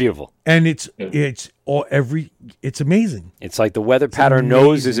out, And beautiful. and it's amazing. It's like the weather pattern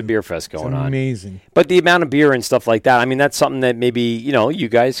knows there's a beer fest It's going on. amazing. But the amount of beer and stuff like that, I mean, that's something that maybe, you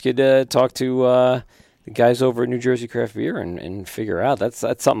guys could talk to the guys over at New Jersey Craft Beer and figure out. That's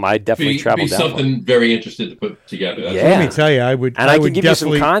something I definitely travel Be down something very interested to put together. That's Yeah. Let me tell you, I would, And I can would give you some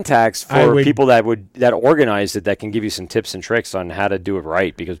definitely- contacts I for would- people that organized it that can give you some tips and tricks on how to do it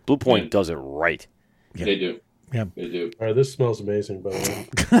right, because Blue Point does it right. They do. Yeah. They do. All right, this smells amazing, by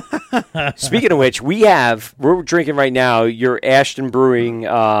the way. Speaking of which, we're drinking right now your Ashton Brewing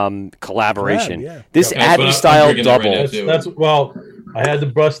collaboration. Collab, yeah. This Yeah, Abbey I'm style drinking that right double. now. That's I had to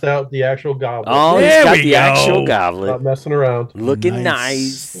bust out the actual goblet. Oh, he's There got we the go. actual goblet. Not messing around. Looking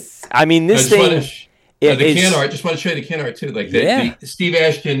Nice. nice. I mean, this thing. The is- can art. Just want to show you the can art too. Like Yeah. Steve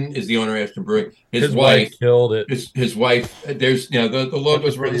Ashton is the owner of Ashton Brewing. His wife wife. killed it. His wife. There's the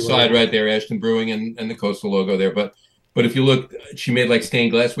logos were on the side right there, Ashton Brewing and the Coastal logo there. But if you look, she made like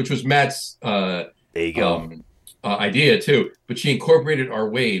stained glass, which was Matt's There you go. idea too, but she incorporated our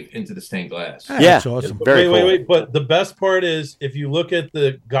wave into the stained glass. Yeah, That's awesome. Very cool. Wait. But the best part is if you look at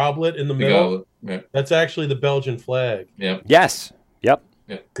the goblet in the middle, that's actually the Belgian flag. Yeah. Yes. Yep.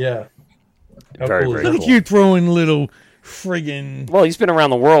 Yeah. How Very, cool very is Look that? at you throwing little friggin' Well, he's been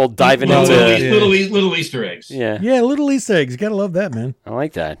around the world diving into. Little Easter eggs. Yeah, little Easter eggs. Gotta love that, man. I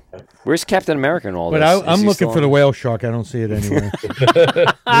like that. Where's Captain America and all But this? I'm looking for the whale shark. I don't see it anywhere.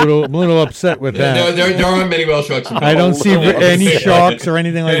 I'm a little upset with that. There aren't many whale sharks. I don't see any sharks or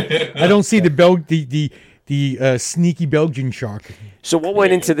anything like that. I don't see the sneaky Belgian shark. So what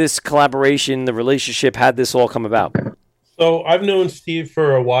went into this collaboration, the relationship? How'd this all come about? So I've known Steve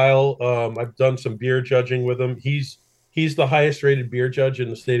for a while. I've done some beer judging with him. He's the highest rated beer judge in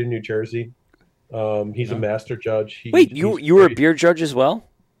the state of New Jersey. He's a master judge. Wait, you were a beer judge as well?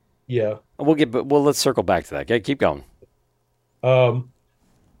 Yeah. Let's circle back to that. Okay, keep going.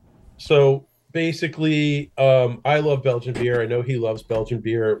 So basically, I love Belgian beer. I know he loves Belgian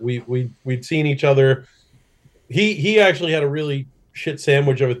beer. We'd seen each other. He actually had a really shit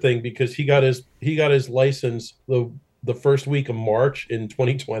sandwich of a thing because he got his license the first week of March in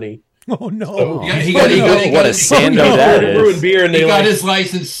 2020. Oh no! So, What a sando that is. Brewing beer, and He they got his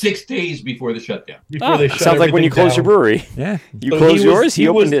license 6 days before the shutdown. before they shut Sounds like when you everything close your down. brewery. Yeah. You So close yours, he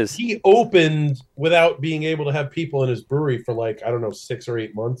opened his. He opened without being able to have people in his brewery for 6 or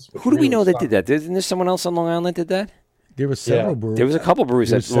 8 months. which Who do we really know that sucked. did that? Isn't there someone else on Long Island that did that? There were several Yeah. breweries. There was a couple breweries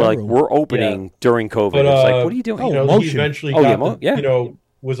There that was were like, several. we're opening during COVID. But, It's like, what are you doing? Oh, He Motion. eventually Oh, got yeah,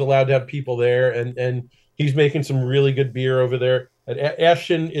 was allowed to have people there, and he's making some really good beer over there. And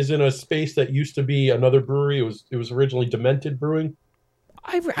Ashton is in a space that used to be another brewery. It was originally Demented Brewing,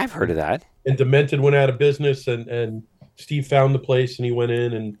 I've heard of that. and Demented went out of business, and Steve found the place, and he went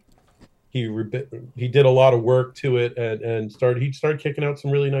in and he did a lot of work to it, and started kicking out some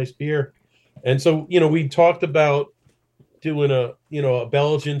really nice beer. And so we talked about doing a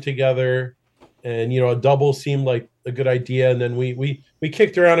Belgian together, and a double seemed like a good idea. And then we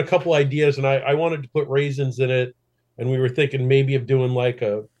kicked around a couple ideas, and I wanted to put raisins in it, and we were thinking maybe of doing like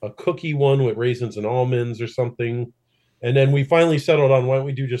a cookie one with raisins and almonds or something. And then we finally settled on why don't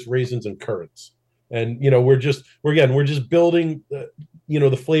we do just raisins and currants. And we're just building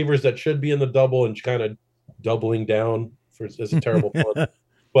the flavors that should be in the double and kind of doubling down as a terrible pun.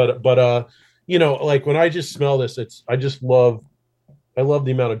 But like when I just smell this, I love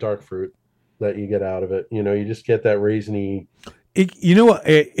the amount of dark fruit that you get out of it. You just get that raisiny.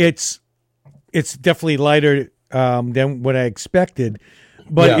 It's definitely lighter than what I expected,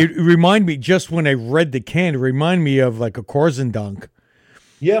 but it reminded me, just when I read the can, it reminded me of like a Korzendonk.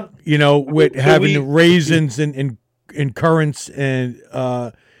 Yeah, with having raisins and currants and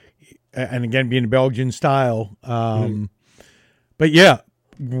again being Belgian style. But yeah,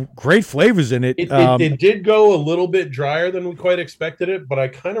 great flavors in it. It did go a little bit drier than we quite expected it, but I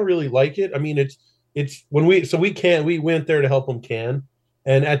kind of really like it. I mean, it's when we went there to help them can,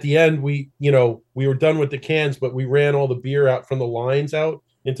 and at the end we were done with the cans, but we ran all the beer out from the lines out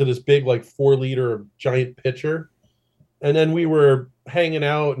into this big 4-liter giant pitcher, and then we were hanging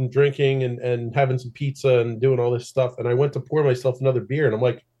out and drinking and having some pizza and doing all this stuff. And I went to pour myself another beer, and I'm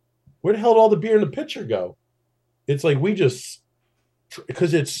like, where the hell did all the beer in the pitcher go? It's like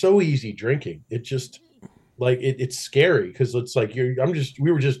because it's so easy drinking. It just it's scary because it's like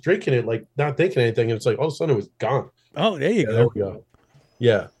we were just drinking it, not thinking anything, and it's like all of a sudden it was gone. Oh, there you go. There we go.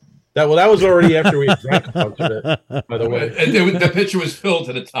 Yeah. That was already after we had drank a bunch of it, by the way. And the pitcher was filled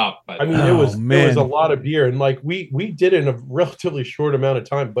to the top. I mean, there was a lot of beer, and we did it in a relatively short amount of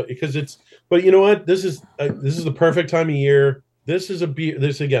time, but you know what? This is the perfect time of year. This is a beer.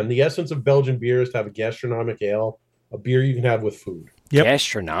 The essence of Belgian beer is to have a gastronomic ale, a beer you can have with food. Yep.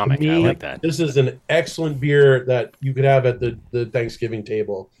 Gastronomic. I like that. This is an excellent beer that you could have at the Thanksgiving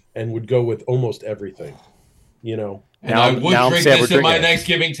table and would go with almost everything. And I would drink this at my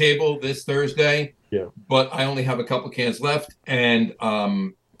Thanksgiving table this Thursday. Yeah. But I only have a couple cans left, and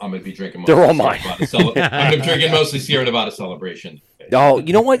I'm going to be drinking. They're all mine. I'm drinking mostly Sierra Nevada Celebration. Oh,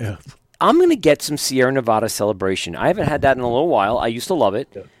 you know what? Yeah. I'm going to get some Sierra Nevada Celebration. I haven't had that in a little while. I used to love it,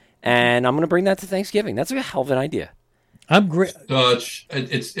 and I'm going to bring that to Thanksgiving. That's a hell of an idea. I'm great. It's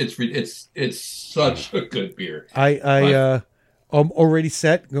such a good beer. I'm already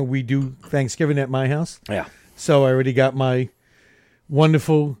set. We do Thanksgiving at my house. Yeah. So I already got my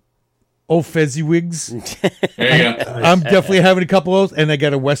wonderful old Fezziwigs. There you go. I'm definitely having a couple of those, and I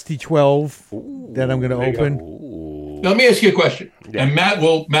got a Westy 12 that I'm going to open. Now, let me ask you a question, and Matt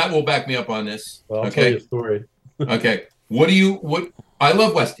will back me up on this. Well, I'll tell you a story. Okay, what? I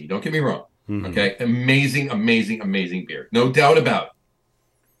love Westy. Don't get me wrong. Mm-hmm. Okay, amazing beer, no doubt about it.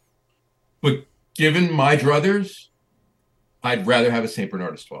 But Given my druthers, I'd rather have a St.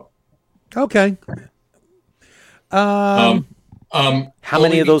 Bernardus 12. Okay. How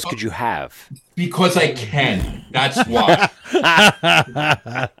many of those could you have? Because I can. That's why.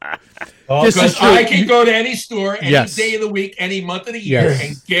 This is Because true. I can go to any store, any Yes. day of the week, any month of the year, Yes.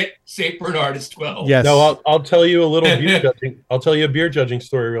 and get St. Bernardus 12. Yes. No, I'll tell you a little beer judging. I'll tell you a beer judging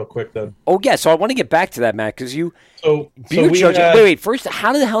story real quick then. Oh, yeah. So I want to get back to that, Matt, because beer we judging. had- Wait. First,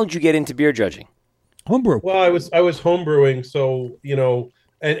 how the hell did you get into beer judging? Homebrew. Well, I was home brewing, so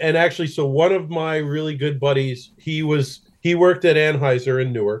and actually, so one of my really good buddies, he worked at Anheuser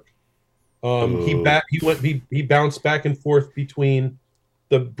in Newark. He bounced back and forth between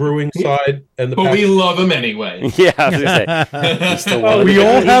the brewing side and the. But we love him anyway. Yeah, I was gonna say. He's still one of We the-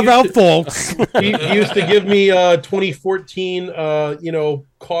 all have our faults. He used to give me 2014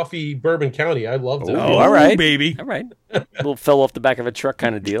 coffee Bourbon County. I loved it. Oh, all right. baby. All right. Little fell off the back of a truck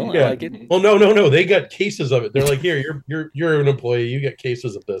kind of deal. Yeah. I like it. Well, no. They got cases of it. They're like, here, you're an employee. You get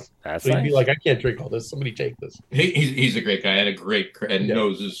cases of this. That's So you'd nice. be like, I can't drink all this. Somebody take this. He's a great guy and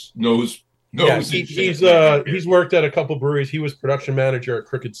knows Yeah, his shit. he's worked at a couple breweries. He was production manager at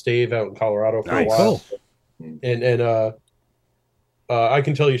Crooked Stave out in Colorado for a Nice. while. And I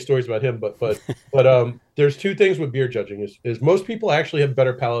can tell you stories about him, but there's two things with beer judging is most people actually have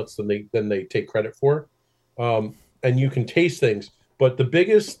better palates than they take credit for. And you can taste things, but the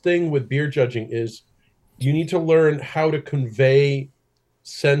biggest thing with beer judging is you need to learn how to convey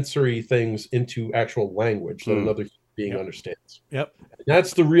sensory things into actual language that another being understands. Yep. And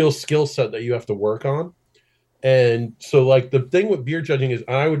that's the real skill set that you have to work on. And so, like, the thing with beer judging is,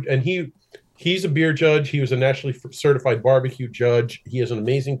 he's a beer judge. He was a nationally certified barbecue judge. He has an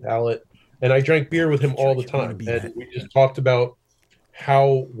amazing palate, and I drank beer with him all the time. And we just talked about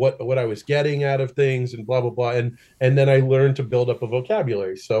what I was getting out of things and blah blah blah. And then I learned to build up a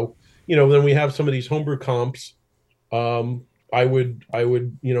vocabulary. So then we have some of these homebrew comps. I would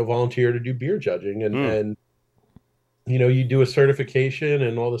volunteer to do beer judging and you do a certification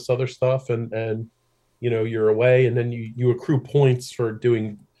and all this other stuff and you're away, and then you accrue points for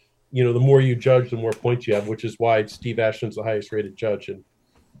doing, the more you judge, the more points you have, which is why Steve Ashton's the highest rated judge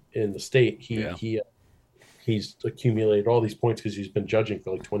in the state. He's accumulated all these points because he's been judging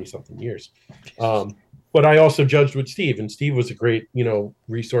for like 20 something years. But I also judged with Steve, and Steve was a great,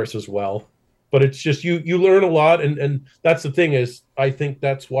 resource as well. But it's just, you learn a lot. And that's the thing is, I think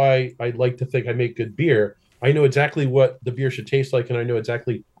that's why I like to think I make good beer. I know exactly what the beer should taste like, and I know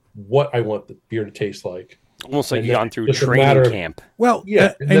exactly what I want the beer to taste like. Almost like And you've then gone through just a training matter of- camp. Well,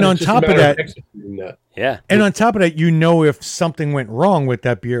 Yeah. and then on it's just a top of matter that, executing that. Yeah. and on top of that, if something went wrong with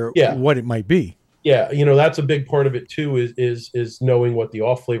that beer, Yeah. what it might be. Yeah, that's a big part of it too, is knowing what the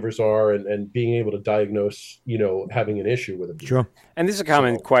off flavors are and being able to diagnose, having an issue with a beer. Sure. And this is a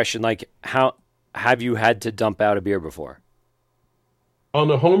common question, like, how have you had to dump out a beer before? On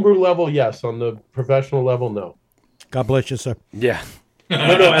the homebrew level, yes. On the professional level, no. God bless you, sir. Yeah. No,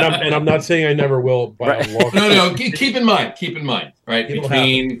 and I'm not saying I never will. By a long No. Keep in mind, right? It'll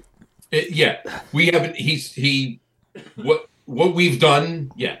We haven't. What we've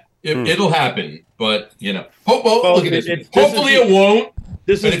done. Yeah, it'll happen. But look at this. Hopefully, it won't.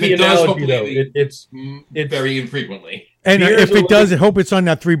 This But is if the it does, analogy, though. hopefully It's very infrequently. And Beer if is a it does, I little- hope it's on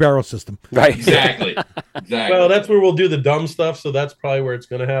that 3-barrel system. Right. Exactly. well, that's where we'll do the dumb stuff. So that's probably where it's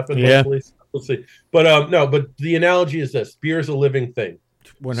going to happen. Yeah. Hopefully. We'll see. But no. But the analogy is this: beer is a living thing.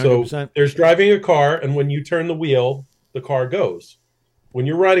 100%. So there's driving a car, and when you turn the wheel, the car goes. When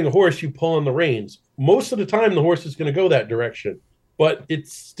you're riding a horse, you pull on the reins. Most of the time, the horse is going to go that direction, but it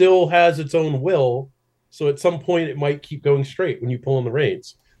still has its own will. So at some point, it might keep going straight when you pull on the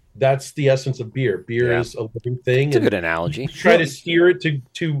reins. That's the essence of beer. Beer is a living thing. It's a and good analogy. you try to steer it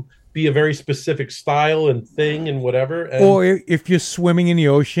to be a very specific style and thing and whatever. And Or if you're swimming in the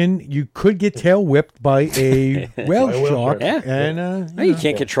ocean, you could get tail whipped by a whale By a whale shark. shark. Yeah. And No, you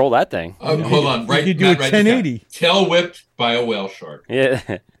can't control that thing. Hold on. Right. could do Matt, a write this down. 1080. Tail whipped by a whale shark.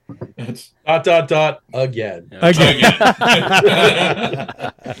 Yeah. That's again. again,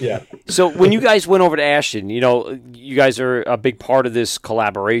 Yeah. So when you guys went over to Ashton, you guys are a big part of this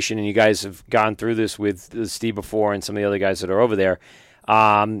collaboration, and you guys have gone through this with Steve before and some of the other guys that are over there.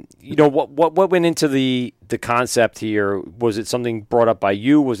 What went into the concept here? Was it something brought up by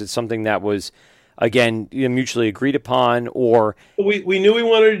you? Was it something that was, again, mutually agreed upon, or We knew we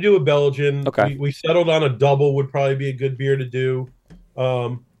wanted to do a Belgian. Okay. We settled on a double would probably be a good beer to do.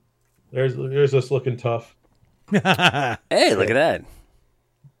 There's us looking tough. hey, look at that?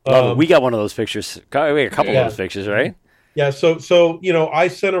 Love it. We got one of those pictures. We got a couple Yeah. of those pictures, right? Yeah, so I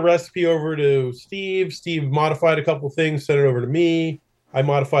sent a recipe over to Steve. Steve modified a couple things, sent it over to me. I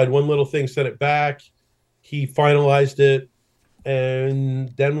modified one little thing, sent it back. He finalized it, and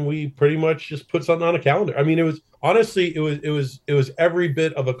then we pretty much just put something on a calendar. I mean, it was honestly, it was every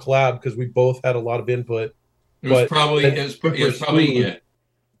bit of a collab because we both had a lot of input. It was probably yeah.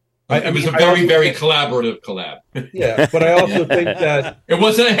 It was a very collaborative collab. Yeah, but I also think that it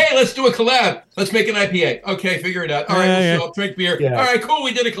wasn't. Hey, let's do a collab. Let's make an IPA. Okay, figure it out. All right, we'll show up, drink beer. Yeah. All right, cool.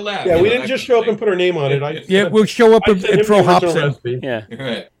 We did a collab. Yeah, we didn't just show up and put our name on it. We'll show up and throw hops in. Yeah,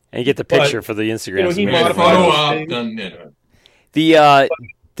 right. And you get the picture for the Instagram. He modified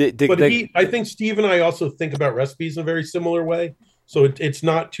I think Steve and I also think about recipes in a very similar way. So it's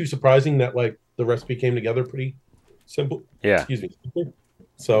not too surprising that like the recipe came together pretty simple. Yeah. Excuse me.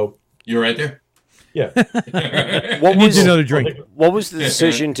 So you're right there. Yeah. What was another drink? What was the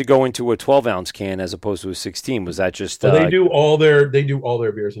decision to go into a 12-ounce can as opposed to a 16? Was that just they do all their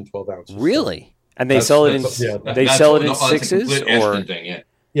beers in 12 ounces. Really? And they sell it in sixes or thing,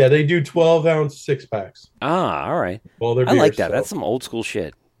 yeah, they do 12-ounce 6-packs. Ah, all right. All their I beers, like that. so. That's some old school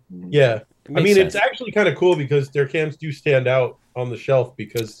shit. Yeah. I mean, sense. it's actually kind of cool because their cans do stand out on the shelf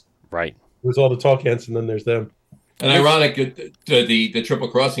because right. There's all the tall cans and then there's them. And ironic, the Triple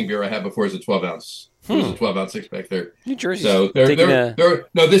Crossing beer I had before is a 12-ounce. It was a 12-ounce 6-pack there. New Jersey. So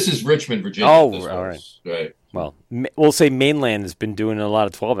no, this is Richmond, Virginia. Oh, all right. Right. Well, we'll say mainland has been doing a lot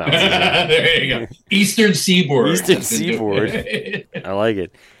of 12 ounces. There you go. Eastern Seaboard. I like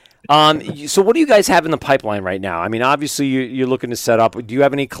it. So what do you guys have in the pipeline right now? I mean, obviously you're looking to set up. Do you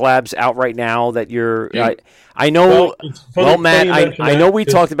have any collabs out right now that you're? Yeah. I know. Well, Matt, I know we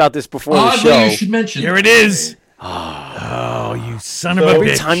talked about this before the show. You should mention. Here it is. Oh, you son of a bitch!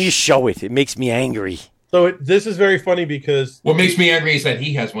 Every time you show it, it makes me angry. So this is very funny because what makes me angry is that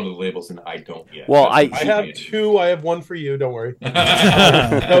he has one of the labels and I don't yet. Well, I have two. I have one for you. Don't worry.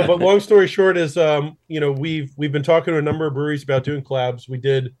 No, but long story short is, we've been talking to a number of breweries about doing collabs. We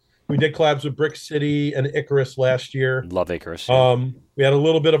did collabs with Brick City and Icarus last year. Love Icarus. Yeah. We had a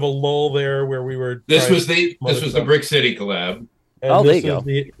little bit of a lull there where we were. This was the Brick City collab. And there you go.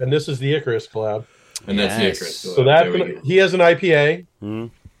 And this is the Icarus collab. And that's the Icarus collab. So he has an IPA. Mm-hmm.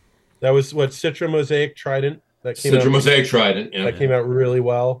 That was what Citra Mosaic Trident. That came Citra Mosaic Trident. Yeah. That came out really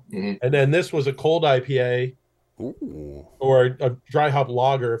well. Mm-hmm. And then this was a cold IPA. Ooh. Or a dry hop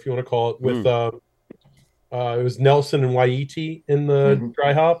lager, if you want to call it, with it was Nelson and Waiti in the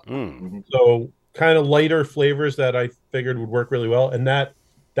dry hop. Mm-hmm. So kind of lighter flavors that I figured would work really well. And that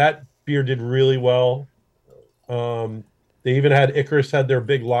beer did really well. They even had Icarus had their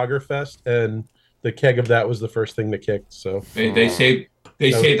big lager fest, and the keg of that was the first thing that kicked. So they saved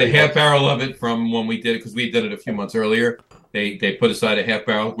the half barrel of it from when we did it because we did it a few months earlier. They put aside a half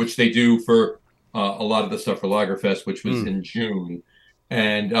barrel, which they do for a lot of the stuff for Lagerfest, which was in June,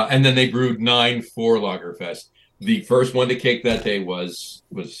 and then they brewed 9 for Lagerfest. The first one to kick that day was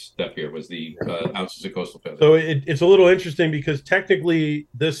that beer was the ounces of Coastal Feather. So it's a little interesting because technically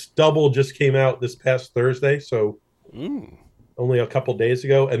this double just came out this past Thursday, so only a couple days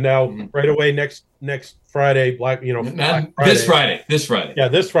ago, and now right away next Friday, Black Friday. This Friday. Yeah,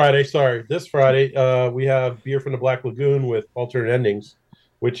 this Friday. Sorry, this Friday. We have beer from the Black Lagoon with Alternate Endings,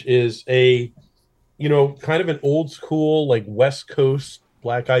 which is a kind of an old school like West Coast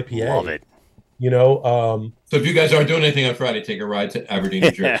black IPA. Love it. So if you guys aren't doing anything on Friday, take a ride to Aberdeen,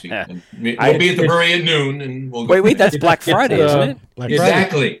 New Jersey. And we'll be at the brewery at noon, and we'll go. Wait, that's Black Friday, isn't it?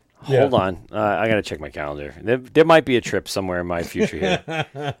 Exactly. Hold on, I gotta check my calendar. There might be a trip somewhere in my future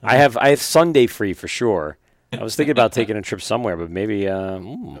here. I have Sunday free for sure. I was thinking about taking a trip somewhere, but maybe.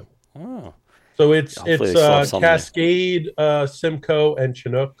 So it's Cascade, Simcoe, and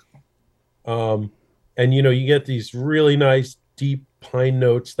Chinook, and you get these really nice deep pine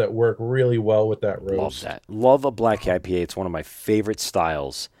notes that work really well with that roast. Love that. Love a black IPA. It's one of my favorite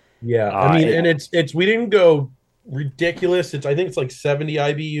styles. Yeah, and it's we didn't go ridiculous. I think it's like 70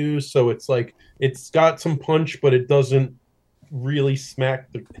 IBUs, so it's like it's got some punch, but it doesn't really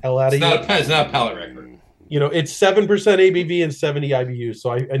smack the hell out of you. It's not a palate record. It's 7% ABV and 70 IBUs.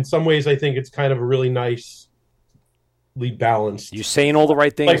 So in some ways, I think it's kind of a really nicely balanced. You're saying all the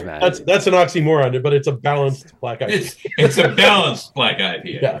right things, Matt. That's an oxymoron, but it's a balanced black IPA. It's a balanced black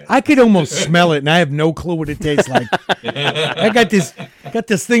IPA. Yeah. I could almost smell it, and I have no clue what it tastes like. I got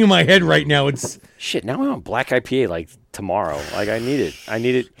this thing in my head right now. It's shit. Now I want black IPA like tomorrow. Like I need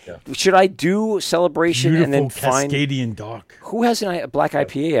it. Yeah. Should I do Celebration beautiful and then find Cascadian dark? Who has a black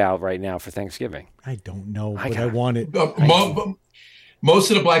IPA out right now for Thanksgiving? I don't know, but I want it.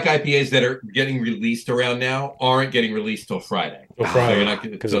 Most of the black IPAs that are getting released around now aren't getting released till Friday.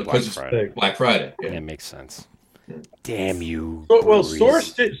 Because of Black Friday. Black Friday. Yeah. That makes sense. Damn you. Well,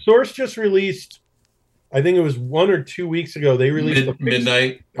 Source just released I think it was 1 or 2 weeks ago. They released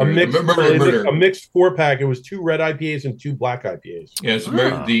Midnight. a mixed Murder. a mixed 4-pack. It was 2 red IPAs and 2 black IPAs. Yes,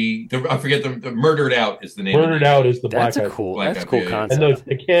 I forget the Murdered Out is the name. Murdered Out is the black. That's a cool concept. And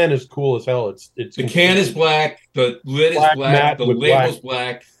the can is cool as hell. It's the can is black. The lid is black. The label's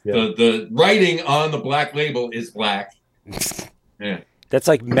black. Yeah. The writing on the black label is black. Yeah, that's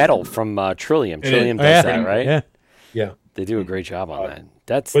like metal from Trillium. Trillium does that, right? Yeah. They do a great job on that.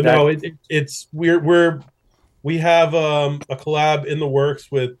 It's we have a collab in the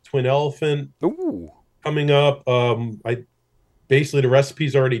works with Twin Elephant coming up. Basically the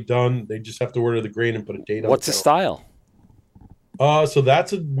recipe's already done. They just have to order the grain and put a date on it. What's the style? So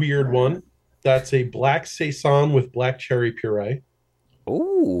that's a weird one. That's a black saison with black cherry puree.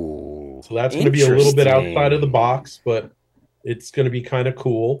 Ooh. So that's going to be a little bit outside of the box, but it's going to be kind of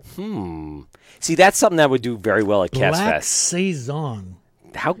cool. See, that's something that would do very well at Cats Black Fest. Saison.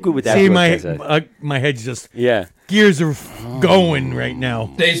 How good would that be? My head's just gears are going right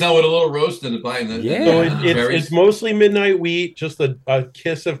now. Saison with a little roast in the behind. It's mostly midnight wheat, just a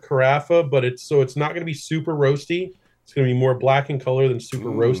kiss of carafa, but it's not going to be super roasty. It's going to be more black in color than super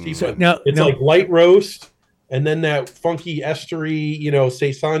roasty. So but it's like light roast, and then that funky estery,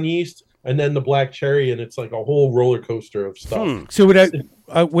 saison yeast, and then the black cherry, and it's like a whole roller coaster of stuff. So when I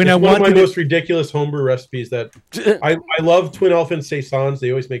one of my most ridiculous homebrew recipes that I love Twin Elephant saisons.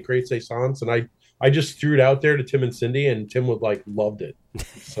 They always make great saisons, and I just threw it out there to Tim and Cindy, and Tim loved it.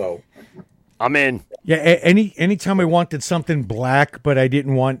 So I'm in. Yeah, anytime I wanted something black, but I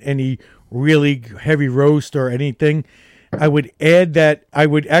didn't want any really heavy roast or anything, I would add that. I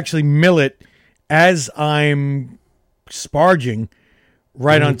would actually mill it as I'm sparging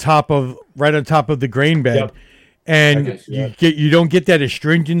right on top of the grain bed. Yep. And you don't get that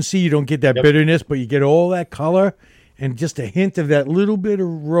astringency, you don't get that bitterness, but you get all that color and just a hint of that little bit of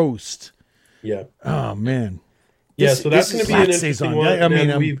roast. Yeah. Oh man. So that's going to be an interesting one. I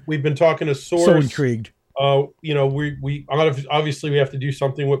mean, we've been talking to Source. So intrigued. We obviously we have to do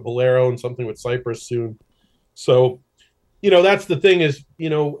something with Bolero and something with Cypress soon. So, that's the thing is,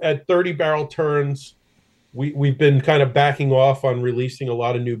 at 30 barrel turns, we've been kind of backing off on releasing a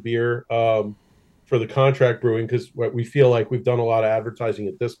lot of new beer for the contract brewing because we feel like we've done a lot of advertising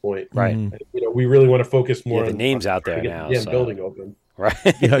at this point. Right. And, we really want to focus more on the names out there now. Get the building open. Right.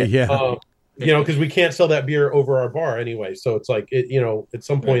 Because we can't sell that beer over our bar anyway. So it's like, at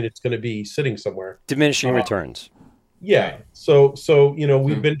some point it's going to be sitting somewhere. Diminishing returns. Yeah. So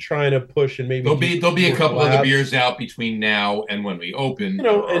we've been trying to push and maybe there'll be a couple of the beers out between now and when we open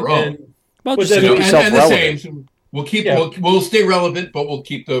we'll stay relevant, but we'll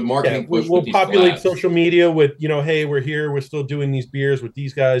keep the marketing push. We'll populate social media with, hey, we're here, we're still doing these beers with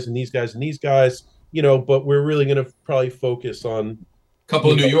these guys and these guys and these guys, but we're really going to probably focus on a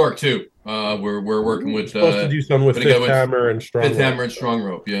couple of New York too. We're working with supposed to do some with Fifth Hammer and Strong Fifth Hammer and Strong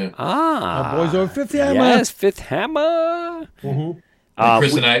Rope. Yeah. Our boys over Fifth Hammer. Yes, Fifth Hammer. Mm-hmm.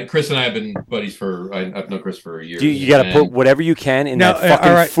 Chris and I have been buddies I've known Chris for a year. You got to put whatever you can in that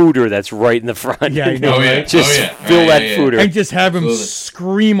fucking fooder that's right in the front. Yeah, I know. Right? Just fill that fooder. And just have him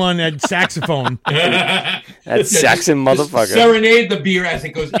scream on that saxophone. That Saxon motherfucker. Serenade the beer as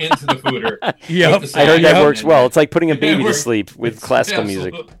it goes into the fooder. Yep. I heard that works well. It's like putting a baby to sleep with classical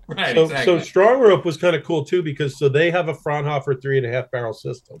music. Right, so Strong Rope was kind of cool too because they have a Fraunhofer 3.5 barrel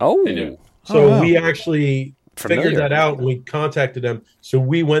system. Oh. We actually figured that out and we contacted them. So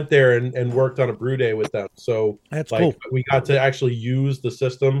we went there and worked on a brew day with them. So that's cool. We got to actually use the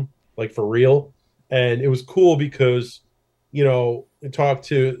system for real. And it was cool because, I talked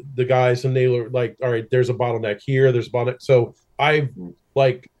to the guys and they were like, all right, there's a bottleneck here. There's a bottleneck. So Alex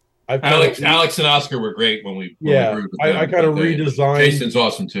and Oscar were great when we brewed with them. I kind of redesigned. Jason's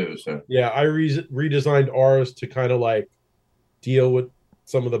awesome too. So I redesigned ours to kind of deal with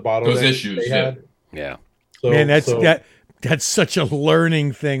some of the bottlenecks those issues they had. Yeah. So, man, that's such a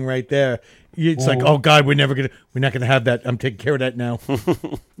learning thing right there. It's like, oh God, we're not gonna have that. I'm taking care of that now.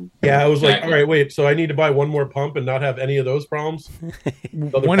 I was like, all right, wait. So I need to buy one more pump and not have any of those problems.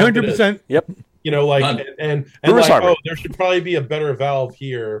 100%. Yep. And there should probably be a better valve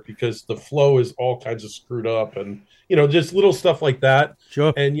here because the flow is all kinds of screwed up and just little stuff like that.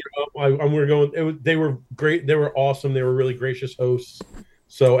 Sure. And we're going. They were great. They were awesome. They were really gracious hosts.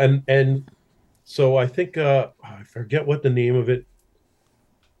 So So I think I forget what the name of it.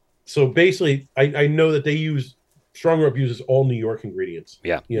 So basically, I know that Strong Rope uses all New York ingredients.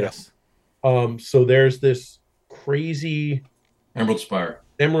 Yeah. Yes. So there's this crazy Emerald Spire.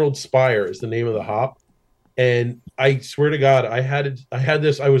 Emerald Spire is the name of the hop, and I swear to God, I had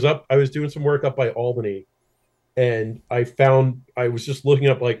this. I was doing some work up by Albany, and I was just looking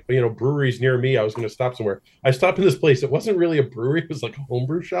up like breweries near me. I was going to stop somewhere. I stopped in this place. It wasn't really a brewery. It was like a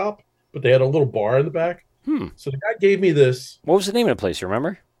homebrew shop, but they had a little bar in the back. So the guy gave me this. What was the name of the place? You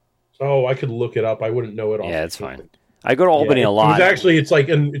remember? Oh, I could look it up. I wouldn't know it off. Yeah, it's fine. I go to Albany a lot.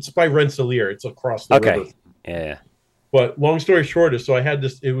 It's by Rensselaer. It's across the river. Yeah. But long story short is, so I had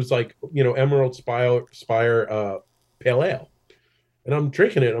this. It was like Emerald Spire Pale Ale, and I'm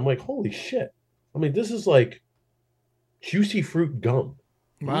drinking it. And I'm like, holy shit! I mean, this is like juicy fruit gum.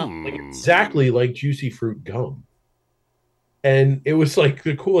 Wow. Like exactly like juicy fruit gum. And it was like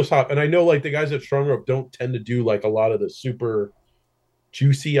the coolest hop. And I know like the guys at Strong Rope don't tend to do like a lot of the super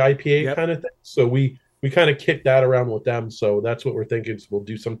juicy IPA kind of thing. So we kind of kicked that around with them. So that's what we're thinking. So we'll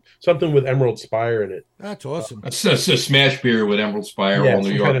do something with Emerald Spire in it. That's awesome. That's a smash beer with Emerald Spire, all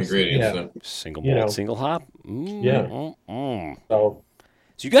New York ingredients. Yeah. Single malt, single hop. So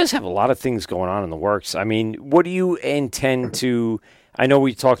you guys have a lot of things going on in the works. I mean, what do you intend to? I know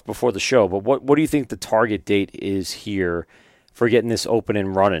we talked before the show, but what do you think the target date is here for getting this open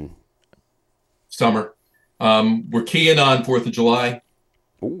and running? Summer. We're keying on 4th of July.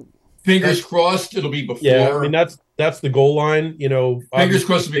 Ooh. Fingers crossed it'll be before. Yeah, I mean that's the goal line. Fingers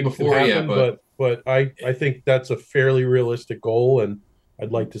crossed it'll be before. Happen, but I think that's a fairly realistic goal, and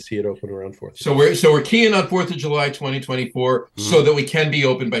I'd like to see it open around 4th. So we're keying on 4th of July 2024 so that we can be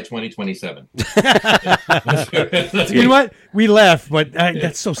open by 2027. You know what? We laugh, but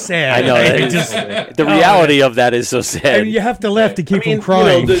that's so sad. I know. The reality of that is so sad. And you have to laugh to keep from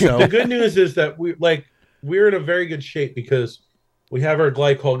crying. The good news is that we're in a very good shape because we have our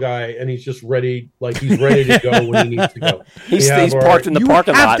glycol guy, and he's just ready. Like he's ready to go when he needs to go. He's parked in the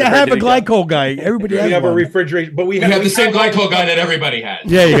parking lot. You have to have a glycol guy. Everybody has have one. a refrigeration, but we have the same glycol guy that everybody has.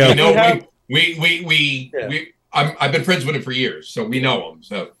 There you go. You know, I've been friends with him for years, so we know him.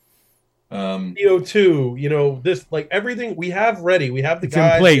 So CO2, this like everything we have ready. We have the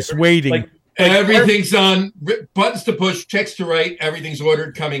guys in place, waiting. Everything's on, buttons to push, checks to write, everything's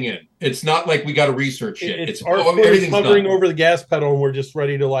ordered, coming in. It's not like we got to research shit. It's our foot is hovering over the gas pedal, and we're just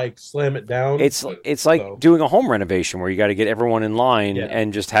ready to like slam it down. It's like doing a home renovation where you got to get everyone in line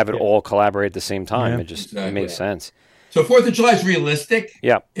and just have it all collaborate at the same time. Yeah. It just makes sense. So 4th of July is realistic.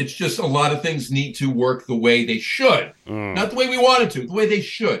 Yeah. It's just a lot of things need to work the way they should. Not the way we wanted to, the way they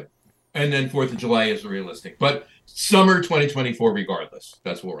should. And then 4th of July is realistic. But summer 2024 regardless.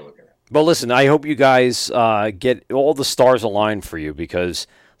 That's what we're looking at. Well, listen, I hope you guys get all the stars aligned for you because,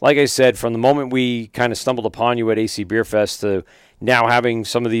 like I said, from the moment we kind of stumbled upon you at AC Beer Fest to now having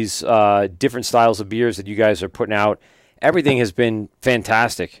some of these different styles of beers that you guys are putting out, everything has been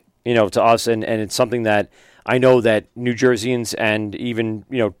fantastic, to us. And it's something that I know that New Jerseyans and even,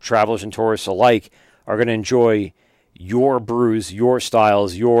 travelers and tourists alike are going to enjoy your brews, your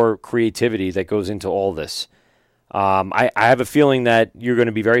styles, your creativity that goes into all this. I have a feeling that you're going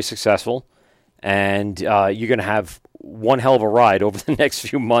to be very successful, and you're going to have one hell of a ride over the next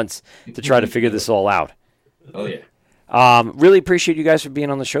few months to try to figure this all out. Oh, yeah. Really appreciate you guys for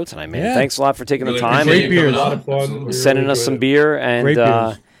being on the show tonight, man. Yeah. Thanks a lot for taking the time. Great beers. A lot of fun. Sending us some beer,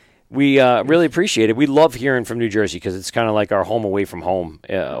 and we really appreciate it. We love hearing from New Jersey because it's kind of like our home away from home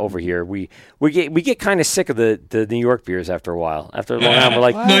over here. We get kind of sick of the New York beers after a while. After a long time, we're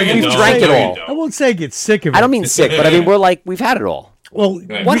like, we've drank it all. I won't say get sick of it. I don't mean sick, but I mean we're like we've had it all. Well,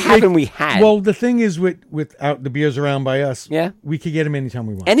 what happened? We had. Well, the thing is, without the beers around by us, we could get them anytime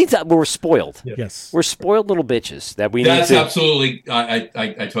we want. Anytime we're spoiled. Yes, we're spoiled little bitches that we. That's need to, absolutely.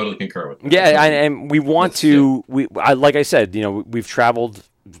 I totally concur with that. Yeah, and we want to. Like I said, we've traveled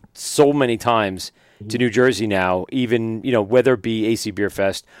so many times to New Jersey now. Even whether it be AC Beer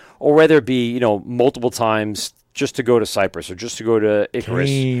Fest or whether it be multiple times just to go to Cyprus or just to go to Icarus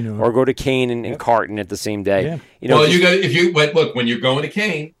or go to Kane and Carton at the same day. Yeah. Well, look when you're going to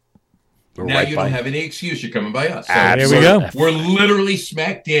Kane, now you don't have any excuse. You're coming by us. So there we go. We're literally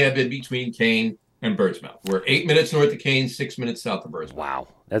smack dab in between Kane and Birdsmouth. We're 8 minutes north of Kane, 6 minutes south of Birdsmouth. Wow,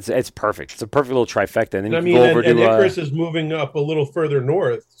 it's perfect. It's a perfect little trifecta. And then and Icarus is moving up a little further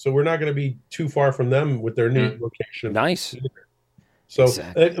north, so we're not going to be too far from them with their new location. Nice. So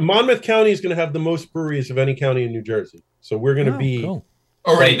Monmouth County is going to have the most breweries of any county in New Jersey. So we're going to be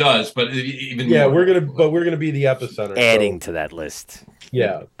already does, but even more. we're going to be the epicenter. Adding to that list.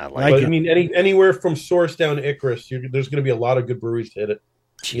 Yeah, I like it. I mean, anywhere from Source down to Icarus, there's going to be a lot of good breweries to hit it.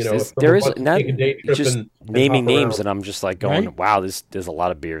 Jeez, there is not just naming names, around. and I'm just like going, wow, there's a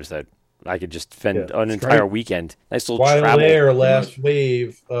lot of beers that I could just spend an entire weekend. Nice little Wild travel. Air, Last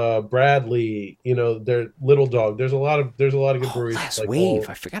Wave, Bradley, they're Little Dog. There's a lot of good breweries. Last Wave,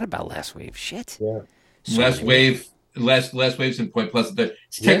 I forgot about Last Wave. Shit. Yeah. Last Wave's in Point Pleasant.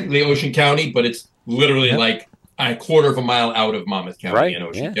 It's technically Ocean County, but it's literally like a quarter of a mile out of Monmouth County in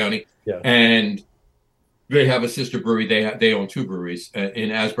Ocean County. Yeah. And they have a sister brewery. They own 2 breweries.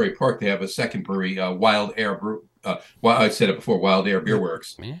 In Asbury Park, they have a second brewery, Wild Air Brew. I said it before, Wild Air Beer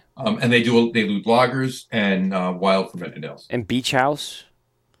Works. Yeah. And they do lagers and wild fermented ales. And Beach House?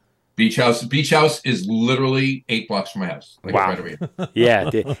 Beach House is literally 8 blocks from my house. Like wow. Right over here.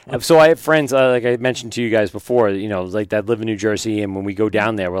 Yeah. So I have friends, like I mentioned to you guys before, like that live in New Jersey, and when we go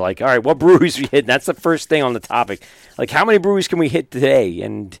down there, we're like, all right, what breweries we hit? And that's the first thing on the topic. Like, how many breweries can we hit today?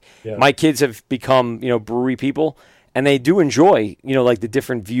 And my kids have become, brewery people, and they do enjoy, like the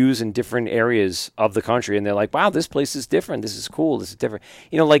different views in different areas of the country. And they're like, wow, this place is different. This is cool. This is different.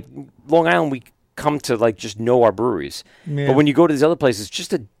 Like Long Island, we come to like just know our breweries, but when you go to these other places,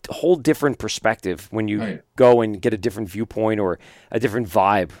 just a whole different perspective when you go and get a different viewpoint or a different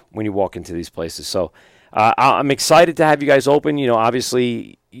vibe when you walk into these places. So I'm excited to have you guys open.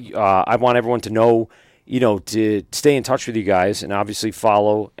 Obviously I want everyone to know, to stay in touch with you guys and obviously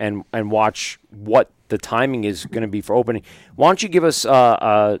follow and watch what the timing is going to be for opening. Why don't you give us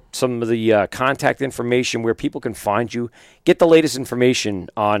some of the contact information where people can find you, get the latest information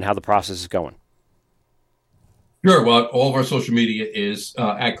on how the process is going? Sure. Well, all of our social media is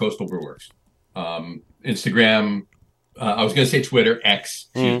at Coastal Brew Works. Instagram, I was going to say Twitter, X,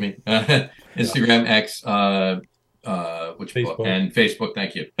 excuse me. Instagram, X, Facebook. And Facebook.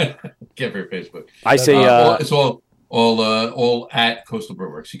 Thank you. Can't forget Facebook. I say it's all at Coastal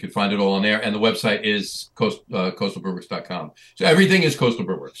Brew Works. You can find it all on there, and the website is coastalbrewworks.com. So everything is Coastal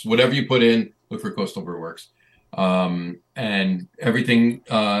Brew Works. Whatever you put in, look for Coastal Brew Works, and everything.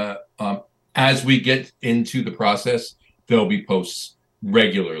 As we get into the process, there'll be posts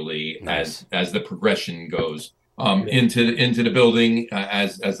regularly as the progression goes into the building,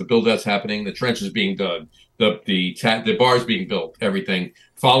 as the build out's happening, the trench is being dug, the bar's being built, everything.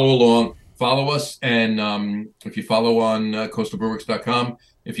 Follow along, follow us, and if you follow on coastalbrewworks.com,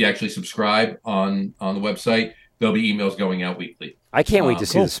 if you actually subscribe on the website, there'll be emails going out weekly. I can't wait to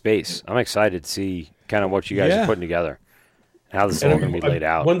see the space. I'm excited to see kind of what you guys are putting together. How this is all going to be laid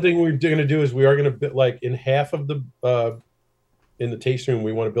out. One thing we're going to do is we are going to build, like in half of the in the tasting room,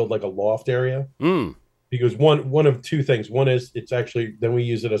 we want to build like a loft area. Because one of 2 things. One is it's actually then we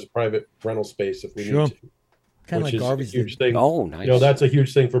use it as a private rental space if we need to. Kind of like garbage. Huge thing. Oh, nice. That's a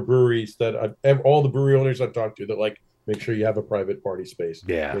huge thing for breweries that all the brewery owners I've talked to that like make sure you have a private party space.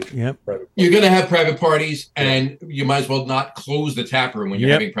 Yeah. You're going to have private parties, and you might as well not close the tap room when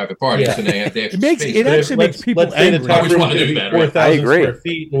you're having private parties. And they have the extra space. It actually makes people angry. The tap room want to do better. 4,000 square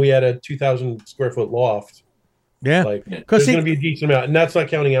feet, and we had a 2,000 square foot loft. There's going to be a decent amount, and that's not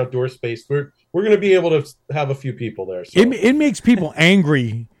counting outdoor space. We're going to be able to have a few people there. So. It makes people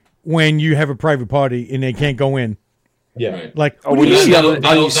angry when you have a private party and they can't go in. Yeah, right. Like when you see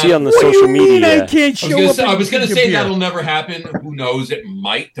on the social media. I can't show up. I was going to say that'll never happen. Who knows? It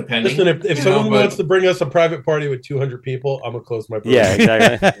might, depending. Listen, if someone wants to bring us a private party with 200 people, I'm gonna close my brewery. Yeah,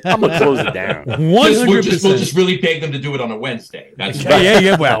 exactly. I'm gonna close it down. 100%. We'll just really beg them to do it on a Wednesday. That's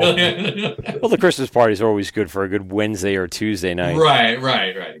Well, the Christmas parties are always good for a good Wednesday or Tuesday night. Right,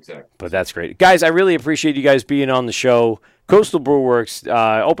 exactly. But that's great, guys. I really appreciate you guys being on the show. Coastal Brew Works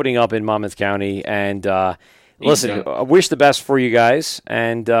opening up in Monmouth County, and. Listen, I wish the best for you guys,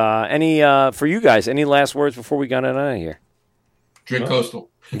 and for you guys, any last words before we got out of here? Drink Coastal.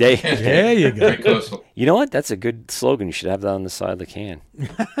 There you go. Drink Coastal. You know what? That's a good slogan. You should have that on the side of the can.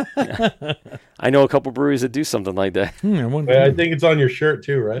 I know a couple breweries that do something like that. I think it's on your shirt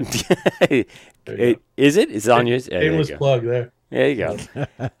too, right? Is it? It's on yours. Shameless plug there. There you go.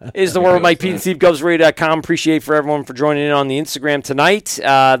 Is the world Mike Pete and Steve GovsRadio.com. Appreciate for everyone for joining in on the Instagram tonight.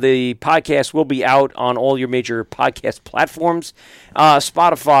 The podcast will be out on all your major podcast platforms.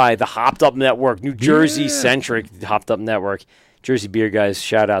 Spotify, the Hopped Up Network, New Jersey-centric Hopped Up Network. Jersey Beer guys,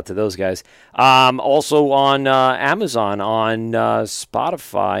 shout out to those guys. Also on Amazon, on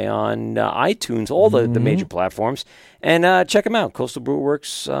Spotify, on iTunes, all the major platforms. And check them out, Coastal Brew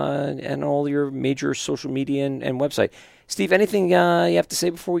Works, and all your major social media and website. Steve, anything you have to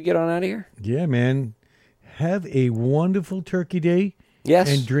say before we get on out of here? Yeah, man. Have a wonderful Turkey Day.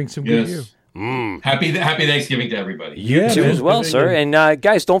 Yes. And drink some good beer. Happy Thanksgiving to everybody. You too as well, sir. And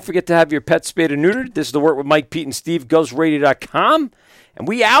guys, don't forget to have your pets spayed and neutered. This is the Wort with Mike, Pete, and Steve, GovsRadio.com. And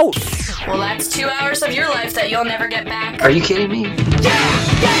we out. Well, that's 2 hours of your life that you'll never get back. Are you kidding me? Please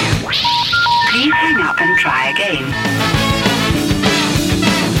hang up and try again.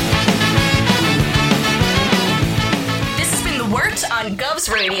 Wort on Govs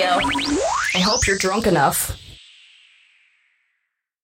Radio. I hope you're drunk enough.